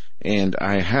campaign. And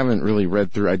I haven't really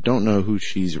read through. I don't know who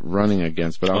she's running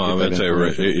against, but I'll get that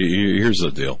information. Here's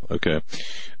the deal. Okay,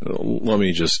 let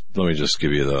me just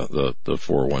give you the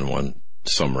 411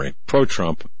 summary: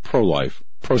 pro-Trump, pro-life,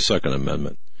 pro-Second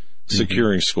Amendment,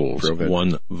 securing schools,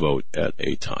 one vote at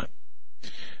a time.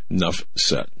 Enough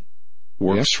said.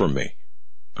 Works for me.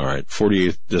 All right,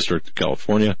 48th District of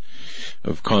California,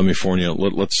 of California.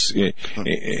 Let's and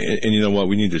you know what?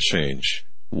 We need to change.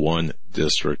 One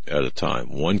district at a time,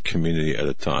 one community at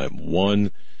a time,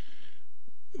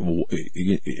 you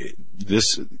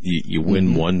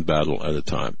win one battle at a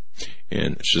time.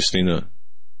 And Shastina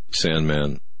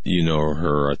Sandman, you know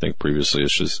her, I think previously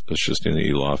as Shastina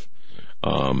Eloff.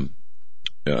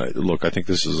 Look, I think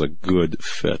this is a good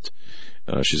fit.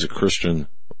 She's a Christian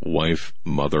wife,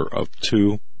 mother of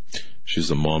two. She's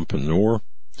a mompreneur,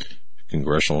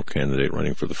 congressional candidate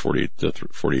running for the 48th District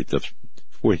of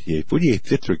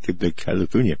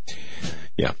California.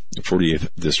 Yeah, 48th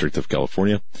District of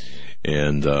California.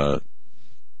 And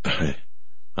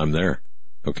I'm there.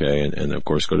 Okay, and of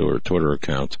course go to her Twitter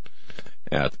account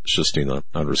at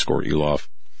Shastina_Eloff.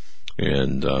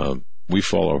 And we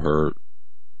follow her.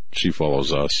 She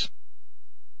follows us.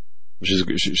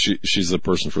 She's the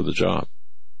person for the job.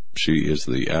 She is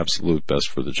the absolute best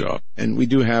for the job. And we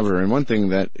do have her. And one thing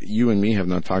that you and me have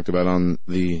not talked about on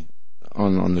the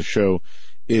show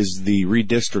is the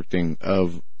redistricting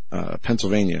of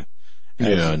Pennsylvania.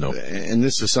 I know. And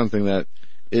this is something that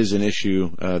is an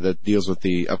issue that deals with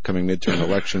the upcoming midterm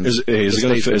elections. Is it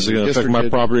going to affect my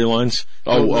property lines?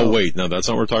 Oh, wait, no, that's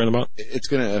not what we're talking about? It's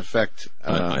going to affect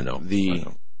I know.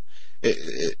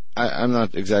 I'm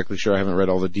not exactly sure. I haven't read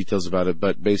all the details about it,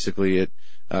 but basically it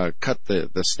cut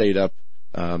the state up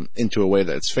into a way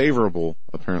that's favorable,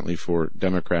 apparently, for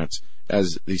Democrats.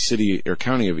 As the city or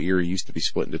county of Erie used to be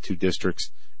split into two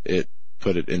districts, it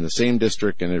put it in the same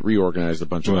district and it reorganized a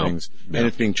bunch of things. Yeah. And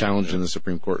it's being challenged in the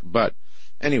Supreme Court. But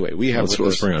anyway, we have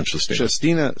let's bring on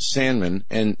Shastina Sandman.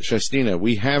 And Shastina,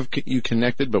 we have you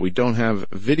connected, but we don't have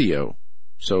video.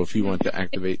 So if you want to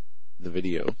activate the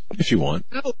video. If you want.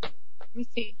 Oh, let me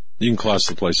see. You can class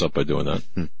the place up by doing that.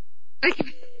 Can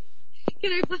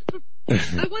I want to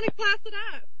class it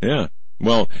up. Yeah.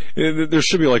 Well, there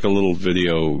should be like a little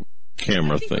video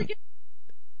camera thing.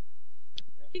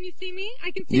 Can you see me?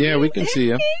 I can see you. Yeah, we can see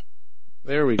you.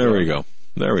 There we go.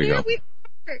 There we go.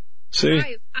 See?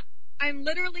 Guys, I'm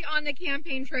literally on the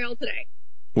campaign trail today.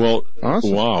 Well,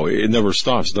 awesome. Wow. It never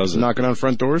stops, does it? Knocking on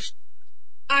front doors?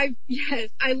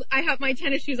 Yes. I have my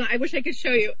tennis shoes on. I wish I could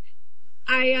show you.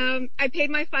 I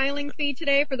paid my filing fee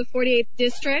today for the 48th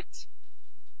district.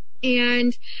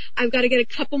 and I've got to get a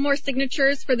couple more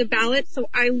signatures for the ballot. So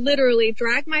I literally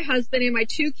dragged my husband and my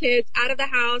 2 kids out of the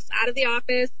house, out of the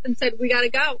office, and said, we got to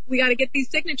go. We got to get these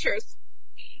signatures.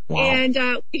 Wow. And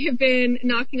we have been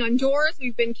knocking on doors.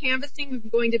 We've been canvassing. We've been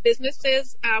going to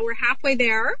businesses. We're halfway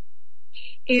there.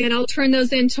 And I'll turn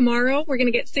those in tomorrow. We're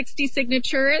going to get 60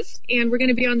 signatures, and we're going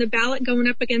to be on the ballot going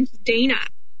up against Dana.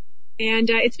 And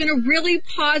it's been a really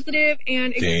positive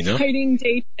and exciting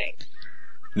day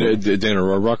today. Dana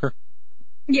Rohrabacher?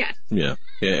 Yes. Yeah.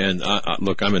 And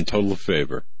look, I'm in total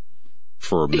favor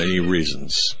for many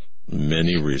reasons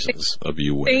of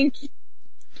you winning. Thank you.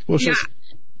 Well,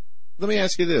 let me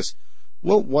ask you this.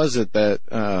 What was it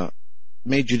that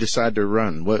made you decide to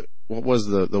run? What was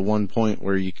the one point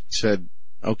where you said,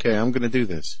 okay, I'm going to do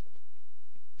this?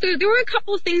 So there were a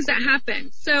couple of things that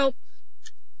happened. So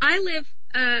I live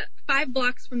 5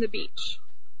 blocks from the beach.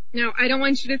 Now, I don't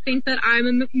want you to think that I'm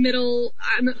a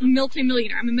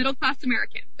multi-millionaire. I'm a middle-class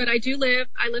American. But I live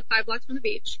 5 blocks from the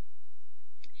beach.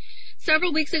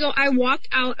 Several weeks ago, I walked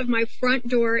out of my front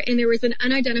door and there was an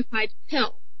unidentified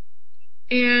pill.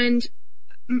 And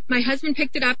my husband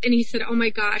picked it up and he said, oh my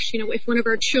gosh, if one of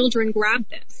our children grabbed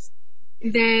this,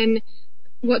 then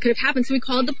what could have happened? So we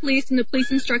called the police, and the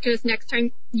police instructed us, next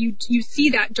time you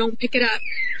see that, don't pick it up.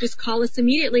 Just call us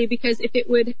immediately, because if it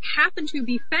would happen to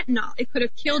be fentanyl, it could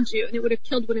have killed you, and it would have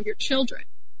killed one of your children.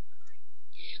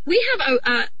 We have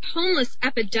a homeless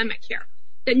epidemic here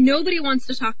that nobody wants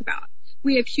to talk about.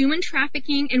 We have human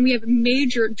trafficking, and we have a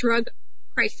major drug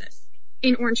crisis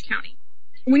in Orange County.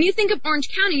 When you think of Orange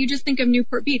County, you just think of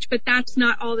Newport Beach, but that's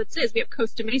not all that is. We have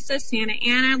Costa Mesa, Santa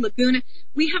Ana, Laguna.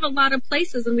 We have a lot of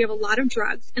places, and we have a lot of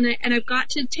drugs, and I've got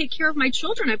to take care of my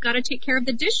children. I've got to take care of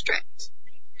the district.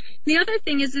 The other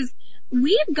thing is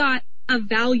we've got a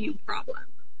value problem.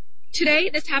 Today,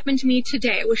 this happened to me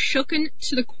today. It was shooken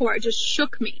to the core. It just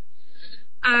shook me.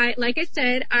 Like I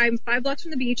said, I'm 5 blocks from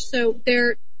the beach, so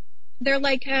they're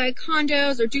like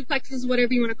condos or duplexes,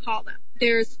 whatever you want to call them.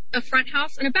 There's a front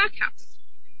house and a back house.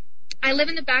 I live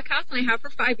in the back house, and I have for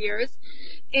 5 years,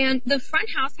 and the front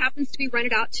house happens to be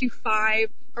rented out to 5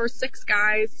 or 6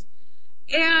 guys,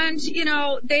 and,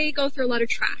 they go through a lot of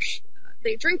trash.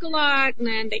 They drink a lot, and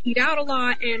then they eat out a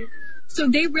lot, and so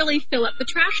they really fill up the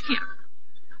trash can.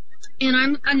 And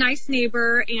I'm a nice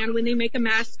neighbor, and when they make a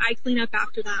mess, I clean up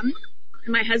after them.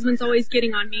 And my husband's always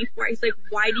getting on me for it. He's like,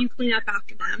 why do you clean up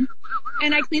after them?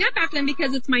 And I clean up after them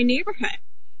because it's my neighborhood.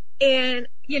 And,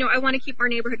 I want to keep our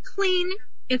neighborhood clean,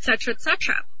 etc.,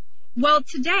 etc. Well,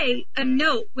 today, a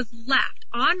note was left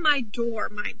on my door,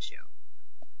 mind you.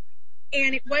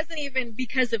 And it wasn't even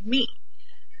because of me.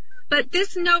 But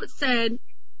this note said,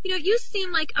 you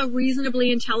seem like a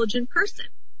reasonably intelligent person,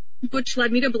 which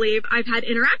led me to believe I've had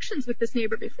interactions with this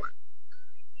neighbor before.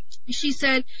 She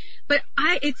said, but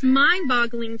it's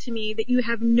mind-boggling to me that you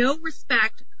have no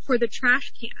respect for the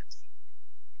trash cans.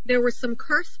 There were some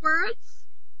curse words.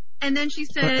 And then she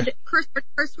said, curse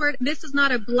word, this is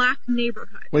not a black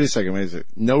neighborhood. Wait a second.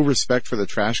 No respect for the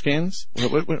trash cans? I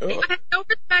have no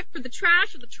respect for the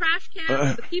trash or the trash cans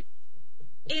or the people.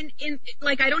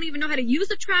 I don't even know how to use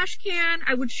a trash can.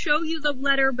 I would show you the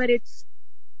letter, but it's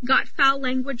got foul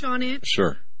language on it.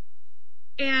 Sure.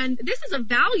 And this is a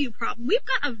value problem. We've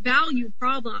got a value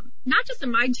problem, not just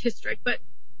in my district, but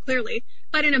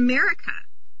in America.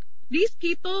 These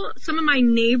people, some of my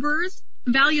neighbors,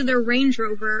 value their Range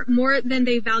Rover more than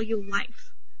they value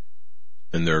life.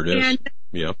 And there it is.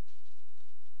 Yeah.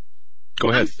 Go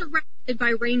ahead. I'm surrounded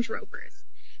by Range Rovers.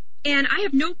 And I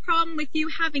have no problem with you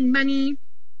having money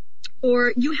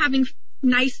or you having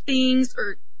nice things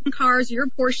or cars, or your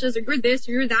Porsches, or you're this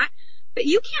or you're that. But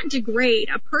you can't degrade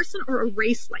a person or a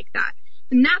race like that.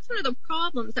 And that's one of the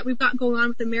problems that we've got going on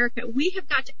with America. We have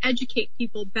got to educate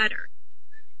people better.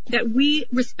 That we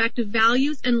respect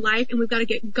values and life, and we've got to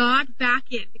get God back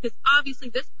in, because obviously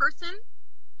this person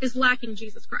is lacking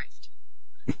Jesus Christ.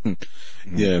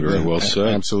 Yeah, very well said.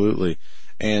 Absolutely.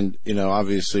 And,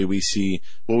 obviously we see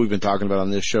what we've been talking about on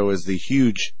this show is the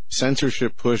huge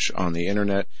censorship push on the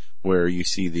internet, where you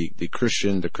see the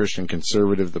Christian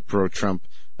conservative, the pro-Trump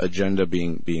agenda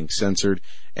being censored.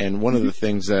 And one of the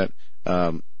things that,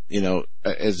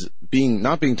 as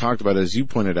not being talked about, as you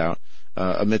pointed out,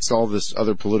 amidst all this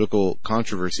other political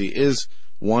controversy, is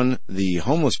one, the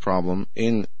homeless problem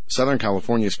in Southern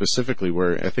California specifically,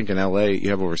 where I think in LA you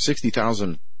have over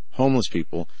 60,000 homeless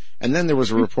people. And then there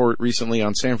was a report recently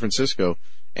on San Francisco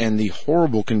and the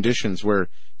horrible conditions where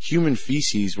human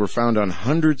feces were found on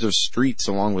hundreds of streets,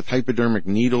 along with hypodermic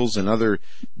needles and other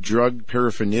drug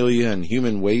paraphernalia and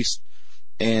human waste.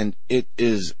 And it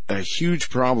is a huge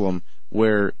problem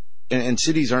where and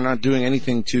cities are not doing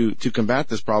anything to combat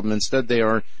this problem. Instead, they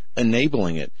are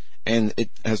enabling it, and it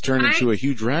has turned into a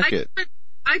huge racket.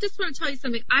 I just want to tell you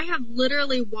something. I have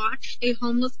literally watched a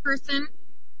homeless person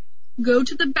go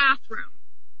to the bathroom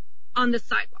on the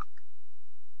sidewalk.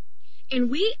 And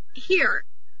we here,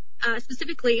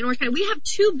 specifically in Orange County, we have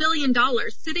 $2 billion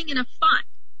sitting in a fund.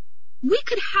 We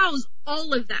could house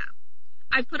all of them.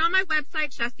 I put on my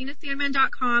website,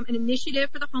 ShastinaSandman.com, an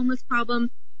initiative for the homeless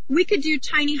problem. We could do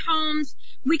tiny homes.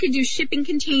 We could do shipping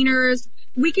containers.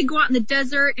 We could go out in the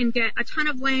desert and get a ton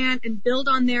of land and build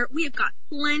on there. We have got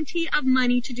plenty of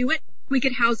money to do it. We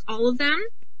could house all of them.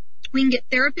 We can get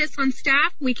therapists on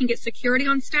staff. We can get security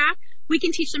on staff. We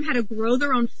can teach them how to grow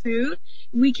their own food.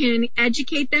 We can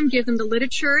educate them, give them the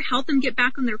literature, help them get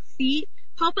back on their feet,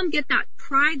 help them get that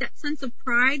pride, that sense of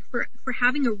pride for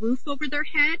having a roof over their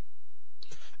head.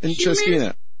 And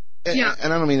Chestina, yeah.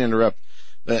 And I don't mean to interrupt,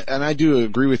 and I do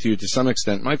agree with you to some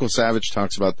extent. Michael Savage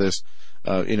talks about this,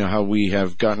 how we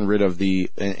have gotten rid of the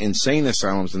insane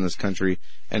asylums in this country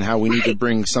and how we need to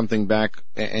bring something back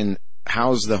and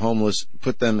house the homeless,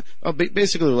 put them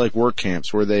basically like work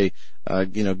camps where they,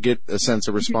 get a sense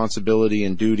of responsibility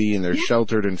and duty, and they're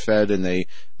sheltered and fed, and they,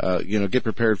 get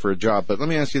prepared for a job. But let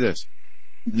me ask you this.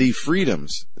 The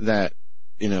freedoms that,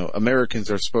 Americans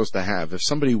are supposed to have, if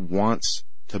somebody wants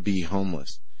to be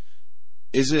homeless,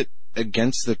 is it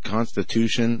against the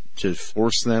Constitution to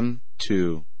force them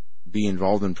to be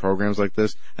involved in programs like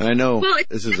this? And I know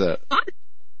this is a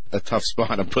tough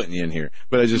spot I'm putting you in here,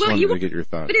 but I just wanted to get your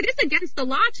thoughts. But it is against the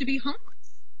law to be homeless.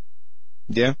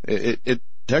 Yeah, it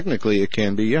technically it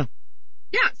can be, yeah.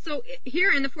 Yeah, so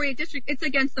here in the 48th district, it's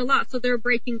against the law, so they're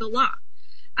breaking the law.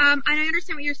 And I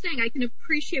understand what you're saying. I can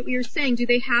appreciate what you're saying. Do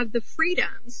they have the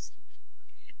freedoms?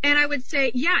 And I would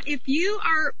say, yeah, if you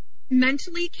are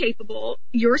mentally capable,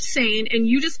 you're sane, and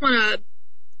you just want to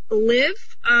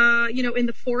live, in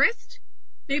the forest,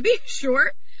 maybe,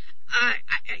 sure.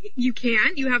 You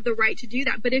have the right to do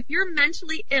that. But if you're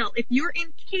mentally ill, if you're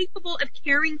incapable of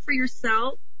caring for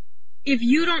yourself, if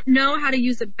you don't know how to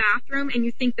use a bathroom and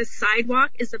you think the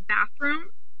sidewalk is a bathroom,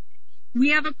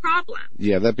 we have a problem.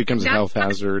 Yeah, that becomes a health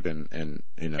hazard, and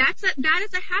that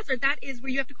is a hazard. That is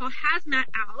where you have to call hazmat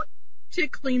out to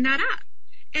clean that up.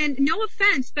 And no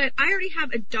offense, but I already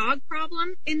have a dog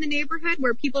problem in the neighborhood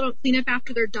where people don't clean up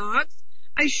after their dogs.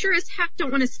 I sure as heck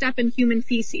don't want to step in human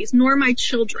feces, nor my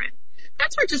children.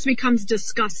 That's where it just becomes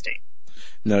disgusting.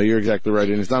 No, you're exactly right.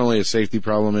 And it's not only a safety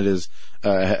problem, it is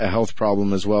a health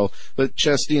problem as well. But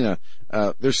Chestina,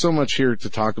 there's so much here to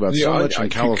talk about, so much in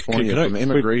California, from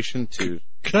immigration to...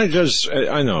 Can I just,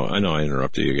 I know I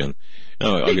interrupted you again.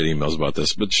 I'll get emails about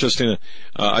this, but Chestina,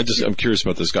 I'm curious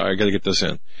about this guy. I gotta get this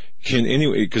in.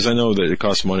 Because I know that it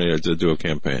costs money to do a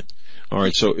campaign. All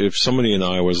right, so if somebody in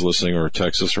Iowa is listening, or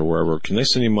Texas or wherever, can they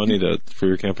send you money for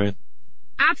your campaign?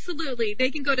 Absolutely. They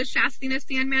can go to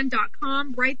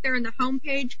ShastinaSandman.com, right there in the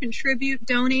homepage, contribute,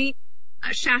 donate,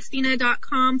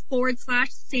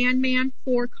 Shastina.com/Sandman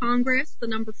for Congress, the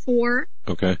number 4.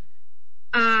 Okay.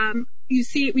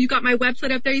 You got my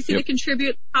website up there. You see the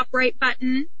contribute top right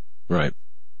button. Right.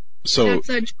 So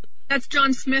that's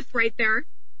John Smith right there.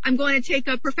 I'm going to take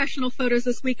professional photos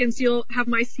this weekend, so you'll have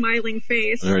my smiling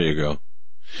face. There you go.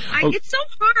 It's so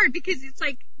hard because it's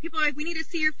like people are like, we need to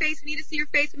see your face, we need to see your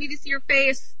face, we need to see your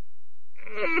face.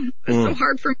 It's so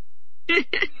hard for me.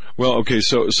 Well, okay,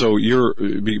 so you're,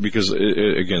 because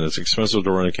again, it's expensive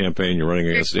to run a campaign. You're running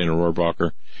against Dana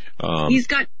Rohrabacher. He's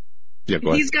got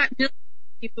millions of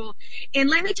people. And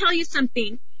let me tell you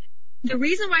something. The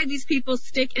reason why these people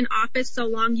stick in office so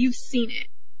long, you've seen it.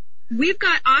 We've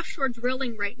got offshore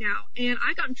drilling right now, and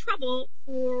I got in trouble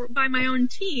by my own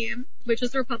team, which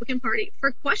is the Republican Party,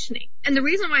 for questioning. And the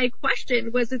reason why I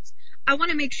questioned was I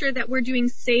want to make sure that we're doing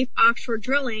safe offshore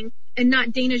drilling and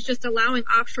not Dana's just allowing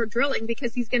offshore drilling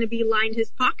because he's going to be lining his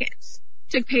pockets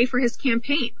to pay for his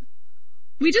campaign.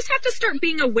 We just have to start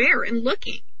being aware and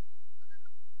looking.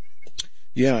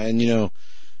 Yeah, and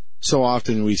so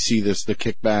often we see this, the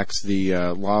kickbacks, the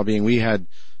lobbying. We had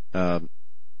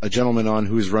a gentleman on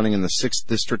who was running in the 6th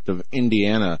District of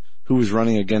Indiana who was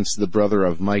running against the brother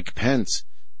of Mike Pence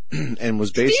and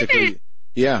was basically,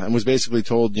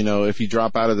 told, if you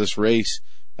drop out of this race,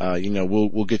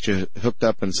 we'll get you hooked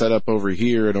up and set up over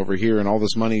here, and all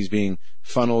this money is being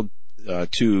funneled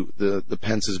to the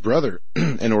Pence's brother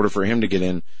in order for him to get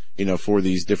in, for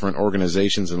these different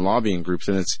organizations and lobbying groups.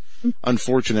 And it's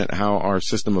unfortunate how our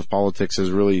system of politics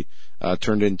has really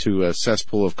turned into a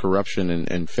cesspool of corruption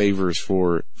and favors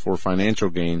for financial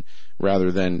gain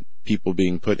rather than people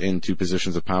being put into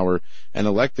positions of power and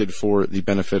elected for the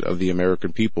benefit of the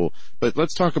American people. But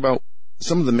let's talk about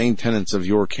some of the main tenets of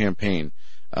your campaign.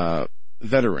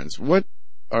 veterans. What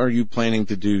are you planning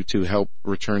to do to help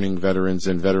returning veterans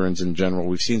and veterans in general?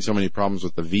 We've seen so many problems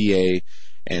with the VA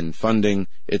and funding.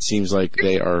 It seems like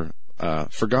they are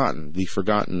forgotten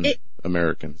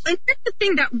Americans. And here's the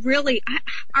thing that really,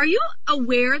 are you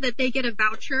aware that they get a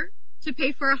voucher to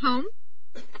pay for a home?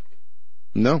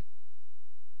 No.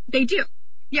 They do.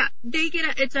 Yeah, they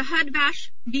get it's a HUD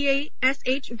VASH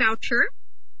voucher,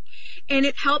 and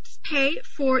it helps pay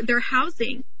for their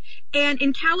housing. And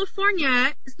in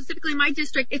California, specifically my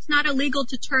district, it's not illegal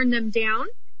to turn them down.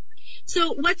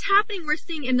 So what's happening, we're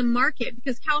seeing in the market,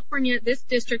 because California, this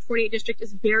district, 48 district,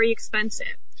 is very expensive.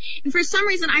 And for some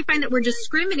reason, I find that we're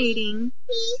discriminating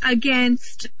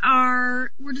against them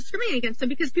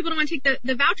because people don't want to take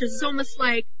the vouchers. It's almost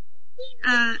like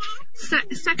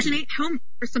Section 8 home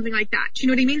or something like that. Do you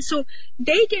know what I mean? So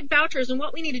they get vouchers, and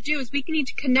what we need to do is we need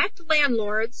to connect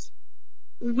landlords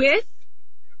with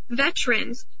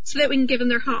veterans so that we can give them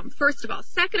their home, first of all.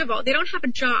 Second of all, they don't have a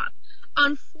job.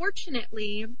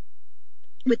 Unfortunately,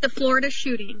 with the Florida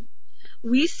shooting,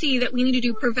 we see that we need to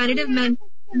do preventative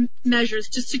measures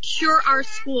to secure our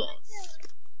schools.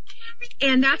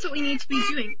 And that's what we need to be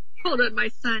doing. Hold on, my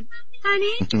son.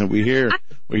 Honey? We hear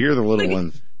the little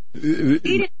ones.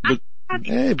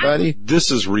 Hey, buddy.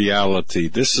 This is reality.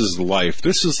 This is life.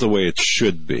 This is the way it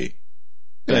should be.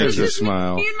 There's a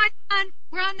smile. Me and my son,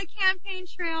 we're on the campaign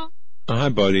trail. Hi,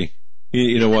 buddy.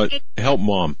 You know what? Help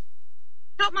Mom.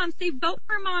 Help Mom. Say, vote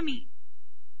for Mommy.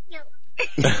 No.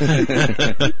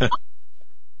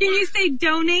 Can you say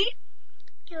donate?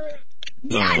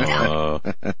 Yeah,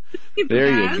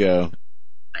 there you go.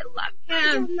 I love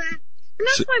him. And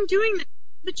that's why I'm doing this.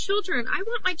 The children. I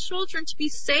want my children to be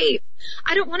safe.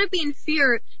 I don't want to be in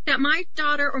fear that my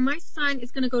daughter or my son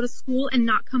is going to go to school and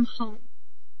not come home.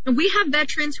 And we have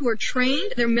veterans who are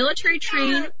trained. They're military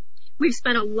trained. We've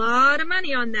spent a lot of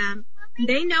money on them.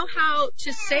 They know how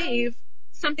to save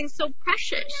something so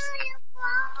precious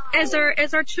as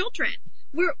our children.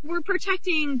 We're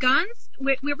protecting guns.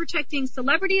 We're protecting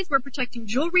celebrities. We're protecting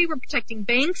jewelry. We're protecting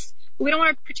banks. But we don't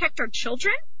want to protect our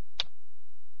children.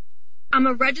 I'm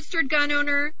a registered gun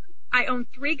owner. I own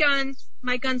 3 guns.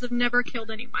 My guns have never killed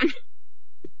anyone.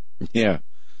 Yeah.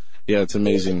 Yeah, it's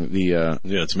amazing.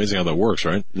 It's amazing how that works,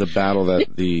 right? The battle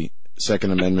that the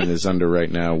Second Amendment is under right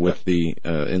now with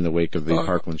in the wake of the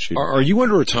Parkland shooting. Are you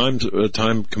under a time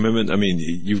commitment? I mean,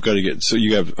 you've got to get, so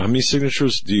you have, how many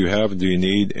signatures do you have and do you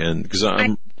need? And, because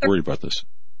I'm worried about this.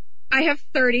 I have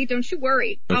 30. Don't you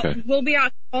worry. Okay. We'll be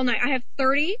out all night. I have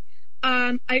 30.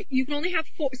 You can only have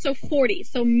 40.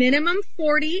 So minimum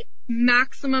 40,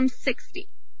 maximum 60.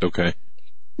 Okay.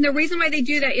 And the reason why they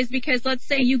do that is because let's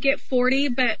say you get 40,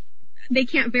 but they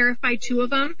can't verify 2 of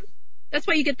them. That's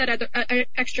why you get that other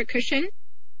extra cushion.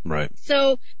 Right.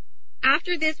 So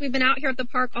after this, we've been out here at the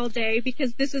park all day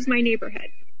because this is my neighborhood.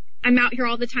 I'm out here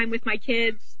all the time with my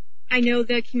kids. I know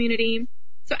the community.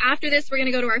 So after this, we're going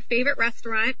to go to our favorite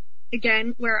restaurant,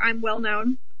 again, where I'm well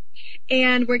known.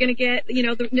 And we're going to get,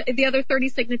 the other 30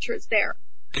 signatures there.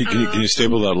 Can you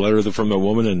staple that letter from the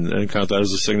woman and count that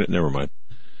as a signature? Never mind.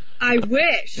 I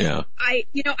wish. Yeah. I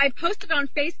posted on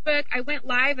Facebook. I went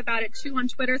live about it too on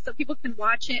Twitter so people can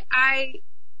watch it. I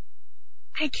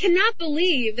cannot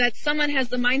believe that someone has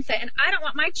the mindset, and I don't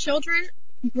want my children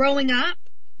growing up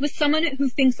with someone who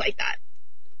thinks like that.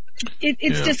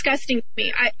 It's disgusting to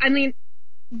me. I mean,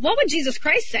 what would Jesus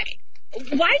Christ say?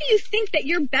 Why do you think that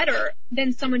you're better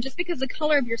than someone just because of the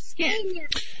color of your skin?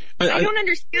 I don't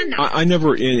understand that. I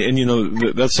never,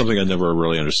 and that's something I never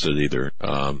really understood either.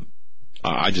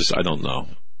 I don't know.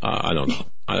 I don't know.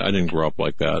 I didn't grow up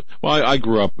like that. Well, I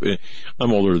grew up,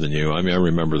 I'm older than you. I mean, I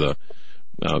remember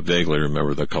vaguely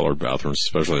remember the colored bathrooms,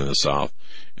 especially in the South,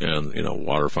 and,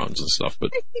 water fountains and stuff,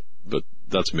 but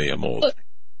that's me. I'm old.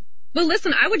 Well,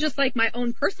 listen, I would just like my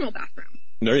own personal bathroom.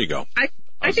 There you go.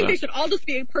 I think they should all just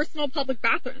be personal public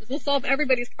bathrooms. We'll solve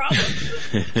everybody's problems.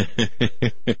 Who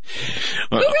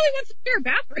really wants to share a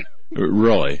bathroom?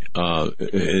 Really,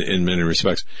 in many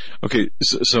respects. Okay,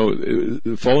 so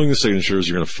following the signatures,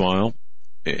 you're going to file,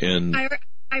 and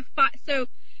so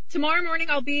tomorrow morning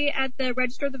I'll be at the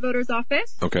Register of the Voters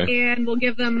office. Okay, and we'll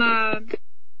give them all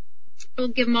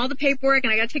the paperwork,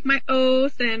 and I got to take my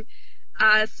oath and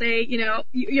say,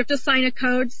 you have to sign a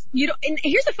code. And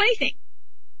here's the funny thing.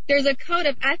 There's a code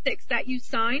of ethics that you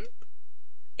sign.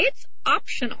 It's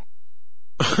optional.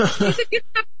 You said you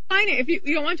don't have to sign it if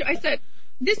you don't want to. I said,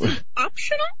 this is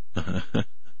optional?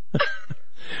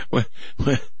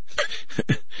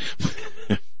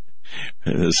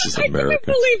 This is America. I can't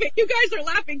believe it. You guys are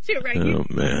laughing too, right? Oh,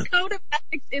 man. The code of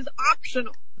ethics is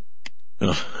optional.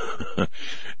 Do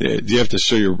you have to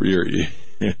show your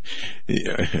do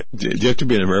you have to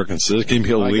be an American citizen? Can you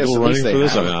be illegal running for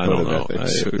this? I don't know.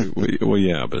 Well,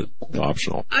 yeah, but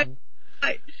optional.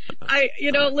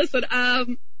 Listen, oh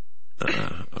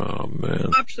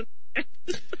man. Optional.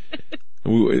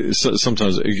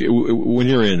 Sometimes when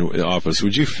you're in office,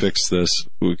 would you fix this?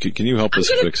 Can you help us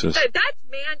fix this? That's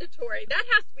mandatory. That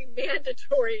has to be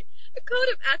mandatory. A code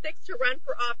of ethics to run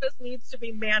for office needs to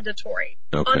be mandatory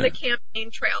on the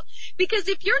campaign trail. Because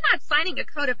if you're not signing a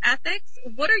code of ethics,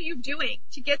 what are you doing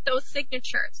to get those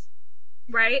signatures?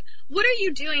 Right? What are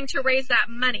you doing to raise that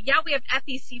money? Yeah, we have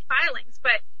FEC filings,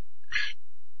 but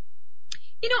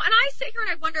and I sit here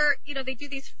and I wonder, they do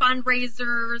these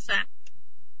fundraisers, and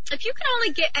if you can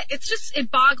only get,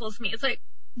 it boggles me. It's like,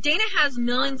 Dana has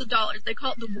millions of dollars. They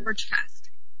call it the war chest.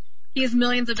 He has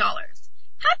millions of dollars.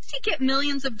 How does he get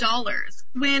millions of dollars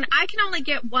when I can only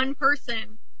get one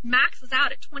person maxes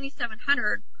out at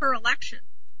 $2,700 per election?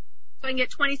 So I can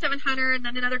get $2,700 and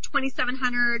then another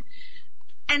 $2,700.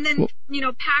 And then,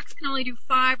 PACs can only do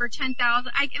 5 or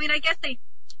 10,000. I guess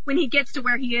when he gets to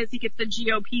where he is, he gets the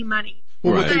GOP money.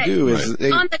 Well, what they do is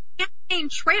on the campaign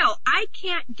trail, I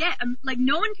can't get,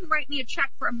 no one can write me a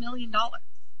check for $1 million.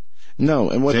 No,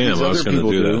 and what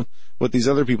these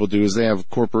other people do is they have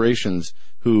corporations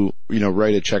who,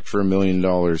 write a check for $1 million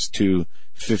to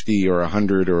 50 or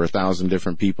 100 or 1,000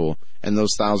 different people, and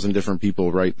those 1,000 different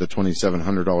people write the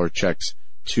 $2,700 checks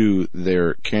to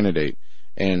their candidate.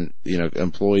 And,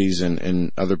 employees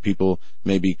and other people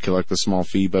maybe collect a small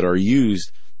fee, but are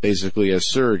used basically as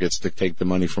surrogates to take the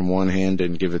money from one hand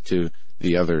and give it to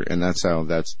the other, and that's how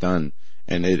that's done.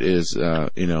 And it is,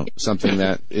 something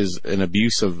that is an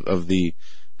abuse of the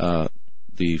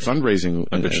fundraising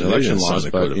and election laws,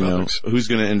 but, who's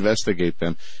going to investigate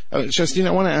them? Justine,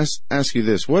 I want to ask you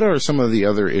this. What are some of the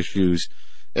other issues,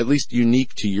 at least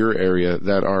unique to your area,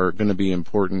 that are going to be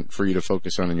important for you to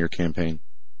focus on in your campaign?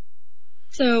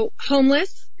 So,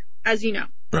 homeless, as you know.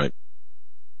 Right.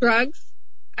 Drugs,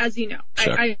 as you know.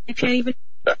 I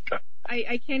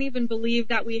can't even believe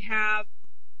that we have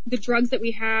the drugs that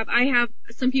we have. I have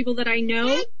some people that I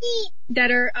know that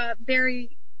are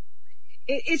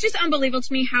it's just unbelievable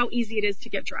to me how easy it is to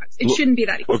get drugs. It shouldn't be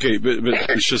that easy. Okay,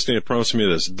 but Justine, promise me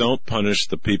this. Don't punish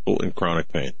the people in chronic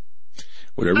pain.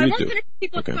 Whatever you do. I won't punish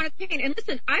people in chronic pain. And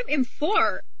listen, I'm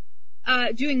for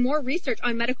doing more research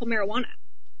on medical marijuana.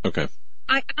 Okay.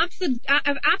 I've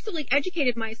absolutely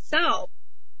educated myself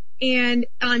and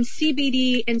on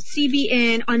CBD and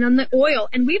CBN on the oil,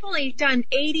 and we've only done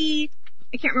 80,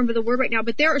 I can't remember the word right now,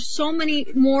 but there are so many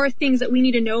more things that we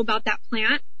need to know about that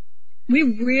plant. We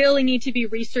really need to be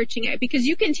researching it, because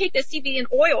you can take the CBD and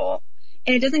oil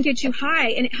and it doesn't get you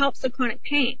high, and it helps the chronic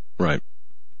pain. Right.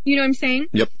 You know what I'm saying?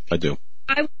 Yep, I do.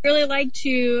 I would really like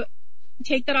to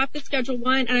take that off the Schedule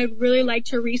 1, and I'd really like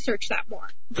to research that more.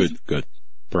 Good.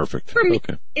 Perfect. For me,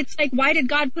 okay. It's like, why did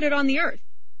God put it on the earth?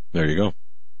 There you go.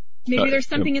 Maybe there's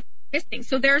something missing.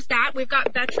 So there's that. We've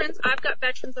got veterans. I've got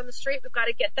veterans on the street. We've got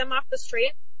to get them off the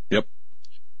street. Yep.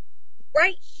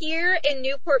 Right here in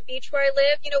Newport Beach, where I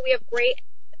live, we have great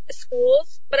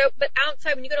schools, but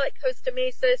outside, when you go to like Costa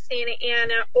Mesa, Santa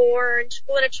Ana, Orange,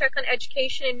 we want to check on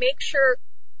education and make sure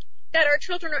that our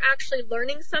children are actually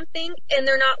learning something, and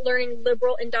they're not learning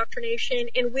liberal indoctrination,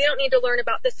 and we don't need to learn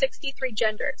about the 63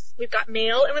 genders. We've got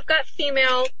male and we've got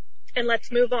female, and let's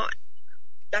move on.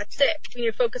 That's it. We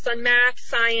need to focus on math,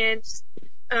 science,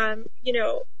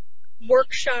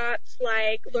 workshops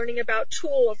like learning about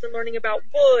tools and learning about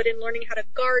wood and learning how to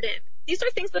garden. These are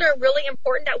things that are really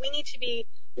important that we need to be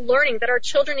learning, that our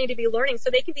children need to be learning, so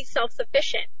they can be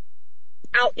self-sufficient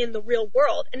out in the real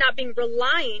world and not being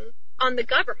relying on the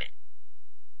government.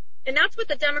 And that's what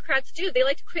the Democrats do. They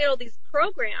like to create all these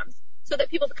programs so that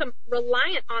people become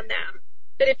reliant on them.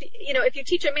 But if you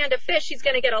teach a man to fish, he's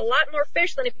going to get a lot more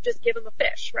fish than if you just give him a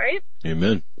fish, right?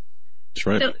 Amen. That's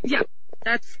right. So, yeah,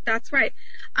 that's right.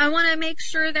 I want to make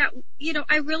sure that,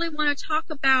 I really want to talk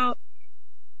about,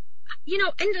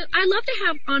 and I love to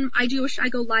have I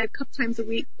go live a couple times a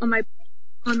week on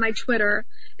my Twitter,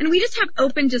 and we just have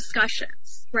open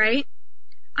discussions, right?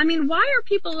 I mean, why are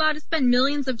people allowed to spend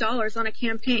millions of dollars on a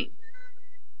campaign?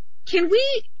 Can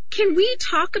we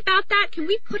talk about that? Can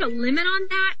we put a limit on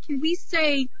that? Can we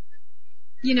say,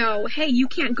 hey, you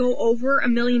can't go over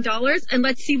 $1 million, and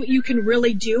let's see what you can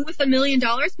really do with $1 million?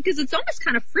 Because it's almost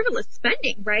kind of frivolous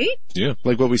spending, right? Yeah.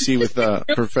 Like what we see with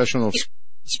professional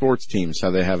sports teams,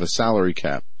 how they have a salary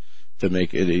cap to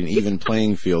make it an even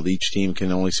playing field. Each team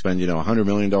can only spend, $100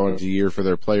 million a year for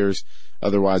their players.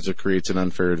 Otherwise, it creates an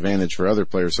unfair advantage for other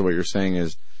players. So what you're saying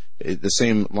is the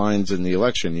same lines in the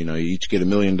election. You each get $1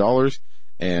 million,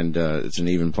 and it's an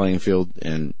even playing field,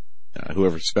 and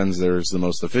whoever spends theirs the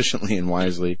most efficiently and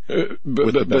wisely.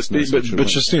 But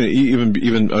Justina,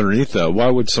 even underneath that, why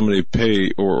would somebody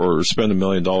pay or spend $1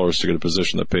 million to get a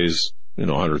position that pays,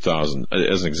 $100,000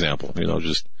 as an example? It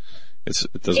doesn't make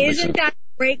sense. Isn't that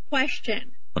a great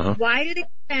question? Uh-huh. Why do they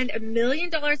spend $1 million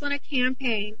on a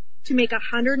campaign to make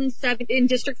in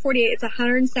District 48? It's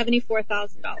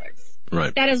 $174,000.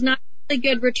 Right. That is not a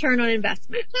good return on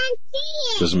investment.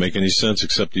 Doesn't make any sense,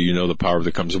 except that the power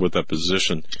that comes with that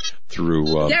position through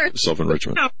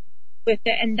self-enrichment. With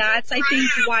it, and that's, I think,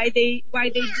 why they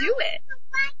do it.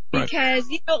 Because,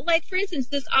 like, for instance,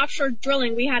 this offshore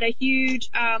drilling, we had a huge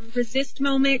resist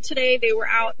moment today. They were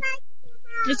out,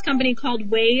 this company called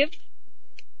Wave,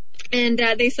 and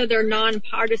they said they're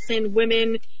nonpartisan,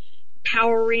 women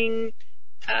powering,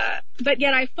 but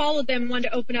yet I followed them, wanted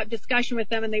to open up discussion with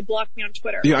them, and they blocked me on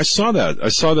Twitter. Yeah, I saw that. I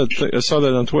saw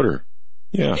that on Twitter.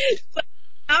 Yeah. So,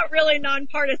 not really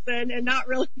nonpartisan and not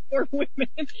really for women.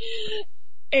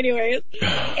 Anyways,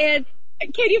 and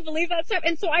can you believe that stuff?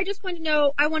 And so I just want to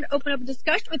know, I want to open up a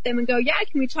discussion with them and go, yeah,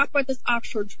 can we talk about this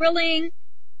offshore drilling?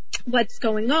 What's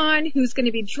going on? Who's going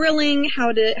to be drilling?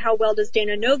 How well does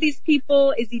Dana know these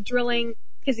people? Is he drilling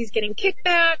because he's getting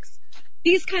kickbacks?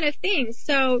 These kind of things.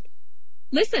 So,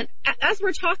 listen, as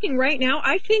we're talking right now,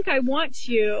 I think I want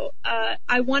to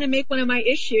make one of my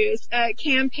issues a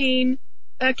campaign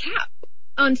cap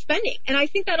on spending. And I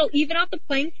think that'll even out the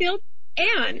playing field.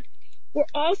 And we're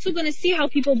also going to see how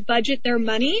people budget their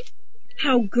money,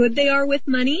 how good they are with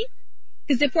money.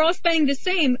 Because if we're all spending the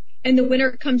same and the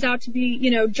winner comes out to be,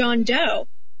 John Doe,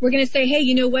 we're going to say, hey,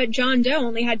 you know what? John Doe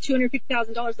only had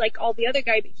 $250,000 like all the other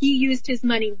guys, but he used his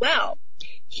money well.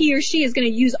 He or she is going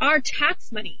to use our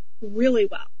tax money really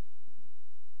well.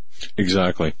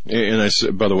 Exactly. And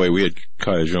by the way, we had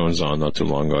Kaya Jones on not too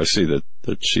long ago. I see that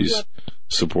she's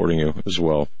supporting you as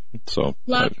well. So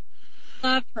love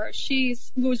her. She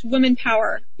was women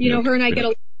power. Her and I get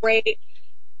along great.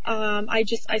 I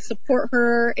support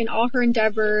her in all her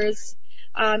endeavors.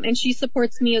 And she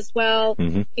supports me as well.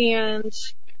 Mm-hmm. And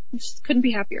just couldn't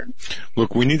be happier.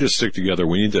 Look, we need to stick together.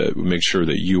 We need to make sure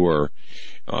that you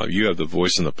have the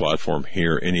voice and the platform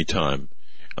here anytime.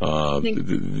 So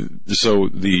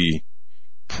the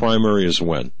primary is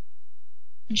when?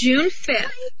 June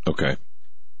 5th. Okay.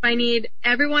 I need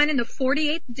everyone in the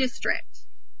 48th district.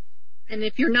 And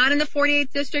if you're not in the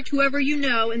 48th district, whoever you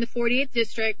know in the 48th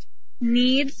district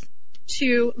needs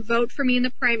to vote for me in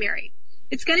the primary.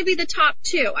 It's going to be the top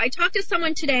two. I talked to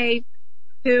someone today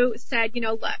who said,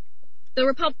 look,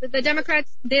 the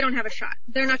Democrats, they don't have a shot.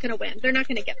 They're not going to win. They're not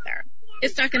going to get there.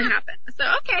 It's not going to happen. So,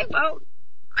 okay, well,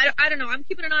 I don't know. I'm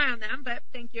keeping an eye on them, but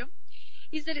thank you.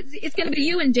 He said it's going to be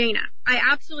you and Dana. I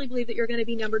absolutely believe that you're going to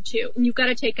be number two, and you've got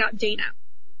to take out Dana.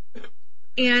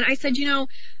 And I said, I don't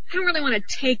really want to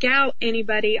take out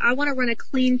anybody. I want to run a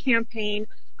clean campaign.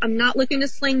 I'm not looking to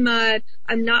sling mud.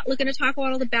 I'm not looking to talk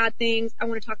about all the bad things. I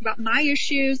want to talk about my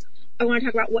issues. I want to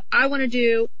talk about what I want to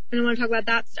do, and I want to talk about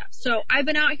that stuff. So I've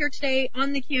been out here today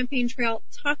on the campaign trail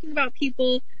talking about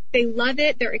people. They love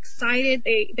it. They're excited.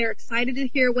 They're excited to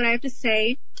hear what I have to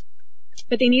say.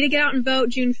 But they need to get out and vote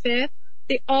June 5th.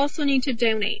 They also need to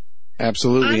donate.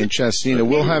 Absolutely. And Chestina,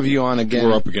 we'll have you on again.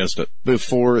 We're up against it.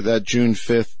 Before that June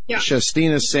 5th. Yeah.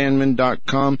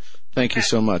 ChestinaSandman.com. Thank you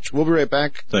so much. We'll be right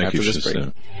back after this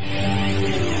break.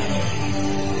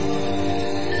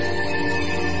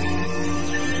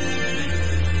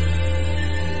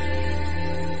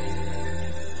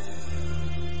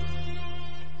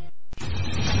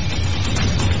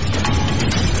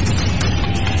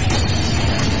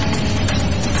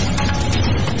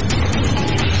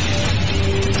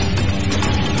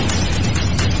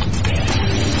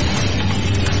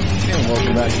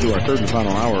 To our third and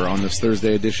final hour on this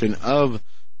Thursday edition of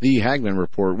the Hagmann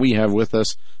Report. We have with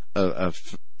us a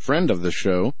friend of the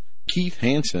show, Keith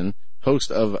Hansen,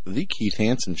 host of The Keith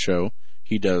Hansen Show.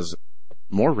 He does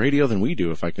more radio than we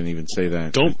do, if I can even say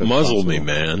that. Don't muzzle me,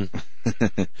 man.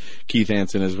 Keith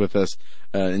Hansen is with us,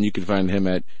 and you can find him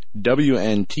at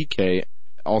WNTK,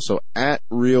 also at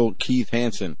Real Keith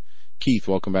Hansen. Keith,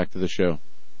 welcome back to the show.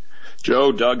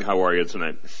 Joe, Doug, how are you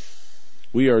tonight?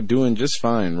 We are doing just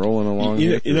fine, rolling along.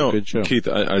 Good show. Keith,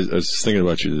 I was thinking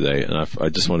about you today, and I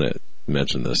just want to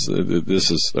mention this.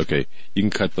 This is, okay, you can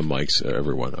cut the mics,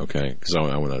 everyone, okay? Because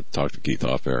I want to talk to Keith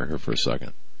off air here for a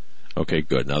second. Okay,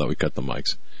 good, now that we cut the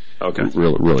mics. Okay.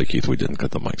 Really, Keith, we didn't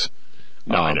cut the mics.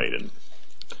 No, I know you didn't.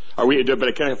 But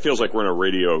it kind of feels like we're in a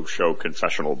radio show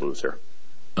confessional booth here.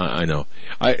 I know.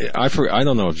 I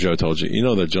don't know if Joe told you. You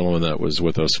know the gentleman that was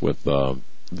with us with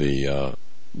the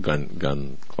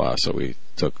gun class that we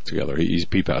took together. He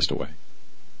passed away.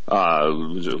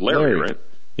 Larry, right?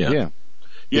 Yeah.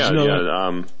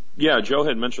 Yeah, Joe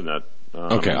had mentioned that.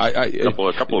 Okay,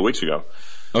 a couple of weeks ago.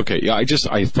 Okay, yeah, I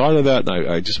thought of that, and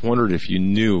I just wondered if you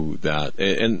knew that,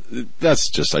 and that's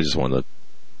just, I just wanted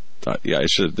to, we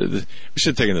should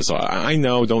have taken this off. I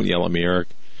know, don't yell at me, Eric.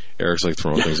 Eric's like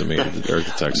throwing things at me. Eric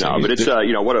the text. No, but it's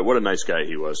what a nice guy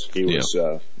he was. He was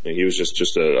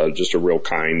just a real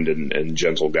kind and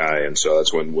gentle guy. And so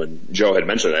that's when Joe had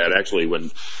mentioned that. Actually, when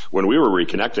we were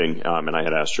reconnecting, and I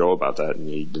had asked Joe about that,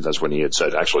 and that's when he had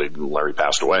said, actually, Larry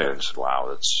passed away. And I said, wow,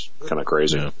 that's kind of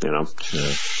crazy, Yeah.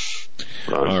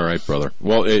 All right, brother.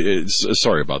 Well,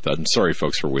 sorry about that, and sorry,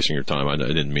 folks, for wasting your time. I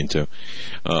didn't mean to.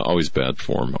 Always bad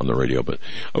form on the radio, but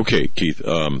okay, Keith.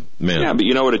 Man. Yeah, but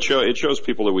you know what? It shows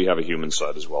people that we have a human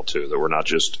side as well too. That we're not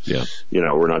just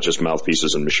we're not just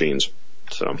mouthpieces and machines.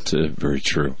 So it's very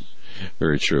true,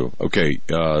 very true. Okay,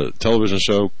 television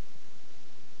show,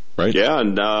 right? Yeah,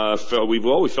 and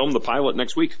we filmed the pilot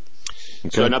next week.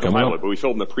 Okay, so not the pilot, but we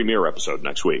filmed the premiere episode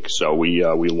next week. So we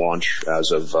launch as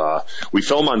of we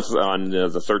film on the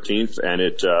 13th, and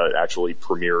it actually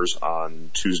premieres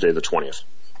on Tuesday the 20th.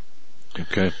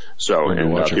 Okay. So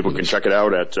and people can check it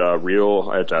out at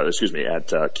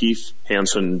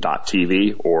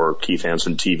keithhansen.tv or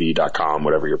keithhansentv.com,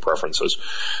 whatever your preference is.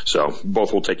 So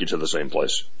both will take you to the same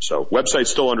place. So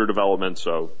website's still under development,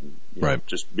 so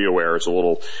just be aware it's a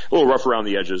little rough around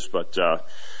the edges, but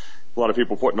a lot of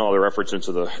people putting all their efforts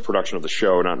into the production of the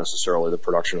show, not necessarily the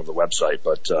production of the website,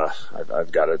 but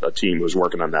I've got a team who's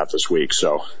working on that this week,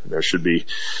 so there should be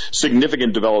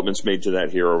significant developments made to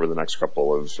that here over the next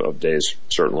couple of days,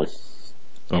 certainly.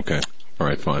 Okay. All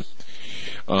right, fine.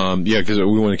 Because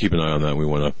we want to keep an eye on that. We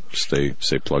want to stay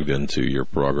plugged into your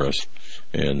progress.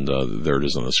 And there it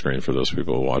is on the screen for those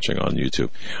people watching on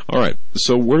YouTube. All right,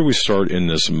 so where do we start in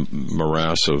this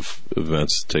morass of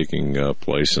events taking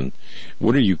place, and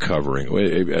what are you covering?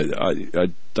 I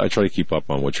try to keep up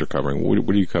on what you're covering.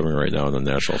 What are you covering right now in the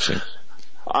national scene?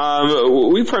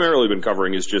 We've primarily been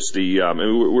covering is just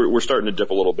we're starting to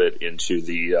dip a little bit into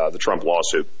the Trump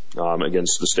lawsuit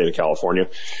against the state of California,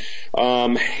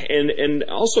 and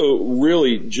also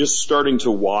really just starting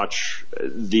to watch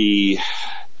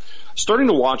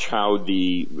how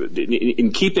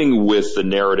in keeping with the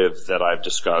narrative that I've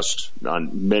discussed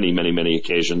on many, many, many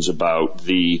occasions about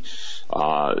the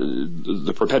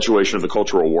perpetuation of the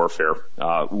cultural warfare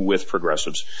with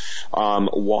progressives,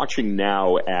 watching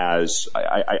now as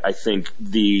I think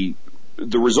the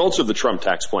results of the Trump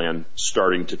tax plan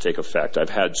starting to take effect.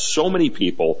 I've had so many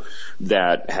people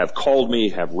that have called me,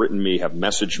 have written me, have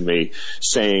messaged me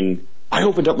saying, I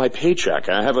opened up my paycheck.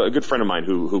 I have a good friend of mine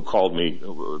who called me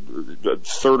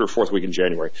third or fourth week in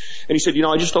January, and he said,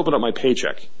 I just opened up my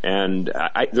paycheck, and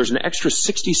there's an extra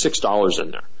 $66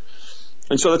 in there.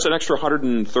 And so that's an extra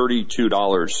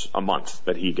 $132 a month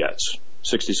that he gets,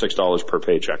 $66 per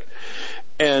paycheck.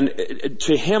 And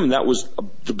to him, that was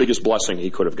the biggest blessing he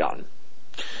could have gotten.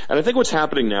 And I think what's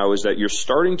happening now is that you're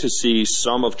starting to see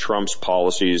some of Trump's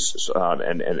policies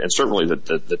and certainly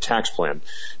the tax plan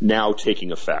now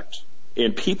taking effect.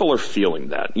 And people are feeling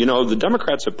that. The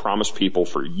Democrats have promised people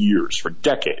for years, for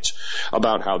decades,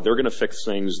 about how they're going to fix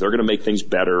things, they're going to make things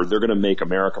better, they're going to make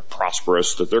America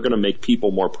prosperous, that they're going to make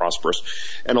people more prosperous.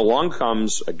 And along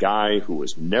comes a guy who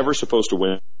was never supposed to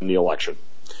win the election.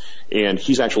 And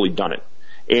he's actually done it.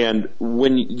 And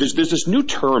when there's this new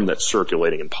term that's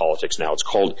circulating in politics now, it's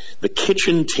called the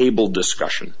kitchen table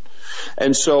discussion.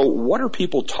 And so what are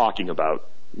people talking about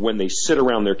when they sit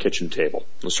around their kitchen table?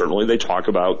 Well, certainly they talk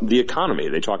about the economy,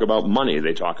 they talk about money,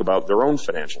 they talk about their own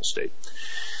financial state.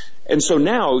 And so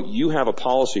now you have a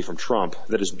policy from Trump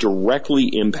that is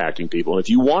directly impacting people. And if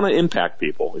you want to impact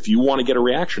people, if you want to get a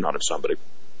reaction out of somebody,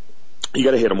 you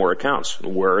got to hit them where it counts.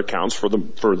 Where it counts for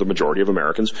the majority of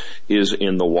Americans is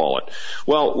in the wallet.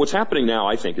 Well, what's happening now,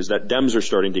 I think, is that Dems are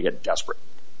starting to get desperate.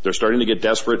 They're starting to get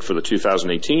desperate for the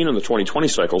 2018 and the 2020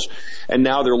 cycles, and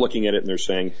now they're looking at it and they're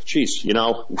saying, geez,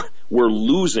 we're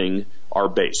losing our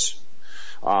base.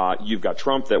 You've got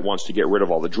Trump that wants to get rid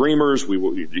of all the dreamers.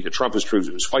 Trump is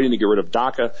fighting to get rid of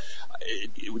DACA.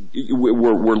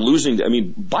 We're losing. I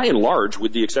mean, by and large,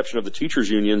 with the exception of the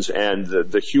teachers unions and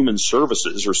the human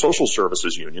services or social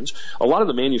services unions, a lot of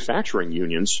the manufacturing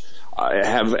unions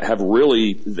have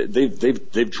really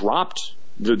they've dropped.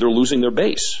 They're losing their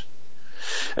base.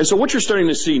 And so what you're starting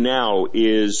to see now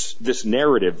is this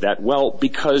narrative that,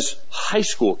 because high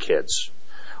school kids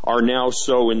are now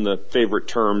so in the favorite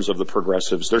terms of the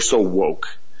progressives, they're so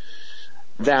woke,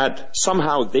 that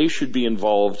somehow they should be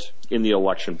involved in the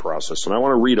election process. And I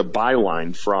want to read a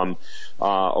byline from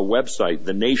a website,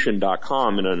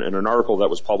 thenation.com, in an article that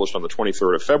was published on the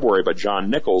 23rd of February by John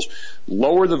Nichols.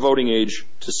 Lower the voting age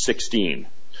to 16.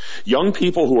 Young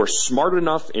people who are smart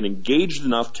enough and engaged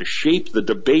enough to shape the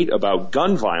debate about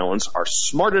gun violence are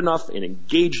smart enough and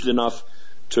engaged enough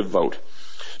to vote.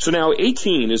 So now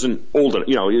 18 isn't old enough.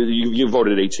 You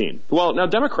voted at 18. Well, now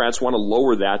Democrats want to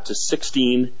lower that to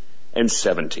 16 and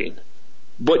 17.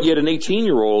 But yet an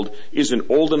 18-year-old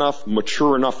isn't old enough,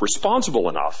 mature enough, responsible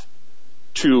enough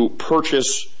to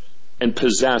purchase and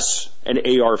possess an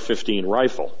AR-15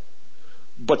 rifle.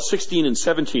 But 16 and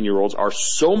 17-year-olds are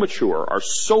so mature, are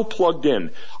so plugged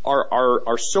in,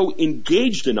 are so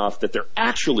engaged enough that they're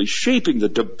actually shaping the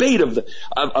debate of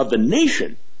the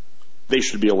nation. They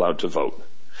should be allowed to vote.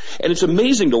 And it's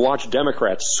amazing to watch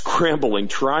Democrats scrambling,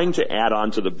 trying to add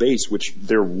on to the base, which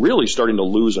they're really starting to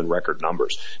lose in record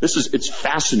numbers. It's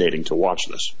fascinating to watch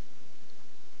this.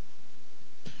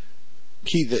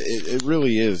 Keith, it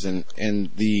really is, and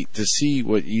to see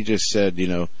what you just said,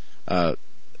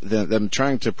 them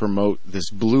trying to promote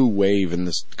this blue wave in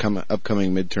this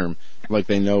upcoming midterm, like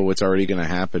they know what's already going to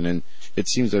happen, and it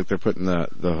seems like they're putting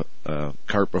the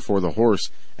cart before the horse.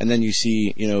 And then you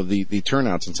see, the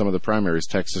turnouts in some of the primaries.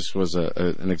 Texas was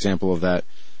an example of that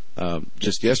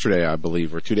just yesterday, I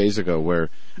believe, or 2 days ago, where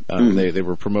they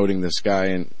were promoting this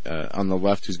guy on the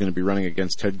left who's going to be running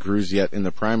against Ted Cruz. Yet in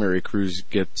the primary, Cruz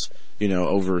gets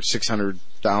over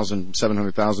 600,000,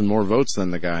 700,000 more votes than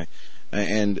the guy.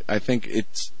 And I think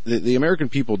it's the American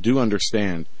people do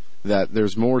understand that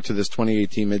there's more to this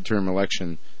 2018 midterm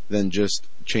election than just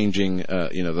changing,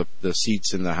 the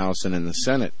seats in the House and in the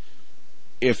Senate.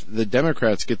 If the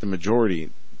Democrats get the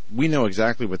majority, we know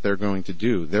exactly what they're going to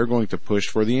do. They're going to push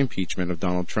for the impeachment of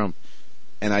Donald Trump.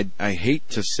 And I hate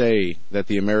to say that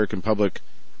the American public,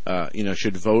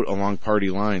 should vote along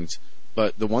party lines.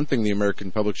 But the one thing the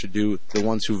American public should do, the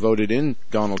ones who voted in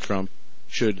Donald Trump,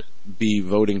 should be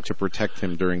voting to protect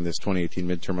him during this 2018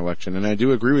 midterm election. And I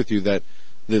do agree with you that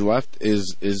the left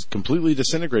is completely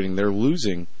disintegrating. They're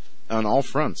losing on all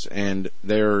fronts, and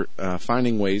they're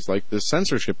finding ways, like the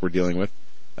censorship we're dealing with,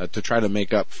 to try to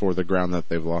make up for the ground that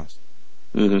they've lost.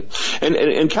 Mm-hmm.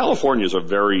 And California is a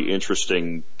very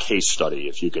interesting case study,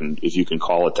 if you can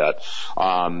call it that.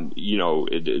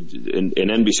 In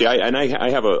NBC, I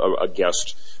have a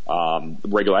guest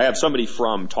regular. I have somebody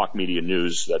from Talk Media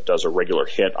News that does a regular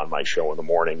hit on my show in the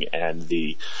morning, and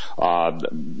I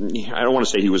don't want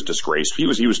to say he was disgraced. He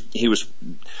was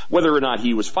whether or not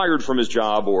he was fired from his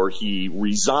job or he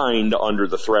resigned under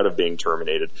the threat of being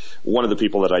terminated. One of the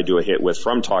people that I do a hit with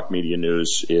from Talk Media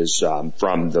News is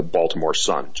from the Baltimore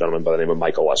Sun, a gentleman by the name of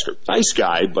Michael Esker. Nice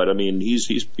guy, but I mean he's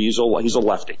a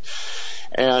lefty.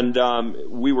 And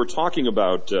we were talking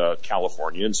about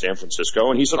California and San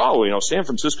Francisco, and he said, San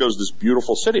Francisco is this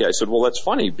beautiful city. I said, well, that's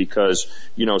funny because,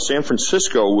 San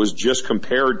Francisco was just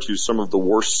compared to some of the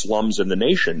worst slums in the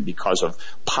nation because of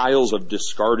piles of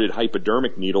discarded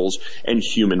hypodermic needles and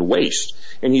human waste.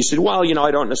 And he said, well,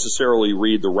 I don't necessarily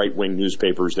read the right-wing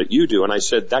newspapers that you do. And I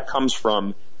said, that comes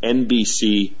from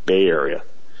NBC Bay Area,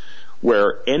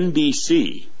 where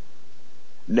NBC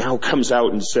now comes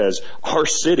out and says our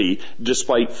city,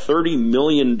 despite $30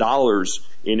 million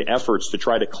in efforts to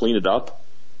try to clean it up,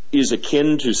 is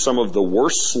akin to some of the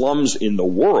worst slums in the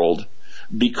world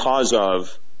because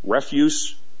of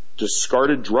refuse,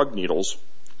 discarded drug needles,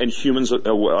 and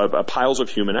piles of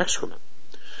human excrement.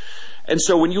 And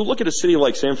so when you look at a city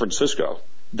like San Francisco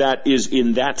that is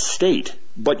in that state,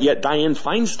 but yet Dianne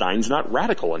Feinstein's not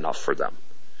radical enough for them.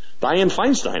 Dianne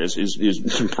Feinstein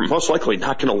is most likely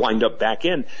not going to wind up back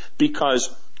in because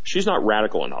she's not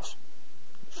radical enough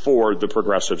for the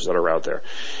progressives that are out there.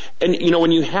 And,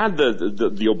 when you had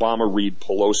the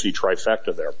Obama-Reid-Pelosi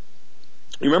trifecta there,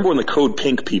 you remember when the Code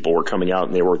Pink people were coming out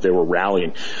and they were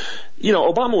rallying?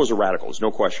 Obama was a radical, there's no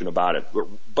question about it.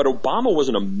 But Obama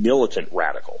wasn't a militant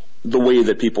radical the way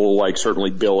that people like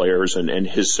certainly Bill Ayers and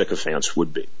his sycophants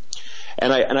would be.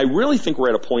 And I really think we're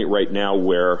at a point right now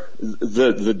where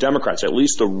the Democrats, at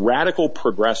least the radical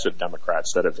progressive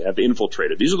Democrats that have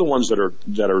infiltrated, these are the ones that are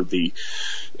the,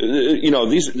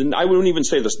 these, I wouldn't even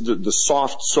say the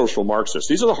soft social Marxists.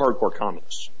 These are the hardcore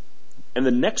communists. And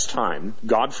the next time,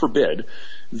 God forbid,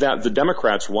 that the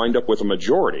Democrats wind up with a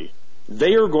majority,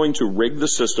 they are going to rig the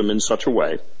system in such a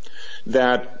way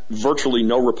that virtually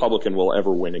no Republican will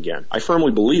ever win again. I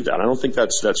firmly believe that. I don't think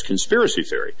that's conspiracy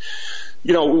theory.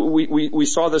 We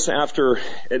saw this after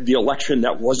the election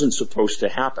that wasn't supposed to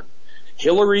happen.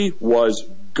 Hillary was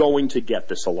going to get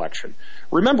this election.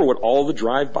 Remember what all the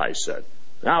drive-bys said.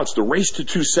 Now it's the race to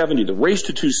 270, the race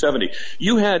to 270.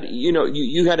 You had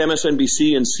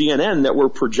MSNBC and CNN that were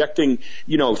projecting,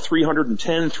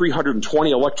 310,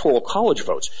 320 electoral college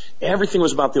votes. Everything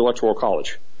was about the electoral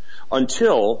college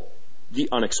until the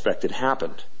unexpected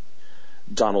happened.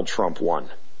 Donald Trump won.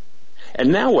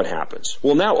 And now what happens?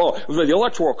 Well, now, the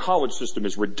electoral college system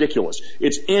is ridiculous.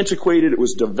 It's antiquated. It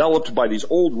was developed by these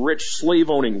old, rich,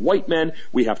 slave-owning white men.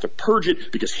 We have to purge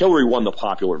it because Hillary won the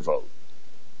popular vote.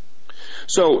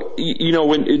 So,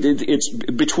 when it's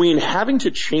between having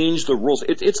to change the rules,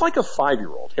 it's like a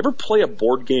 5-year-old. Ever play a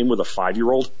board game with a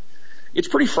 5-year-old? It's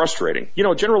pretty frustrating.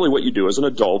 Generally what you do as an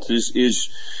adult is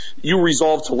you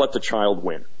resolve to let the child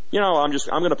win. I'm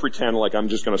going to pretend like I'm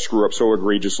just going to screw up so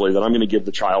egregiously that I'm going to give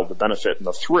the child the benefit and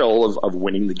the thrill of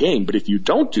winning the game. But if you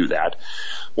don't do that,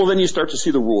 well, then you start to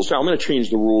see the rules. Now, I'm going to change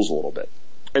the rules a little bit.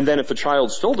 And then if the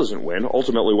child still doesn't win,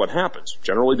 ultimately what happens?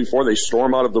 Generally, before they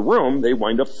storm out of the room, they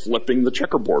wind up flipping the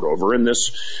checkerboard over in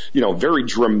this, very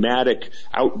dramatic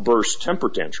outburst temper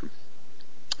tantrum.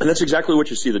 And that's exactly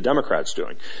what you see the Democrats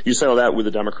doing. You saw that with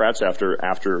the Democrats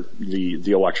after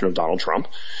the election of Donald Trump.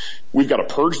 We've got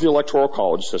to purge the electoral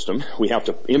college system. We have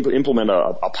to implement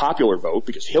a popular vote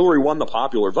because Hillary won the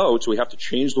popular vote, so we have to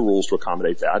change the rules to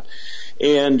accommodate that.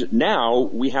 And now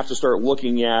we have to start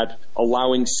looking at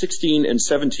allowing 16 and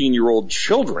 17-year-old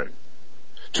children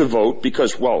to vote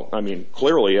because,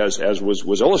 clearly, as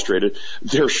was illustrated,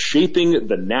 they're shaping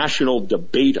the national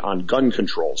debate on gun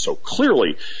control. So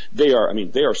clearly, they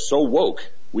are so woke,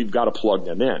 we've got to plug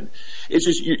them in. It's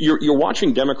just, you're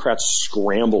watching Democrats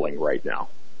scrambling right now.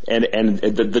 And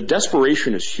the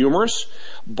desperation is humorous,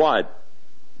 but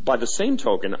by the same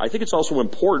token, I think it's also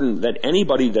important that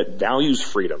anybody that values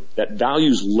freedom, that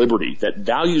values liberty, that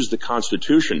values the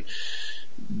Constitution,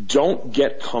 don't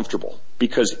get comfortable.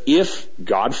 Because if,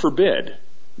 God forbid,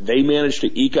 they manage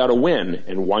to eke out a win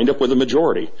and wind up with a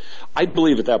majority, I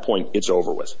believe at that point it's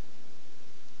over with.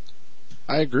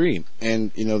 I agree.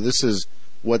 And, this is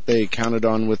what they counted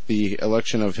on with the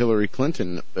election of Hillary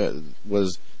Clinton,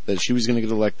 was that she was going to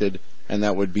get elected, and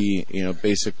that would be,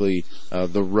 basically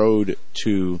the road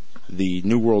to the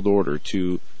New World Order,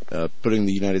 to putting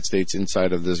the United States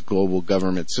inside of this global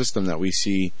government system that we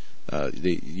see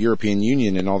the European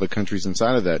Union and all the countries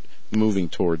inside of that moving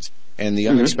towards. And the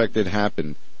unexpected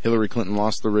happened. Hillary Clinton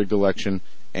lost the rigged election,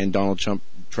 and Donald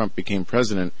Trump became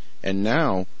president. And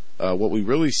now what we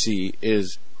really see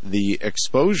is the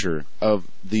exposure of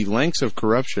the lengths of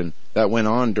corruption that went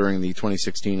on during the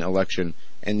 2016 election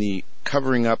and the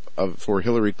covering up for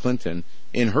Hillary Clinton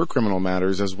in her criminal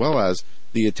matters, as well as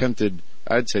the attempted,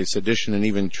 I'd say, sedition and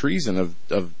even treason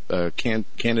of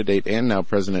candidate and now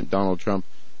President Donald Trump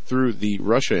through the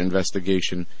Russia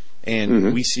investigation.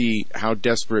 And we see how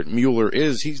desperate Mueller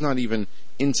is. He's not even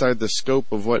inside the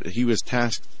scope of what he was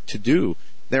tasked to do.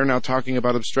 They're now talking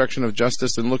about obstruction of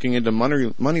justice and looking into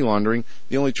money laundering.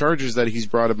 The only charges that he's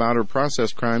brought about are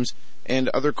process crimes and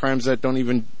other crimes that don't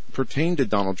even pertain to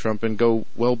Donald Trump and go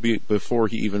well before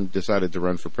he even decided to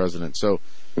run for president. So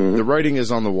the writing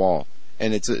is on the wall.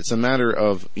 And it's a matter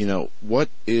of, what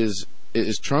is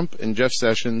Trump and Jeff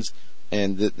Sessions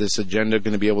and this agenda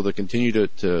going to be able to continue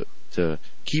to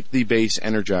keep the base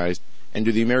energized? And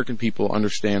do the American people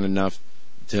understand enough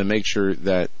to make sure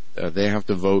that they have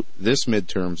to vote this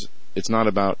midterms? It's not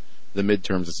about the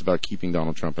midterms. It's about keeping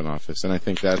Donald Trump in office. And I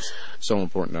think that's so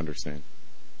important to understand.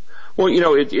 Well,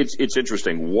 it's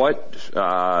interesting. What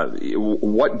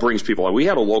brings people on? We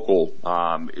had a local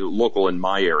in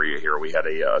my area here. We had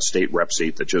a state rep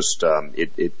seat that just, I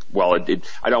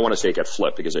don't want to say it got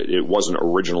flipped because it wasn't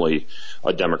originally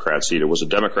a Democrat seat. It was a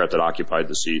Democrat that occupied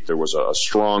the seat. There was a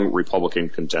strong Republican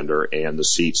contender, and the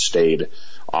seat stayed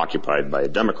occupied by a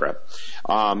Democrat.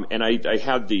 And I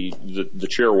had the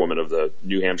chairwoman of the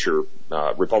New Hampshire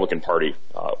Republican Party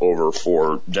over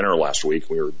for dinner last week.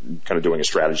 We were kind of doing a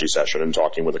strategy session and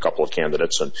talking with a couple of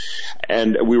candidates,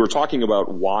 and we were talking about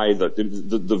why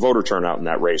the voter turnout in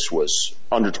that race was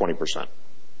under 20%.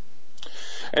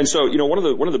 And so,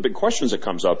 one of the big questions that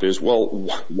comes up is, well,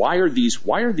 why are these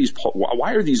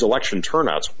election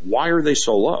turnouts? Why are they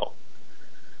so low?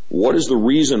 What is the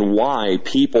reason why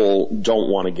people don't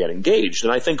want to get engaged?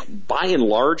 And I think by and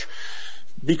large,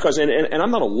 because, and I'm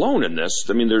not alone in this.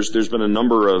 I mean, there's been a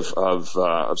number of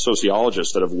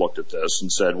sociologists that have looked at this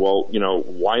and said, well,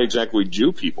 why exactly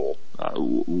do people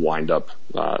wind up,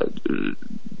 not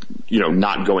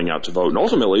going out to vote? And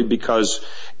ultimately, because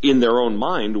in their own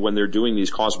mind, when they're doing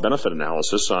these cost-benefit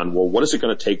analysis on, well, what is it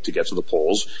going to take to get to the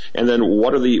polls, and then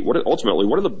what are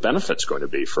the benefits going to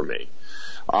be for me?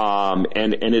 And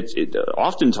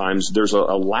oftentimes there's a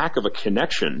lack of a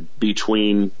connection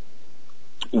between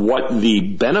what the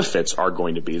benefits are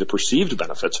going to be, the perceived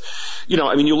benefits. You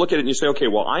look at it and you say, okay,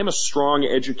 well, I'm a strong,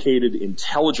 educated,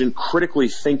 intelligent, critically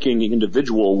thinking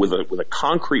individual with a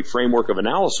concrete framework of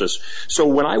analysis. So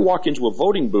when I walk into a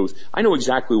voting booth, I know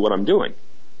exactly what I'm doing.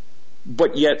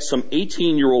 But yet some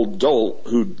 18-year-old dolt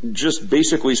who just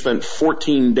basically spent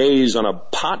 14 days on a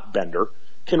pot bender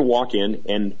can walk in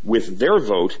and, with their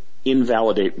vote,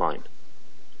 invalidate mine.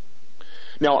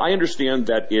 Now, I understand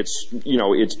that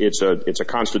it's a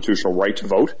constitutional right to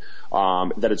vote,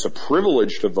 that it's a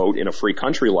privilege to vote in a free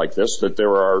country like this, that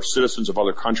there are citizens of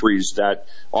other countries that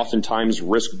oftentimes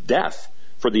risk death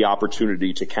for the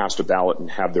opportunity to cast a ballot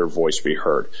and have their voice be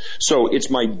heard. So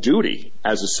it's my duty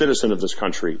as a citizen of this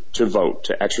country to vote,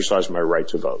 to exercise my right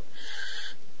to vote.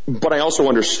 But I also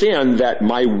understand that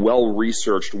my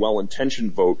well-researched,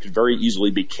 well-intentioned vote could very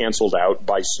easily be canceled out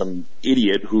by some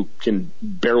idiot who can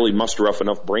barely muster up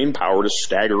enough brain power to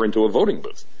stagger into a voting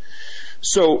booth.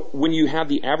 So when you have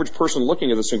the average person looking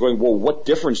at this and going, well, what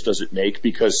difference does it make?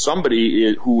 Because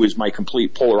somebody who is my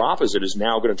complete polar opposite is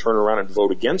now going to turn around and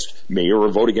vote against me or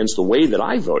vote against the way that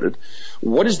I voted.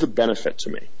 What is the benefit to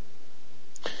me?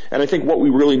 And I think what we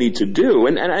really need to do,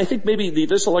 and I think maybe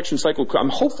this election cycle, I'm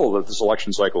hopeful that this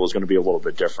election cycle is going to be a little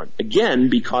bit different. Again,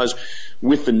 because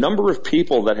with the number of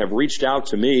people that have reached out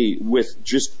to me with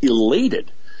just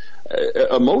elated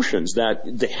emotions that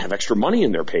they have extra money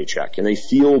in their paycheck and they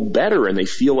feel better and they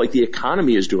feel like the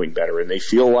economy is doing better and they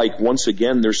feel like once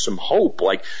again there's some hope,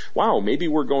 like, wow, maybe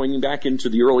we're going back into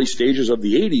the early stages of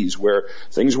the 80s where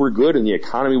things were good and the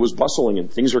economy was bustling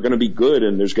and things are going to be good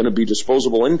and there's going to be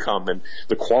disposable income and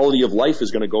the quality of life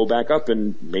is going to go back up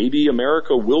and maybe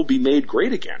America will be made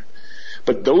great again.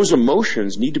 But those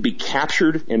emotions need to be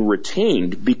captured and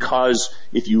retained, because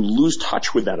if you lose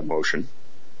touch with that emotion,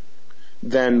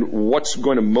 then what's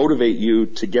going to motivate you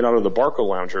to get out of the Barco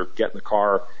Lounger, get in the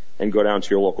car, and go down to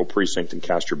your local precinct and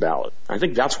cast your ballot? I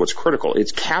think that's what's critical.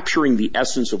 It's capturing the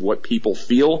essence of what people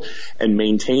feel and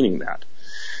maintaining that.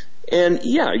 And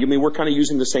yeah, we're kind of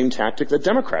using the same tactic that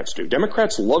Democrats do.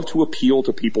 Democrats love to appeal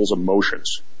to people's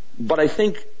emotions. But I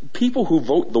think people who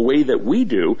vote the way that we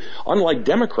do, unlike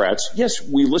Democrats, yes,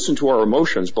 we listen to our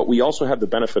emotions, but we also have the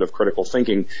benefit of critical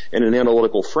thinking and an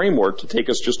analytical framework to take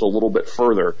us just a little bit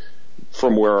further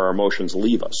from where our emotions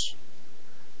leave us.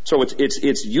 So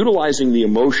it's utilizing the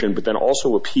emotion, but then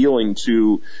also appealing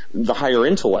to the higher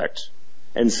intellect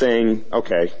and saying,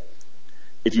 okay,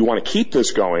 if you want to keep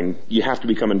this going, you have to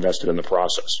become invested in the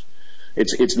process.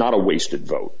 It's not a wasted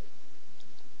vote.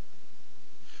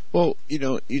 Well,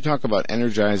 you talk about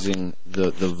energizing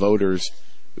the voters.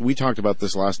 We talked about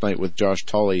this last night with Josh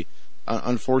Tully.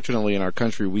 Unfortunately, in our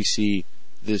country, we see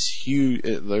this huge,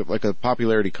 like a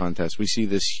popularity contest. We see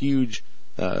this huge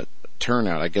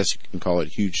turnout. I guess you can call it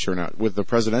huge turnout with the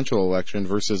presidential election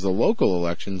versus the local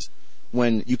elections,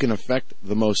 when you can affect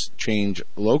the most change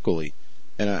locally.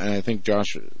 And I think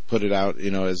Josh put it out,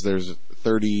 as there's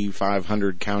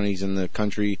 3,500 counties in the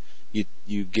country,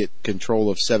 you get control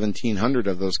of 1,700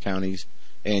 of those counties,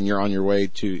 and you're on your way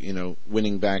to,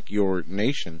 winning back your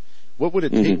nation. What would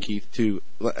it take, Keith,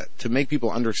 to make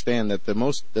people understand that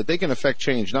that they can affect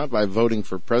change not by voting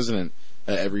for president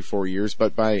every 4 years,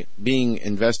 but by being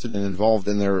invested and involved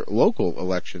in their local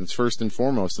elections first and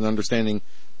foremost, and understanding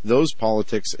those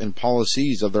politics and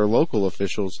policies of their local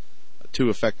officials to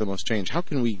affect the most change? How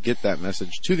can we get that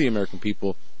message to the American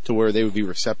people to where they would be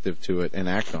receptive to it and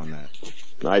act on that?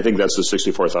 I think that's the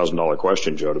 $64,000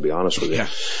 question, Joe, to be honest with you. Yeah.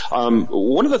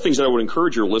 One of the things that I would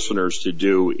encourage your listeners to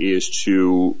do is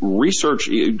to research,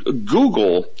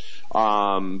 Google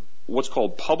what's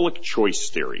called public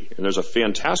choice theory. And there's a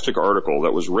fantastic article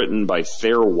that was written by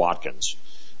Thayer Watkins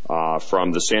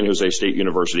from the San Jose State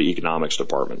University Economics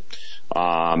Department.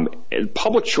 And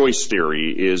public choice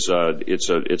theory is it's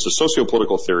a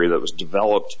sociopolitical theory that was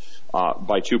developed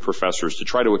by two professors to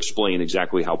try to explain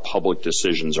exactly how public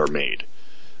decisions are made.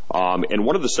 And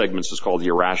one of the segments is called the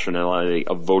irrationality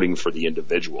of voting for the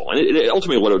individual. And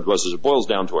ultimately what it was is it boils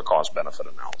down to a cost-benefit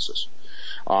analysis.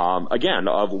 Again,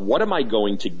 of what am I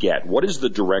going to get? What is the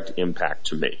direct impact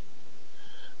to me?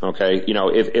 Okay,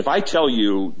 if I tell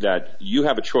you that you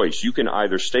have a choice, you can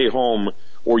either stay home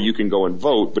or you can go and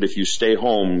vote, but if you stay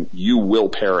home, you will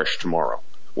perish tomorrow.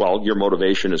 Well, your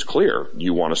motivation is clear.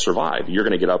 You want to survive. You're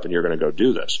going to get up and you're going to go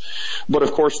do this. But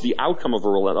of course, the outcome of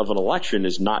an election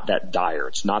is not that dire.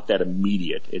 It's not that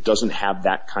immediate. It doesn't have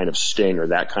that kind of sting or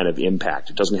that kind of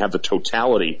impact. It doesn't have the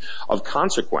totality of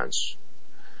consequence.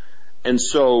 And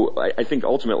so I think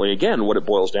ultimately, again, what it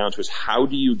boils down to is how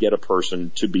do you get a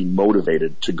person to be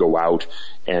motivated to go out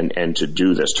and to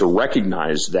do this, to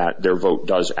recognize that their vote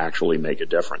does actually make a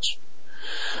difference.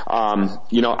 I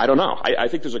don't know. I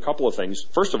think there's a couple of things.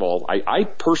 First of all, I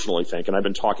personally think, and I've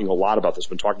been talking a lot about this,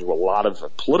 been talking to a lot of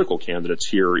political candidates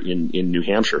here in New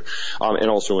Hampshire, and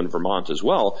also in Vermont as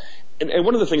well. And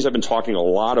one of the things I've been talking a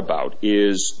lot about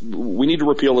is we need to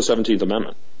repeal the 17th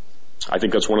Amendment. I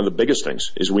think that's one of the biggest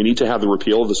things, is we need to have the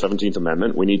repeal of the 17th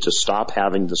Amendment. We need to stop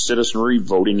having the citizenry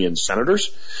voting in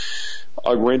senators.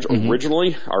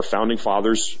 Originally, our founding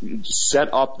fathers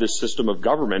set up this system of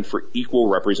government for equal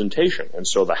representation. And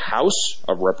so the House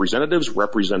of Representatives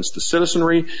represents the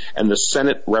citizenry, and the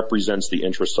Senate represents the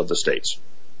interests of the states.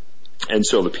 And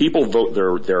so the people vote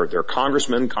their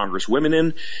congressmen, congresswomen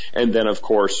in, and then, of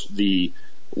course, the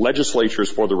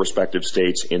legislatures for the respective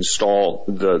states install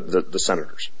the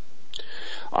senators.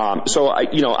 So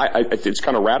it's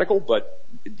kind of radical, but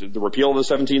the repeal of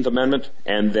the 17th Amendment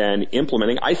and then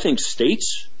implementing, I think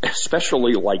states,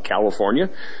 especially like California,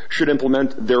 should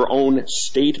implement their own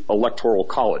state electoral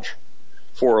college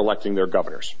for electing their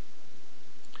governors.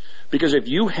 Because if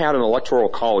you had an electoral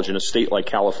college in a state like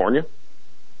California,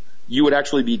 you would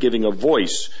actually be giving a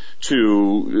voice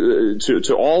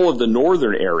to all of the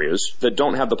northern areas that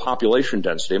don't have the population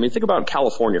density. I mean, think about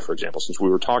California, for example, since we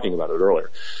were talking about it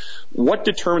earlier. What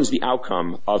determines the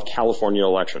outcome of California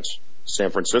elections?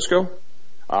 San Francisco,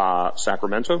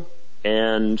 Sacramento,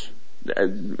 and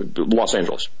Los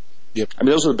Angeles. Yep. I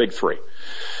mean, those are the big three.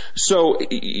 So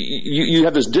you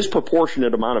have this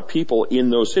disproportionate amount of people in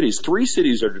those cities. 3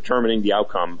 cities are determining the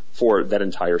outcome for that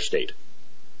entire state.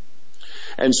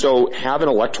 And so have an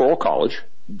electoral college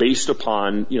based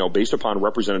upon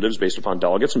representatives, based upon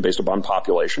delegates, and based upon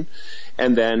population,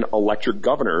 and then elect your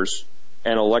governors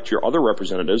and elect your other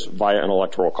representatives via an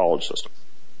electoral college system.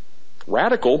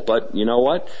 Radical, but you know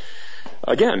what?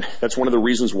 Again, that's one of the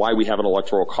reasons why we have an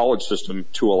electoral college system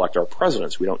to elect our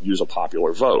presidents. We don't use a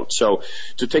popular vote. So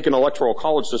to take an electoral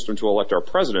college system to elect our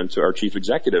president, our chief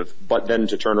executive, but then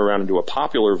to turn around and do a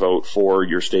popular vote for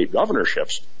your state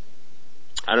governorships,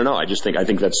 I don't know. I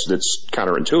think that's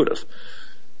counterintuitive.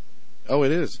 Oh,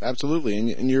 it is. Absolutely.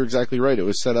 And you're exactly right. It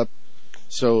was set up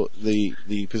so the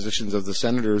positions of the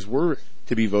senators were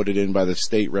to be voted in by the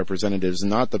state representatives,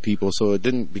 not the people, so it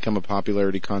didn't become a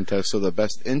popularity contest. So the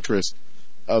best interest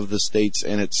of the states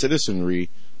and its citizenry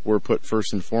were put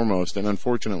first and foremost. And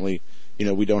unfortunately,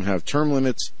 we don't have term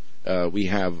limits. We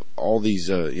have all these,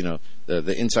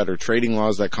 the insider trading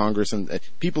laws that Congress and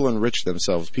people enrich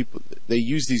themselves. They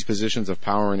use these positions of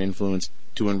power and influence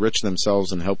to enrich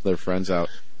themselves and help their friends out.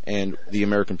 And the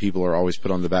American people are always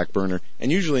put on the back burner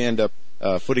and usually end up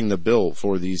footing the bill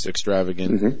for these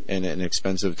extravagant and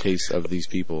expensive tastes of these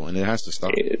people, and it has to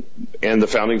stop. And the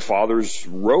founding fathers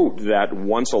wrote that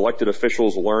once elected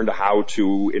officials learned how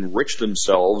to enrich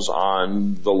themselves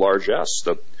on the largesse,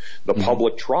 the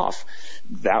public trough,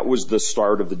 that was the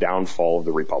start of the downfall of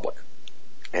the republic.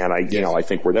 And I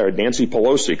think we're there. Nancy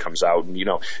Pelosi comes out and,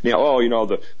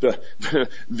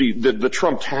 the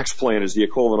Trump tax plan is the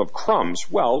equivalent of crumbs.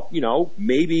 Well,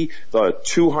 maybe the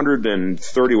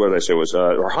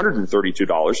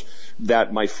 $132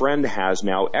 that my friend has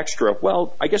now extra.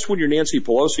 Well, I guess when you're Nancy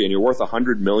Pelosi and you're worth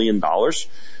 $100 million,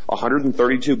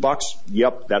 $132,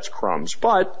 yep, that's crumbs.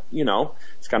 But,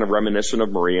 it's kind of reminiscent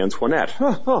of Marie Antoinette.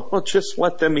 Just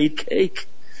let them eat cake.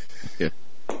 Yeah.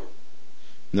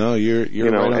 No, you're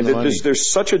right on the money. There's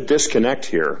such a disconnect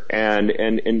here, and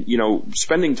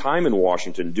spending time in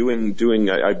Washington,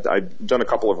 I've done a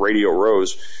couple of radio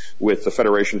rows with the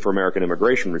Federation for American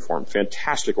Immigration Reform,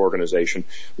 fantastic organization,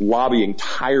 lobbying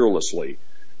tirelessly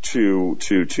to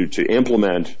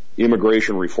implement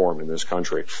immigration reform in this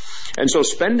country. And so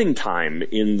spending time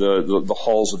in the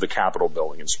halls of the Capitol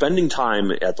building and spending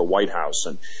time at the White House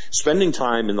and spending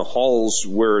time in the halls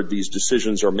where these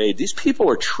decisions are made, these people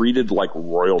are treated like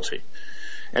royalty.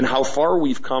 And how far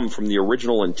we've come from the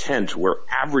original intent where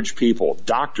average people,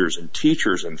 doctors and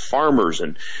teachers and farmers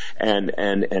and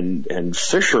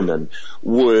fishermen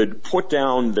would put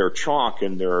down their chalk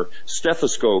and their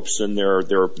stethoscopes and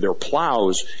their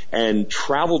plows and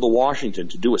travel to Washington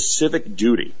to do a civic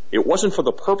duty. It wasn't for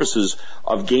the purposes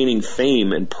of gaining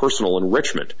fame and personal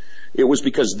enrichment. It was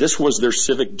because this was their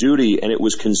civic duty and it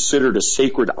was considered a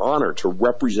sacred honor to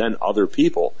represent other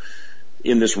people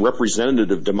in this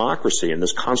representative democracy, in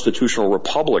this constitutional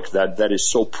republic that is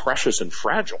so precious and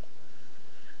fragile.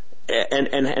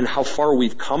 And how far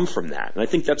we've come from that. And I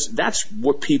think that's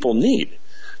what people need.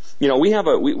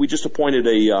 We just appointed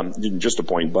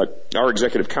but our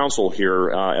executive council here,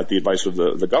 at the advice of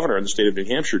the governor in the state of New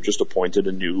Hampshire, just appointed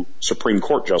a new Supreme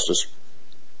Court justice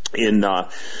in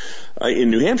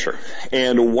New Hampshire.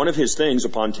 And one of his things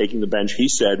upon taking the bench, he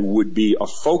said, would be a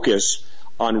focus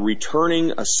on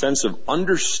returning a sense of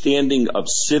understanding of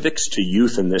civics to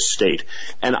youth in this state.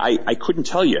 And I couldn't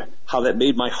tell you how that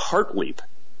made my heart leap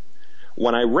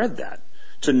when I read that.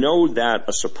 To know that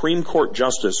a Supreme Court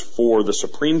justice for the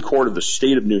Supreme Court of the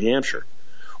state of New Hampshire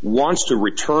wants to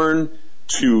return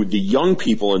to the young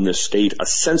people in this state a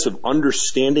sense of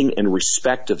understanding and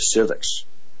respect of civics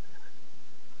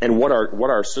and what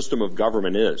our system of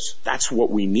government is. That's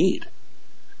what we need.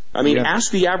 I mean,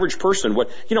 ask the average person what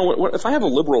if I have a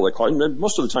liberal that calls,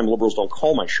 most of the time liberals don't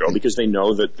call my show because they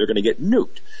know that they're going to get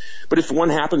nuked. But if one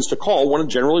happens to call,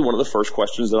 generally one of the first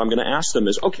questions that I'm going to ask them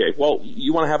is, okay, well,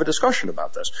 you want to have a discussion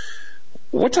about this.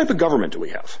 What type of government do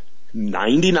we have?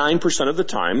 99% of the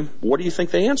time, what do you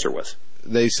think they answer with?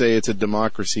 They say it's a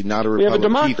democracy, not a republic. We have a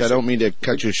democracy. Keith, I don't mean to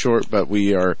cut you short, but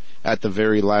we are at the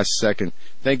very last second.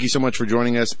 Thank you so much for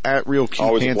joining us at Real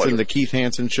Keith Hansen, the Keith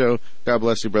Hansen Show. God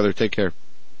bless you, brother. Take care.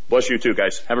 Bless you too,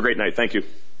 guys. Have a great night. Thank you.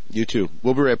 You too.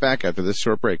 We'll be right back after this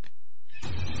short break.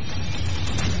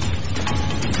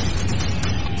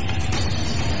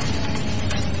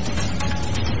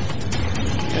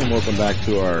 And welcome back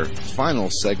to our final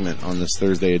segment on this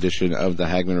Thursday edition of the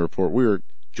Hagmann Report. We are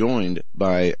joined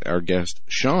by our guest,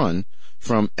 Sean,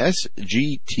 from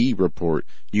SGT Report.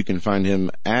 You can find him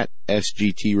at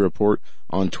SGT Report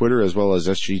on Twitter as well as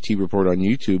SGT Report on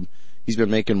YouTube. He's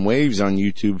been making waves on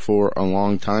YouTube for a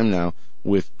long time now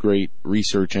with great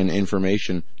research and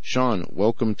information. Sean,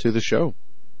 welcome to the show.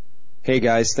 Hey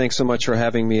guys, thanks so much for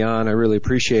having me on. I really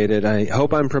appreciate it. I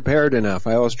hope I'm prepared enough.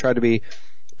 I always try to be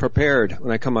prepared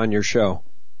when I come on your show.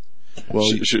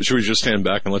 Well, should we just stand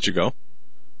back and let you go?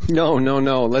 No.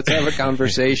 Let's have a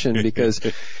conversation because,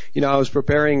 I was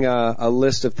preparing a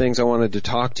list of things I wanted to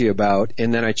talk to you about,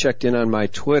 and then I checked in on my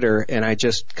Twitter, and I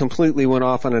just completely went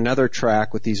off on another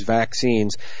track with these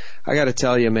vaccines. I got to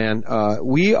tell you, man,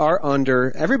 we are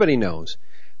under, everybody knows,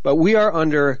 but we are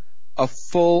under a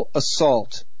full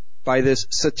assault by this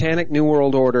satanic New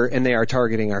World Order, and they are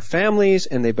targeting our families,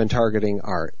 and they've been targeting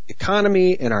our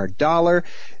economy and our dollar.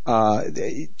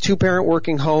 Two-parent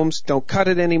working homes don't cut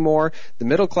it anymore. The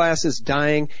middle class is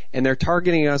dying, and they're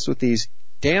targeting us with these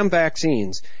damn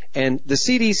vaccines. And the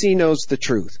CDC knows the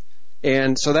truth.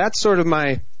 And so that's sort of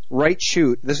my right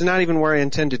shoot. This is not even where I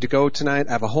intended to go tonight.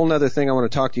 I have a whole other thing I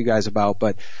want to talk to you guys about,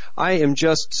 but I am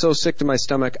just so sick to my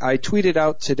stomach. I tweeted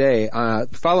out today,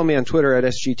 follow me on Twitter at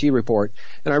SGT Report,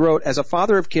 and I wrote, as a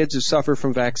father of kids who suffer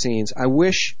from vaccines, I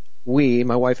wish we,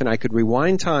 my wife and I, could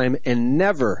rewind time and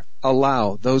never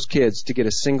allow those kids to get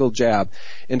a single jab.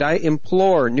 And I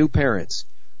implore new parents,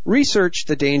 research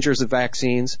the dangers of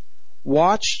vaccines,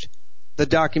 watch the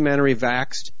documentary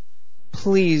Vaxxed,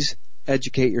 please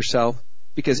educate yourself,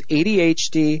 because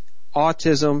ADHD,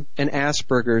 autism, and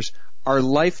Asperger's are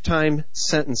lifetime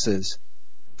sentences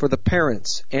for the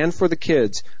parents and for the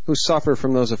kids who suffer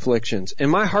from those afflictions.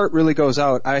 And my heart really goes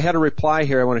out. I had a reply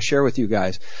here I want to share with you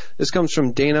guys. This comes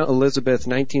from Dana Elizabeth,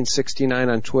 1969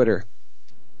 on Twitter.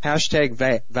 Hashtag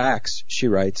Vax, she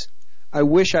writes, I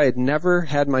wish I had never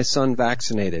had my son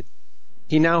vaccinated.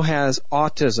 He now has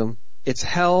autism. It's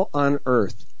hell on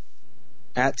earth.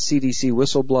 At CDC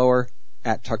whistleblower,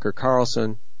 at Tucker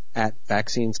Carlson, at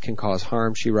Vaccines Can Cause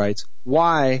Harm, she writes,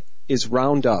 why is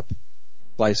Roundup,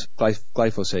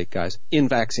 glyphosate, guys, in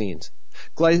vaccines?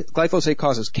 Glyphosate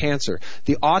causes cancer.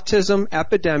 The autism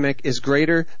epidemic is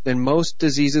greater than most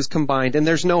diseases combined, and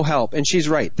there's no help. And she's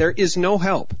right. There is no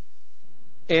help.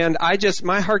 And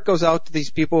my heart goes out to these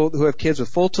people who have kids with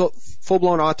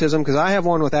full-blown autism, because I have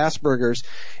one with Asperger's,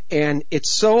 and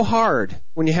it's so hard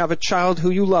when you have a child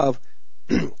who you love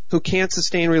who can't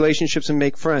sustain relationships and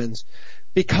make friends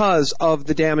because of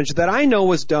the damage that I know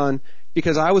was done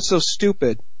because I was so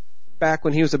stupid back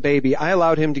when he was a baby. I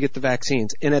allowed him to get the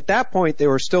vaccines. And at that point, they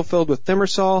were still filled with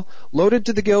thimerosal, loaded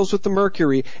to the gills with the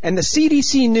mercury, and the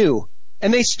CDC knew,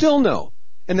 and they still know,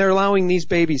 and they're allowing these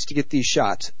babies to get these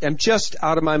shots. I'm just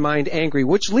out of my mind angry,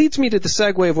 which leads me to the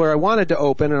segue of where I wanted to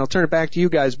open, and I'll turn it back to you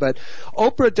guys, but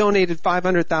Oprah donated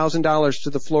 $500,000 to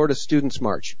the Florida Students'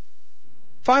 March.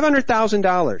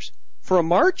 $500,000 for a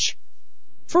march?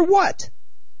 For what?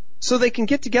 So they can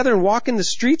get together and walk in the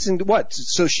streets and what?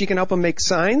 So she can help them make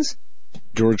signs?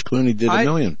 George Clooney did $1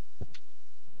 million.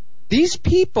 These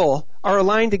people are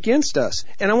aligned against us.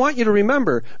 And I want you to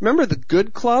remember the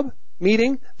Good Club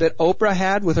meeting that Oprah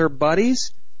had with her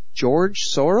buddies, George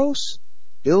Soros,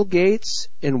 Bill Gates,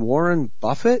 and Warren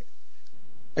Buffett?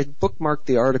 I bookmarked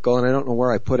the article, and I don't know where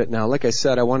I put it now. Like I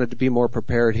said, I wanted to be more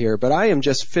prepared here, but I am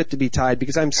just fit to be tied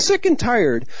because I'm sick and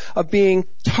tired of being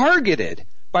targeted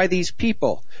by these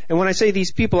people. And when I say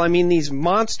these people, I mean these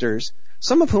monsters,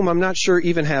 some of whom I'm not sure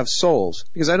even have souls,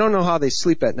 because I don't know how they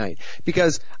sleep at night.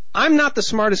 Because I'm not the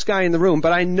smartest guy in the room,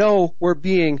 but I know we're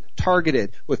being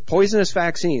targeted with poisonous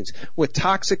vaccines, with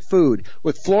toxic food,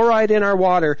 with fluoride in our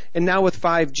water, and now with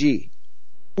 5G.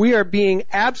 We are being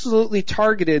absolutely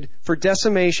targeted for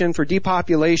decimation, for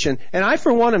depopulation, and I,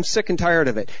 for one, am sick and tired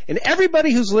of it. And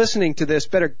everybody who's listening to this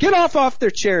better get off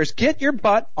their chairs, get your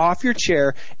butt off your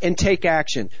chair, and take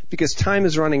action, because time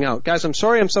is running out. Guys, I'm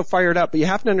sorry I'm so fired up, but you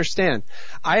have to understand,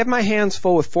 I have my hands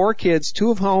full with 4 kids, two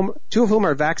of whom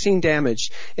are vaccine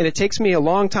damaged, and it takes me a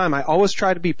long time. I always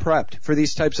try to be prepped for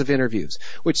these types of interviews,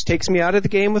 which takes me out of the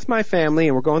game with my family,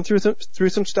 and we're going through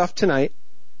some stuff tonight.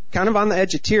 Kind of on the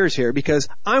edge of tears here because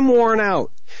I'm worn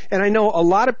out. And I know a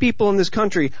lot of people in this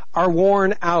country are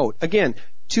worn out. Again,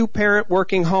 2-parent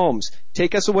working homes.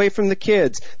 Take us away from the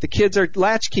kids. The kids are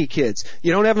latchkey kids.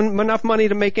 You don't have enough money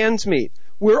to make ends meet.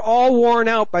 We're all worn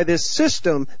out by this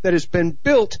system that has been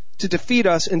built to defeat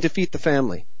us and defeat the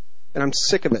family. And I'm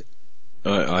sick of it.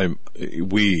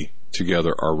 We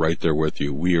together are right there with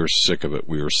you. We are sick of it.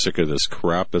 We are sick of this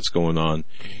crap that's going on.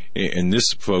 And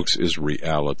this, folks, is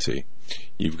reality.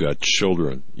 You've got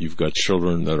children. You've got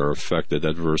children that are affected,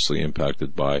 adversely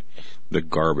impacted by the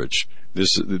garbage.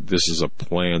 This is a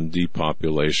planned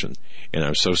depopulation, and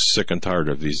I'm so sick and tired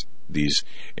of these.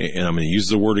 And I'm going to use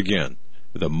the word again,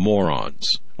 the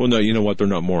morons. Well, no, you know what? They're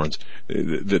not morons.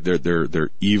 They're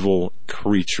evil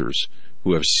creatures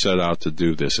who have set out to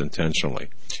do this intentionally.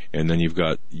 And then you've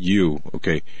got you.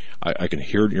 Okay, I can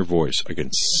hear it in your voice. I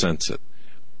can sense it.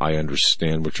 I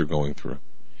understand what you're going through.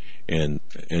 And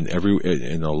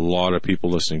a lot of people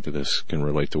listening to this can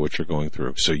relate to what you're going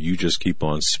through. So you just keep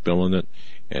on spilling it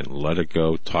and let it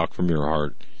go. Talk from your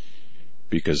heart,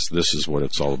 because this is what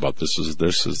it's all about. This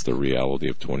is the reality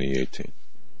of 2018.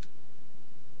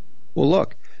 Well,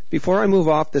 look, before I move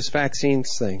off this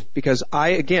vaccines thing, because I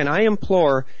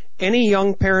implore any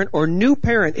young parent or new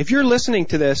parent, if you're listening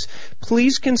to this,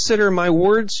 please consider my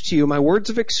words to you, my words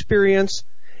of experience,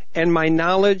 and my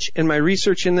knowledge and my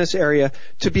research in this area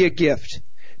to be a gift.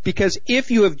 Because if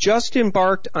you have just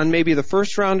embarked on maybe the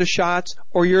first round of shots,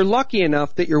 or you're lucky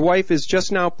enough that your wife is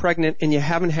just now pregnant and you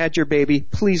haven't had your baby,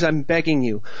 please, I'm begging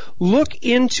you, look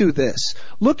into this.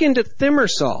 Look into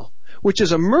thimerosal, which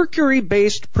is a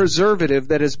mercury-based preservative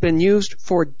that has been used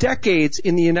for decades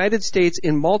in the United States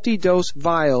in multi-dose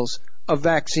vials of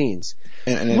vaccines.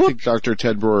 And I think Dr.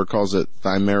 Ted Brewer calls it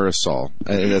thimerosal.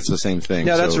 That's the same thing.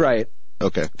 Yeah, that's right.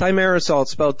 Okay. Thimerosal,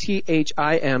 spelled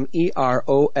Thimerosal.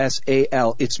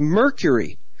 It's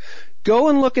mercury. Go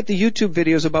and look at the YouTube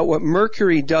videos about what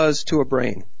mercury does to a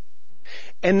brain.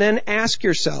 And then ask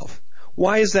yourself,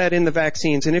 why is that in the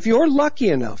vaccines? And if you're lucky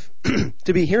enough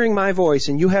to be hearing my voice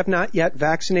and you have not yet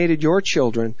vaccinated your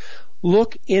children,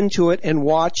 look into it and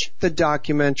watch the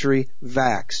documentary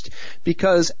Vaxxed.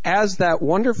 Because as that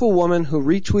wonderful woman who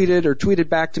retweeted or tweeted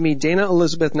back to me, Dana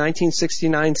Elizabeth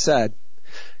 1969 said,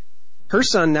 her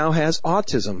son now has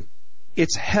autism.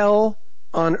 It's hell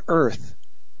on earth.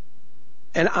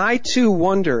 And I too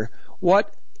wonder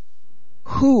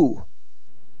who.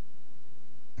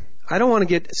 I don't want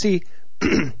to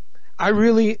I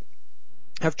really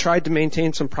have tried to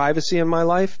maintain some privacy in my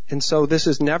life, and so this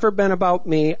has never been about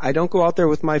me. I don't go out there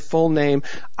with my full name.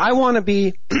 I want to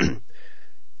be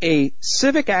a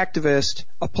civic activist,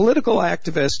 a political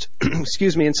activist,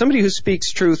 excuse me, and somebody who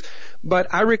speaks truth,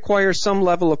 but I require some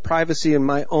level of privacy in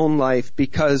my own life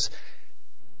because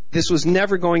this was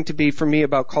never going to be for me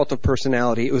about cult of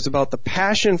personality. It was about the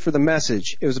passion for the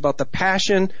message. It was about the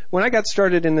passion. When I got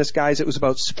started in this, guys, it was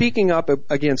about speaking up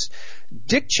against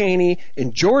Dick Cheney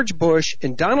and George Bush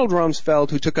and Donald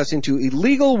Rumsfeld, who took us into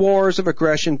illegal wars of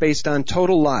aggression based on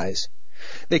total lies.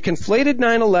 They conflated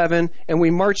 9/11 and we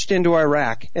marched into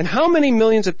Iraq. And how many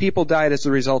millions of people died as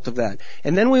a result of that?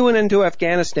 And then we went into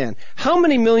Afghanistan. How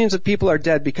many millions of people are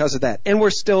dead because of that? And we're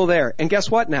still there. And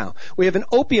guess what now? We have an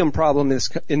opium problem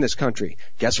in this country.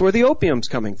 Guess where the opium's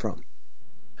coming from?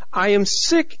 I am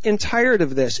sick and tired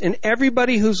of this. And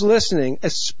everybody who's listening,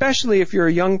 especially if you're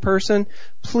a young person,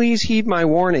 please heed my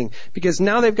warning. Because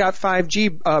now they've got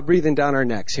 5G breathing down our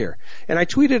necks here. And I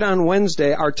tweeted on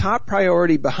Wednesday, our top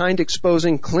priority behind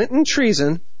exposing Clinton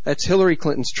treason, that's Hillary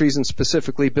Clinton's treason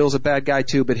specifically, Bill's a bad guy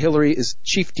too, but Hillary is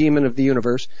chief demon of the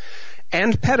universe,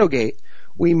 and Pedogate,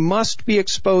 we must be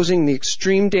exposing the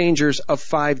extreme dangers of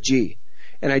 5G.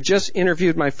 And I just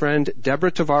interviewed my friend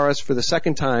Deborah Tavares for the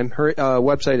second time. Her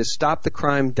website is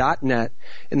stopthecrime.net.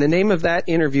 And the name of that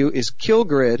interview is Kill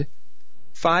Grid,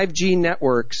 5G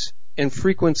Networks, and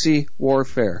Frequency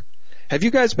Warfare. Have you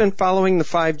guys been following the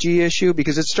 5G issue?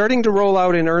 Because it's starting to roll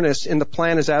out in earnest, and the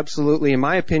plan is absolutely, in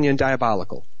my opinion,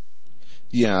 diabolical.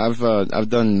 Yeah, I've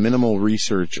done minimal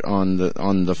research on the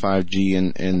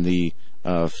 5G and the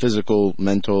physical,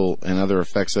 mental, and other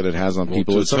effects that it has on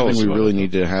people. It's something we really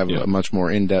need to have a much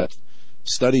more in-depth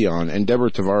study on. And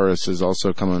Deborah Tavares is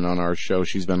also coming on our show.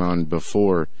 She's been on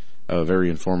before. Very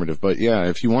informative. But yeah,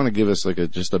 if you want to give us like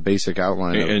just a basic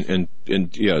outline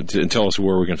and tell us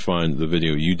where we can find the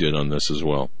video you did on this as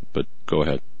well. But go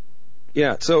ahead.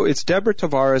 Yeah, so it's Deborah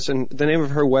Tavares, and the name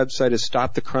of her website is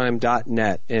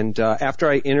stopthecrime.net. And after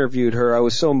I interviewed her, I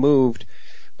was so moved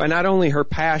by not only her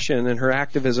passion and her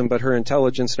activism, but her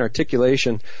intelligence and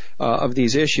articulation of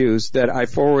these issues, that I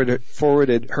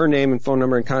forwarded her name and phone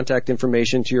number and contact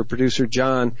information to your producer,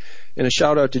 John. And a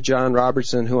shout out to John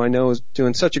Robertson, who I know is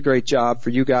doing such a great job for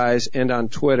you guys and on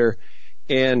Twitter.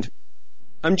 And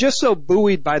I'm just so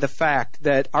buoyed by the fact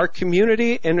that our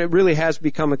community, and it really has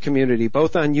become a community,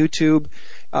 both on YouTube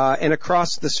and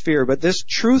across the sphere, but this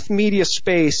truth media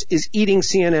space is eating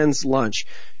CNN's lunch.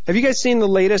 Have you guys seen the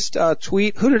latest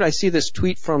tweet? Who did I see this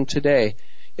tweet from today?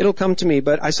 It'll come to me,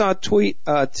 but I saw a tweet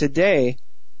today,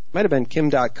 might have been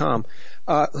Kim.com,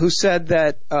 who said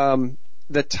that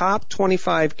the top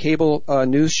 25 cable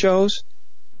news shows,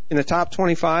 in the top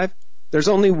 25, there's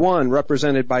only one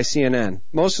represented by CNN.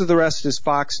 Most of the rest is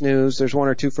Fox News. There's one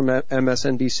or two from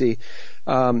MSNBC.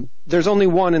 There's only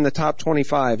one in the top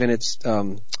 25, and it's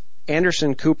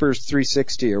Anderson Cooper's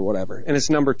 360 or whatever, and it's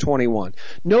number 21.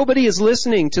 Nobody is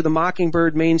listening to the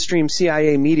Mockingbird mainstream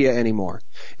CIA media anymore.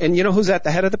 And you know who's at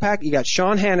the head of the pack? You got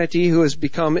Sean Hannity, who has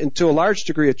become, to a large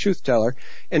degree, a truth teller,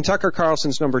 and Tucker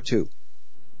Carlson's number 2.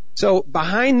 So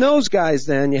behind those guys,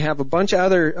 then, you have a bunch of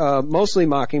other, mostly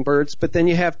Mockingbirds, but then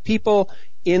you have people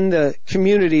in the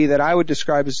community that I would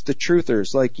describe as the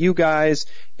truthers, like you guys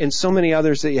and so many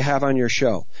others that you have on your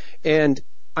show. And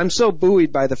I'm so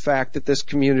buoyed by the fact that this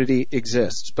community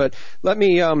exists. But let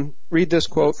me read this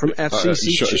quote from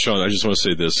FCC. Sean, I just want to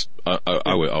say this.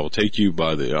 I will take you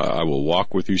by I will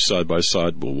walk with you side by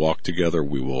side. We'll walk together.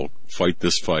 We will fight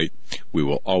this fight. We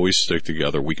will always stick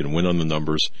together. We can win on the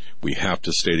numbers. We have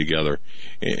to stay together.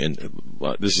 And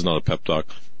this is not a pep talk.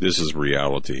 This is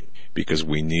reality, because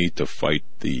we need to fight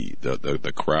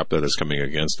the crap that is coming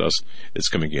against us. It's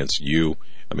coming against you.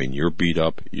 I mean, you're beat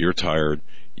up. You're tired.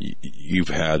 You've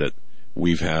had it.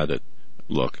 We've had it.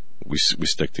 Look, we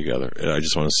stick together. And I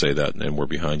just want to say that, and we're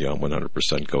behind you on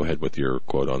 100%. Go ahead with your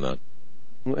quote on that.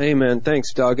 Amen.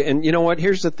 Thanks, Doug. And you know what?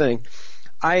 Here's the thing.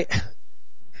 I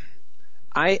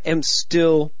am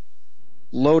still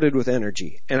loaded with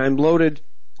energy, and I'm loaded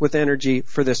with energy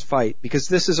for this fight, because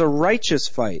this is a righteous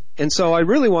fight. And so I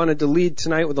really wanted to lead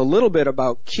tonight with a little bit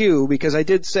about Q, because I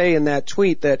did say in that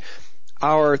tweet that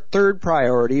our third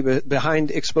priority behind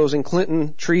exposing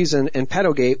Clinton, treason, and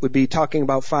pedogate would be talking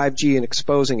about 5G and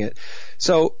exposing it.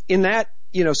 So in that,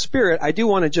 spirit, I do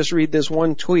want to just read this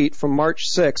one tweet from March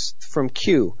 6th from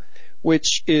Q,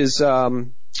 which is,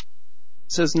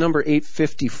 says number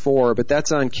 854, but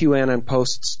that's on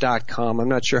QAnonPosts.com. I'm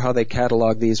not sure how they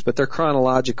catalog these, but they're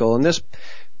chronological. And this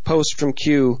post from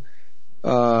Q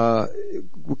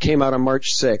came out on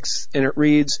March 6th, and it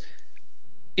reads,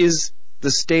 "Is the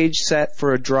stage set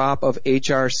for a drop of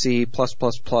HRC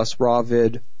 +++ raw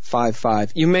vid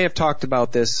 55. You may have talked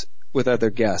about this with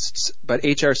other guests, but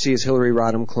HRC is Hillary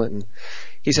Rodham Clinton.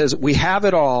 He says, "We have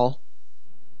it all,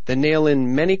 the nail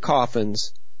in many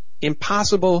coffins,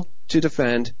 impossible to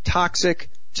defend,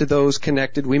 toxic to those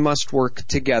connected. We must work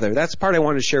together." That's the part I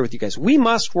wanted to share with you guys. We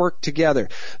must work together.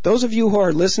 Those of you who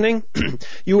are listening,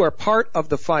 you are part of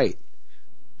the fight.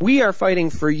 We are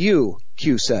fighting for you,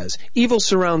 Q says. Evil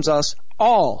surrounds us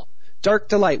all. Dark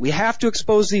to light. We have to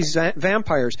expose these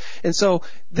vampires. And so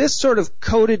this sort of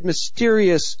coded,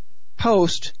 mysterious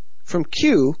post from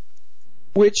Q,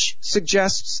 which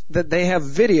suggests that they have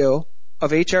video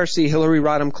of HRC Hillary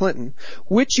Rodham Clinton,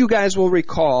 which you guys will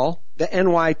recall the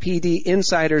NYPD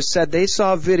insiders said they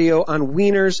saw video on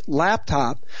Wiener's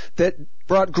laptop that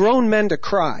brought grown men to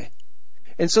cry.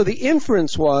 And so the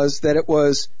inference was that it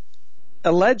was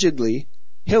allegedly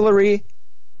Hillary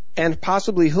and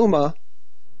possibly Huma,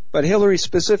 but Hillary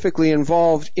specifically,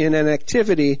 involved in an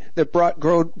activity that brought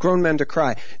grown men to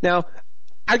cry. Now,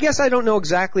 I guess I don't know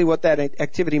exactly what that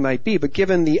activity might be, but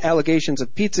given the allegations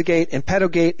of Pizzagate and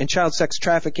Pedogate and child sex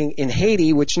trafficking in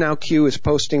Haiti, which now Q is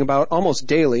posting about almost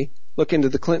daily, look into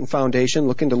the Clinton Foundation,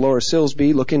 look into Laura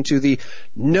Silsby, look into the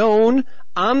known,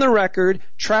 on the record,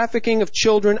 trafficking of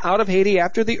children out of Haiti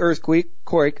after the earthquake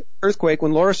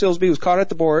when Laura Silsby was caught at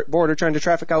the border trying to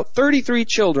traffic out 33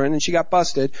 children, and she got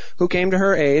busted, who came to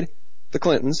her aid, the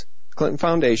Clintons, Clinton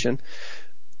Foundation.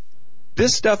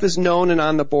 This stuff is known and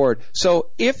on the board. So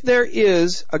if there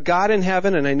is a God in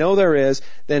heaven, and I know there is,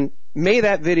 then may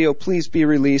that video please be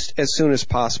released as soon as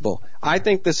possible. I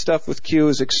think this stuff with Q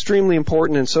is extremely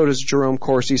important, and so does Jerome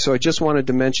Corsi. So I just wanted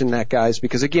to mention that, guys,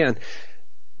 because again,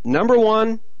 number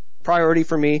one priority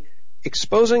for me,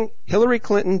 exposing Hillary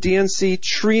Clinton, DNC,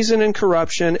 treason and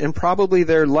corruption, and probably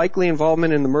their likely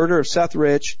involvement in the murder of Seth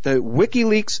Rich, the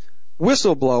WikiLeaks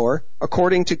whistleblower,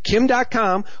 according to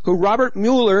Kim.com, who Robert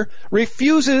Mueller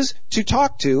refuses to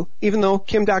talk to, even though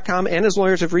Kim.com and his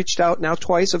lawyers have reached out now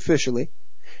twice officially.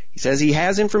 He says he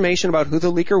has information about who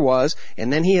the leaker was,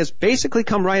 and then he has basically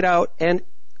come right out and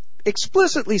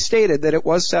explicitly stated that it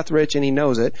was Seth Rich and he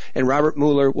knows it, and Robert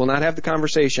Mueller will not have the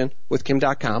conversation with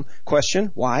Kim.com. Question,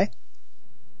 why?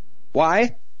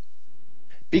 Why?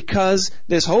 Because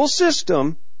this whole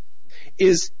system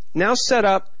is now set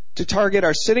up to target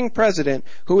our sitting president,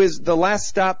 who is the last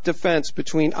stop defense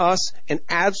between us and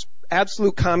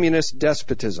absolute communist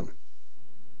despotism.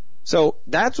 So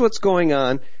that's what's going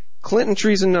on. Clinton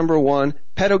treason number 1,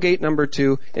 pedogate number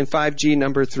 2, and 5G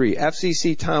number 3.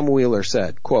 FCC Tom Wheeler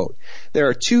said, quote, there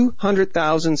are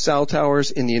 200,000 cell towers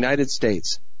in the United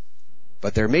States,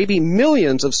 but there may be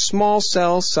millions of small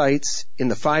cell sites in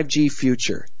the 5G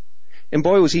future. And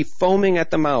boy, was he foaming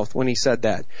at the mouth when he said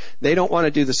that. They don't want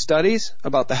to do the studies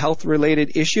about the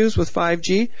health-related issues with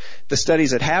 5G. The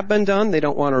studies that have been done, they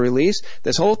don't want to release.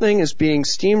 This whole thing is being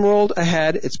steamrolled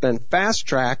ahead. It's been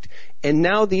fast-tracked. And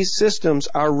now these systems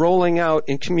are rolling out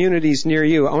in communities near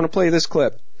you. I want to play this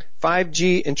clip.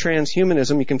 5G and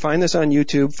transhumanism. You can find this on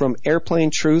YouTube from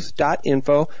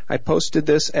airplanetruth.info. I posted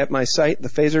this at my site,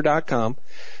 thephaser.com.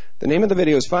 The name of the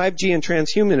video is 5G and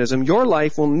Transhumanism. Your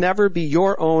life will never be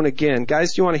your own again.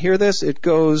 Guys, do you want to hear this? It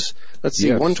goes, let's see,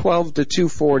 yes. 112 to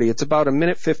 240. It's about a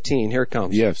minute 15. Here it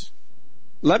comes. Yes.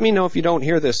 Let me know if you don't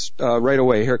hear this right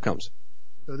away. Here it comes.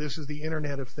 So this is the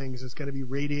Internet of Things. It's going to be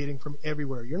radiating from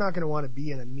everywhere. You're not going to want to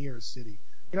be in a nearest city.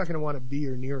 You're not going to want to be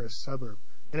your nearest suburb.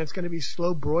 And it's going to be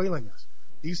slow broiling us.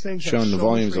 These things Sean, the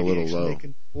volume's a little low. They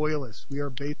can boil us. We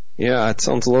are Yeah, it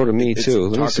sounds low to me, too.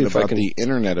 Let me see if I can... the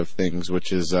Internet of Things,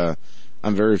 which is, I'm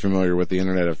very familiar with the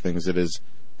Internet of Things. It is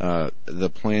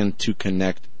the plan to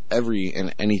connect every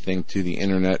and anything to the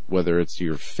Internet, whether it's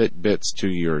your Fitbits to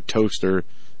your toaster,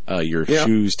 your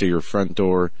shoes to your front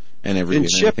door, and everything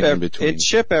in between. It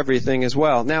ship everything as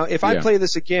well. Now, if I play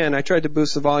this again, I tried to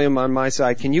boost the volume on my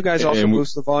side. Can you guys also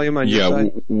boost the volume on your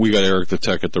side? Yeah, we got Eric the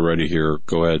Tech at the ready here.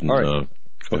 Go ahead and... All right.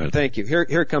 Go ahead. Thank you. Here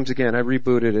it comes again. I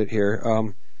rebooted it here.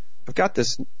 I've got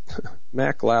this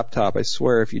Mac laptop. I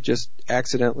swear, if you just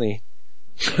accidentally,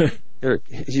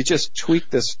 you just tweak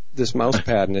this mouse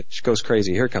pad and it goes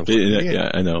crazy. Here it comes.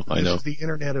 Yeah, I know. This is the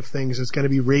Internet of Things. It's going to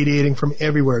be radiating from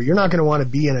everywhere. You're not going to want to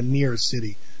be in a near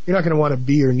city. You're not going to want to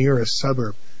be your nearest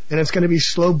suburb. And it's going to be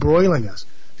slow broiling us.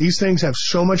 These things have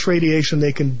so much radiation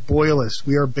they can boil us.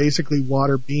 We are basically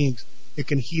water beings. It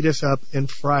can heat us up and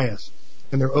fry us.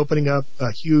 And they're opening up a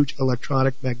huge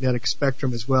electronic magnetic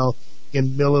spectrum as well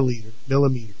in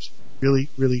millimeters, really,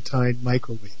 really tiny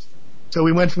microwaves. So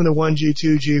we went from the 1G,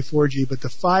 2G, 4G, but the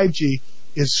 5G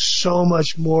is so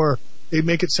much more. They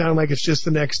make it sound like it's just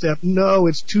the next step. No,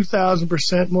 it's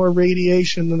 2,000% more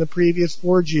radiation than the previous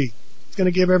 4G. It's going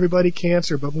to give everybody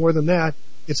cancer, but more than that,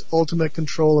 it's ultimate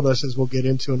control of us, as we'll get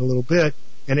into in a little bit,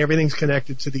 and everything's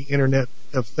connected to the Internet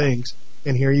of Things.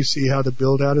 And here you see how the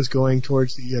build-out is going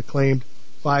towards the acclaimed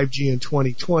 5G in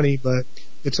 2020, but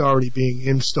it's already being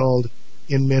installed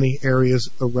in many areas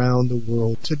around the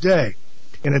world today.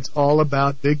 And it's all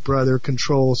about Big Brother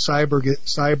control,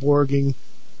 cyborging,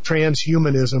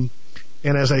 transhumanism.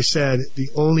 And as I said, the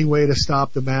only way to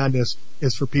stop the madness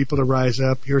is for people to rise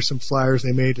up. Here's some flyers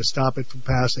they made to stop it from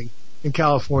passing in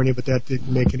California, but that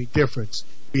didn't make any difference.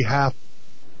 We have to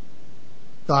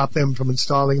stop them from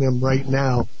installing them right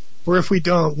now. Or if we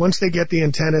don't, once they get the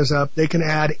antennas up, they can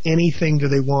add anything that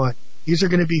they want. These are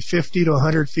going to be 50 to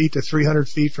 100 feet to 300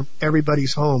 feet from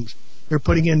everybody's homes. They're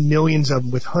putting in millions of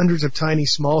them with hundreds of tiny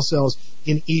small cells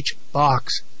in each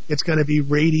box. It's going to be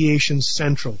radiation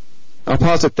central. I'll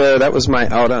pause it there. That was my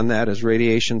out on that, is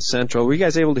radiation central. Were you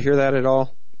guys able to hear that at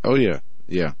all? Oh, yeah.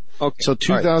 Yeah. Okay. So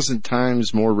 2,000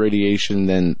 times more radiation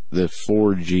than the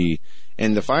 4G,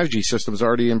 and the 5G system's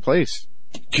already in place.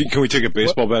 Can we take a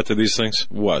baseball bat to these things?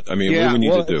 What? I mean, what do we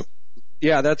need to do?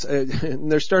 Yeah,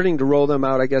 they're starting to roll them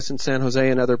out, I guess, in San Jose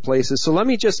and other places. So let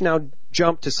me just now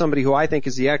jump to somebody who I think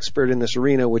is the expert in this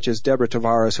arena, which is Deborah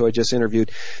Tavares, who I just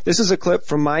interviewed. This is a clip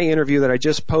from my interview that I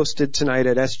just posted tonight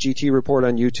at SGT Report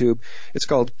on YouTube. It's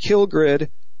called Kill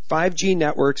Grid, 5G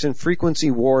Networks and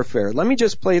Frequency Warfare. Let me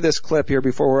just play this clip here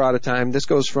before we're out of time. This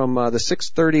goes from the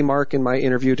 6:30 mark in my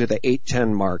interview to the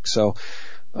 8:10 mark. So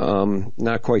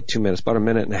Not quite 2 minutes, about a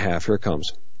minute and a half. Here it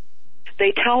comes.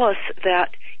 They tell us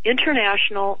that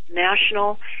international,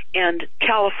 national, and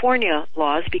California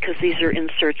laws, because these are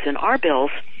inserts in our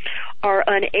bills, are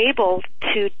unable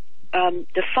to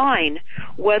define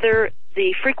whether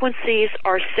the frequencies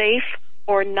are safe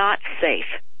or not safe.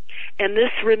 And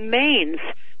this remains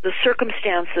the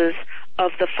circumstances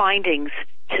of the findings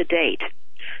to date.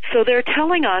 So they're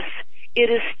telling us it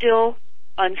is still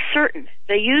uncertain.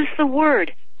 They use the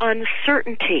word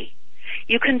uncertainty.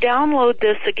 You can download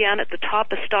this again at the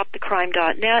top of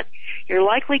stopthecrime.net. You're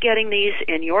likely getting these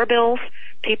in your bills.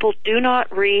 People do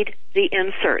not read the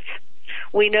inserts.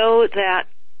 We know that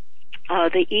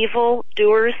the evil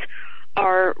doers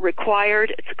are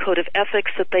required, it's a code of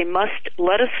ethics, that they must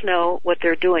let us know what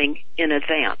they're doing in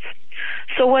advance.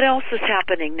 So what else is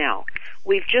happening now?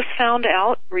 We've just found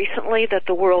out recently that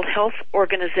the World Health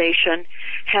Organization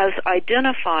has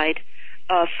identified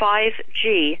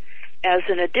 5G as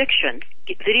an addiction.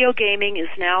 Video gaming is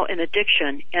now an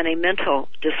addiction and a mental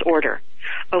disorder,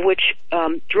 of which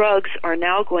drugs are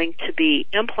now going to be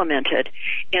implemented,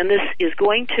 and this is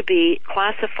going to be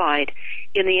classified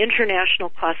in the International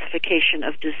Classification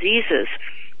of Diseases,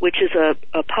 which is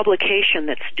a publication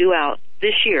that's due out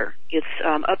this year. It's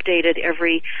updated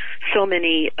every so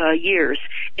many years,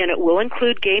 and it will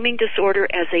include gaming disorder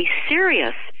as a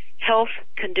serious health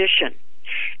condition.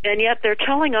 And yet they're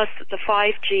telling us that the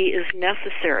 5G is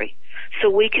necessary so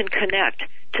we can connect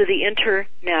to the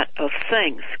Internet of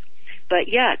Things. But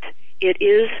yet, it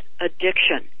is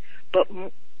addiction.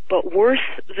 But worse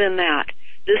than that,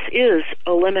 this is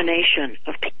elimination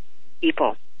of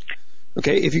people.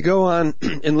 Okay, if you go on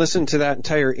and listen to that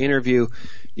entire interview,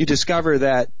 you discover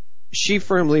that she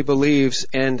firmly believes,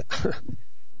 and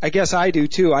I guess I do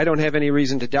too, I don't have any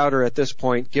reason to doubt her at this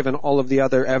point, given all of the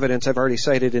other evidence I've already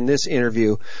cited in this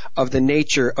interview of the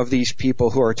nature of these people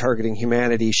who are targeting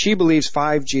humanity. She believes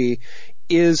 5G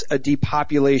is a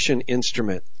depopulation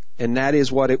instrument, and that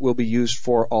is what it will be used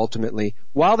for ultimately.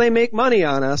 While they make money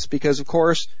on us, because of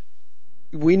course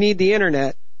we need the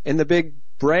internet, and the big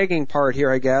bragging part here,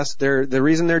 I guess, the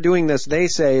reason they're doing this, they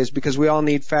say, is because we all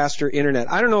need faster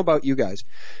internet. I don't know about you guys,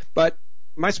 but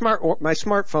my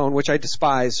smartphone, which I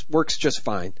despise, works just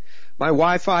fine. My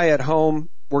Wi-Fi at home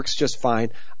works just fine.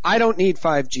 I don't need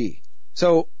 5G.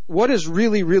 So what is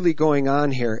really, really going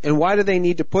on here? And why do they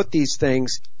need to put these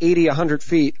things 80, 100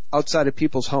 feet outside of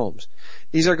people's homes?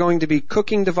 These are going to be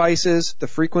cooking devices. The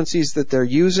frequencies that they're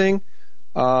using,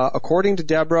 according to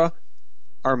Deborah,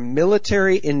 are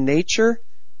military in nature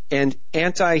and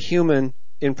anti-human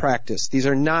in practice. These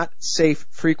are not safe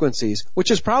frequencies, which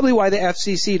is probably why the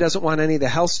FCC doesn't want any of the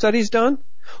health studies done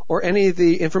or any of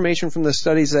the information from the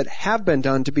studies that have been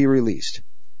done to be released.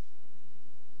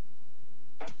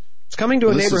 It's coming to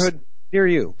a neighborhood near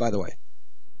you, by the way.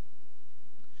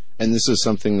 And this is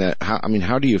something that,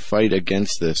 how do you fight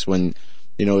against this when,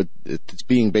 it's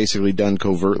being basically done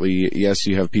covertly? Yes,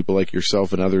 you have people like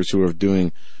yourself and others who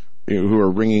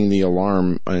are ringing the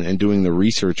alarm and doing the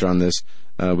research on this.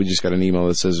 We just got an email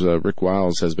that says Rick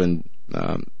Wiles has been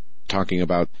talking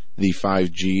about the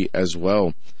 5G as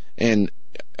well. And,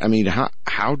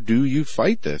 how do you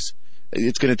fight this?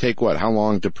 It's going to take how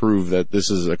long to prove that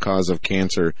this is a cause of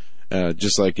cancer?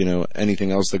 Just like,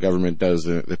 anything else the government does.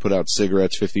 They put out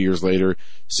cigarettes 50 years later.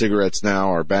 Cigarettes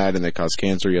now are bad and they cause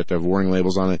cancer. You have to have warning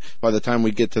labels on it. By the time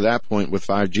we get to that point with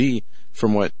 5G,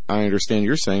 from what I understand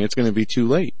you're saying, it's going to be too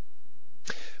late.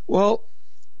 Well,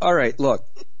 all right, look,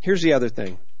 here's the other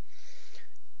thing.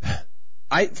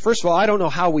 First of all, I don't know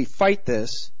how we fight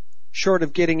this, short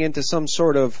of getting into some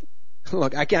sort of,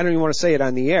 look, I don't even want to say it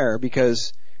on the air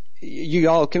because you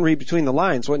all can read between the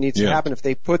lines what needs to happen if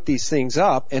they put these things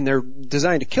up and they're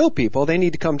designed to kill people. They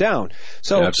need to come down.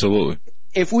 So absolutely.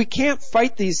 If we can't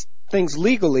fight these things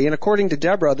legally, and according to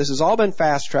Deborah, this has all been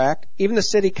fast-tracked. Even the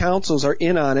city councils are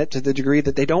in on it to the degree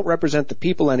that they don't represent the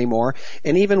people anymore.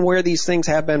 And even where these things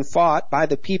have been fought by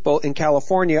the people in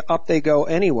California, up they go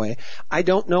anyway. I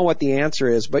don't know what the answer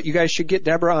is, but you guys should get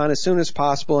Deborah on as soon as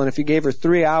possible. And if you gave her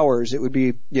 3 hours, it would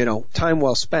be, time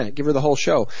well spent. Give her the whole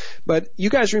show. But you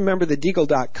guys remember the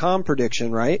Deagle.com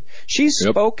prediction, right? She's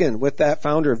spoken with that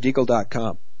founder of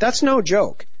Deagle.com. That's no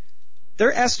joke.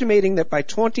 They're estimating that by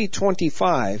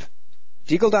 2025,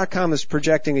 Deagle.com is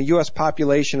projecting a U.S.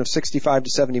 population of 65 to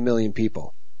 70 million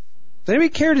people. Does anybody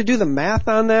care to do the math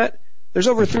on that? There's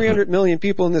over 300 million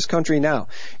people in this country now.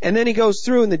 And then he goes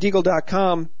through in the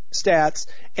Deagle.com stats,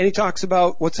 and he talks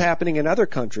about what's happening in other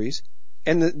countries.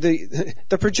 And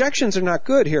the projections are not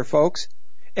good here, folks.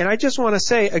 And I just want to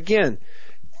say, again,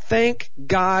 thank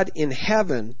God in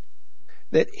heaven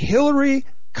that Hillary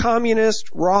communist,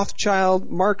 Rothschild,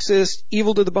 Marxist,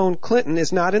 evil to the bone Clinton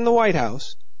is not in the White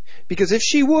House, because if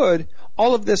she would,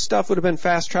 all of this stuff would have been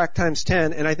fast-tracked times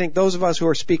 10, and I think those of us who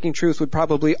are speaking truth would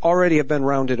probably already have been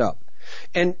rounded up.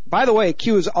 And by the way,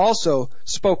 Q has also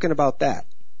spoken about that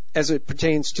as it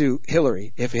pertains to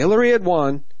Hillary. If Hillary had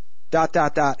won, ...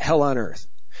 hell on earth.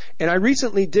 And I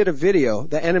recently did a video,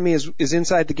 The Enemy is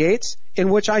Inside the Gates, in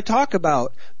which I talk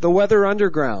about the Weather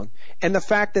Underground and the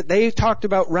fact that they talked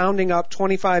about rounding up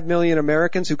 25 million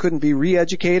Americans who couldn't be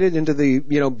re-educated into the,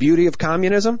 beauty of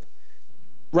communism,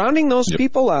 rounding those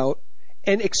people out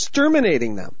and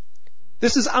exterminating them.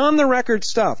 This is on the record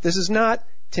stuff. This is not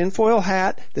tinfoil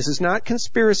hat. This is not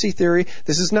conspiracy theory.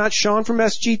 This is not Sean from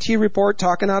SGT Report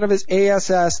talking out of his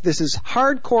ASS. This is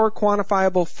hardcore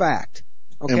quantifiable fact.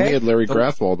 Okay? And we had Larry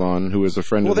Grathwold on, who was a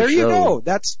friend of the show. Well, there you go.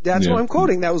 That's what I'm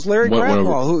quoting. That was Larry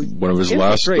Grathwold. One of his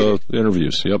last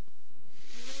interviews. Yep.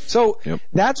 So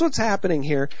that's what's happening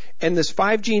here. And this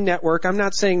 5G network, I'm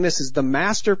not saying this is the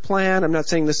master plan. I'm not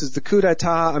saying this is the coup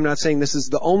d'etat. I'm not saying this is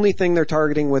the only thing they're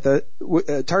targeting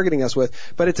us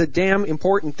with. But it's a damn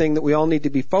important thing that we all need to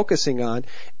be focusing on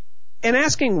and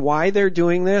asking why they're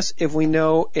doing this if we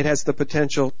know it has the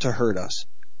potential to hurt us.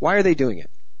 Why are they doing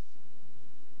it?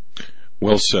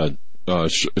 Well said.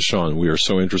 Sean, we are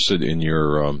so interested in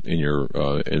your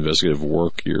investigative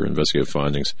work, your investigative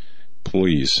findings.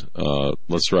 Please,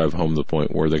 let's drive home the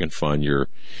point where they can find your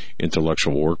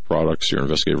intellectual work products, your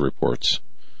investigative reports.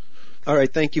 All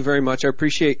right. Thank you very much. I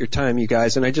appreciate your time, you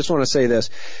guys. And I just want to say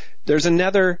this. There's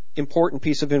another important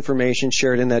piece of information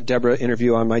shared in that Deborah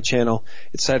interview on my channel.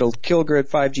 It's titled Kill Grid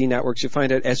 5G Networks. You'll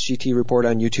find it at SGT Report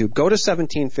on YouTube. Go to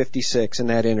 1756 in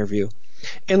that interview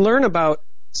and learn about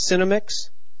Cinemix.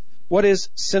 What is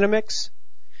Cinemix?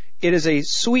 It is a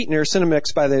sweetener,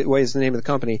 Cinemix, by the way, is the name of the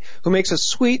company, who makes a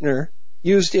sweetener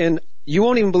used in, you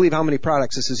won't even believe how many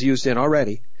products this is used in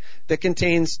already, that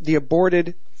contains the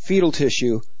aborted fetal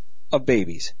tissue of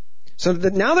babies. So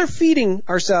that now they're feeding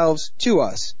ourselves to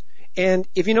us. And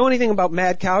if you know anything about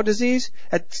mad cow disease,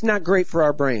 that's not great for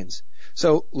our brains.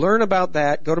 So learn about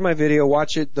that. Go to my video,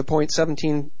 watch it, the point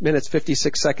 17 minutes,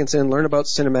 56 seconds in, learn about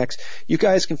Cinemex. You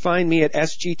guys can find me at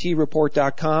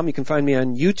sgtreport.com. You can find me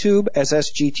on YouTube as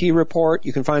SGT Report.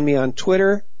 You can find me on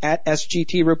Twitter at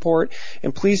SGT Report.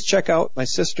 And please check out my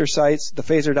sister sites,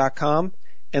 thephaser.com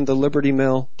and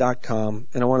thelibertymill.com.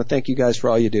 And I want to thank you guys for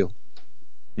all you do.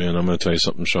 Man, I'm going to tell you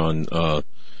something, Sean.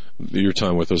 Your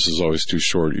time with us is always too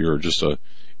short. You're just an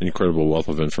incredible wealth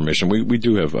of information. We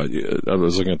do have, I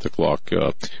was looking at the clock,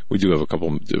 we do have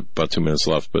about 2 minutes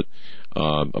left, but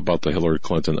about the Hillary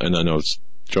Clinton, and I know it's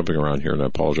jumping around here and I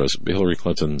apologize, Hillary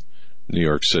Clinton, New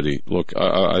York City. Look,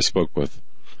 I spoke with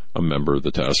a member of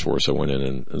the task force. I went in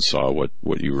and saw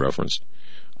what you referenced.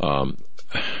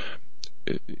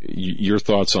 Your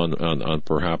thoughts on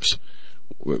perhaps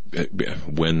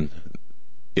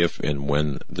if and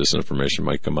when this information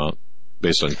might come out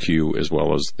based on Q as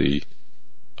well as the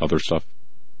other stuff?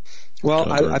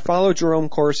 Well, I follow Jerome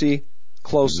Corsi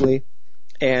closely,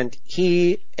 and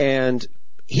he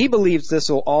believes this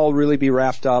will all really be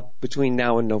wrapped up between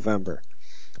now and November.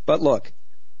 But look,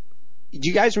 do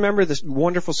you guys remember this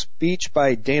wonderful speech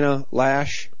by Dana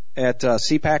Lash at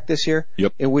CPAC this year?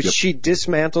 Yep. In which she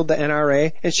dismantled the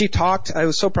NRA, and she talked, I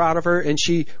was so proud of her, and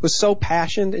she was so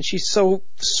passionate, and she's so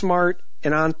smart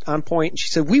and on point. And she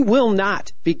said, we will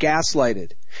not be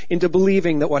gaslighted into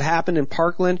believing that what happened in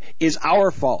Parkland is our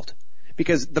fault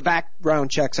because the background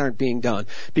checks aren't being done,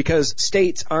 because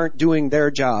states aren't doing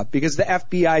their job, because the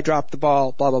FBI dropped the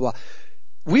ball, blah, blah, blah.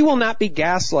 We will not be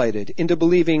gaslighted into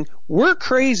believing we're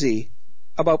crazy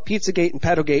about Pizzagate and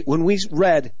Pedogate when we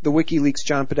read the WikiLeaks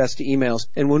John Podesta emails,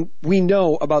 and when we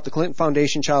know about the Clinton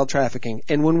Foundation child trafficking,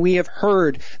 and when we have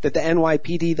heard that the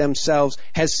NYPD themselves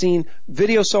has seen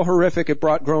video so horrific it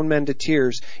brought grown men to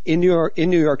tears in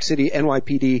New York City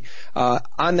NYPD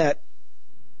on that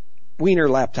Wiener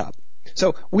laptop.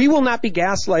 So we will not be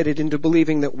gaslighted into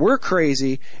believing that we're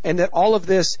crazy and that all of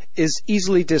this is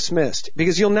easily dismissed,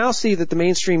 because you'll now see that the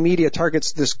mainstream media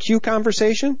targets this Q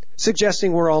conversation,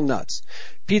 suggesting we're all nuts.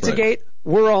 Pizzagate, right.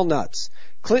 We're all nuts.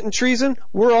 Clinton treason,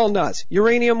 we're all nuts.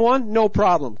 Uranium One, no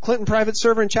problem. Clinton private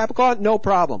server in Chappaqua, no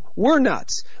problem. We're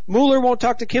nuts. Mueller won't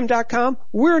talk to Kim.com,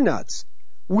 we're nuts.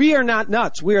 We are not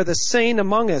nuts. We are the sane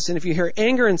among us. And if you hear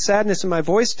anger and sadness in my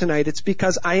voice tonight, it's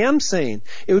because I am sane.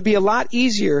 It would be a lot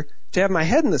easier to have my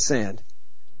head in the sand.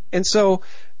 And so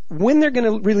when they're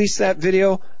going to release that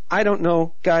video, I don't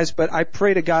know, guys, but I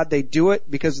pray to God they do it,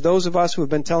 because those of us who have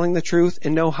been telling the truth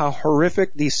and know how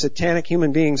horrific these satanic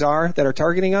human beings are that are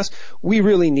targeting us, we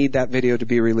really need that video to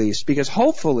be released, because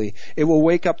hopefully it will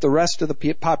wake up the rest of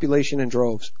the population in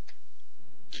droves.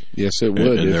 Yes, it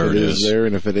would. And if there it is there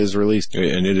and if it is released.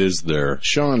 And it is there.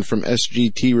 Sean from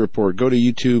SGT Report. Go to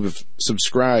YouTube,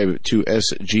 subscribe to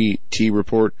SGT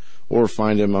Report, or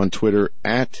find him on Twitter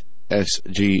at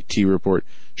SGT Report.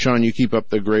 Sean, you keep up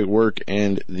the great work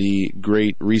and the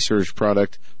great research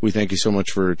product. We thank you so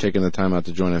much for taking the time out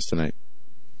to join us tonight.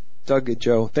 Doug,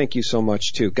 Joe, thank you so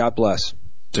much, too. God bless.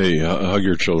 Hey, hug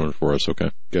your children for us, okay?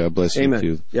 God bless you, Amen.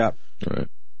 too. Yeah. All right.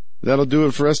 That'll do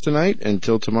it for us tonight.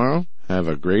 Until tomorrow, have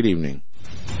a great evening.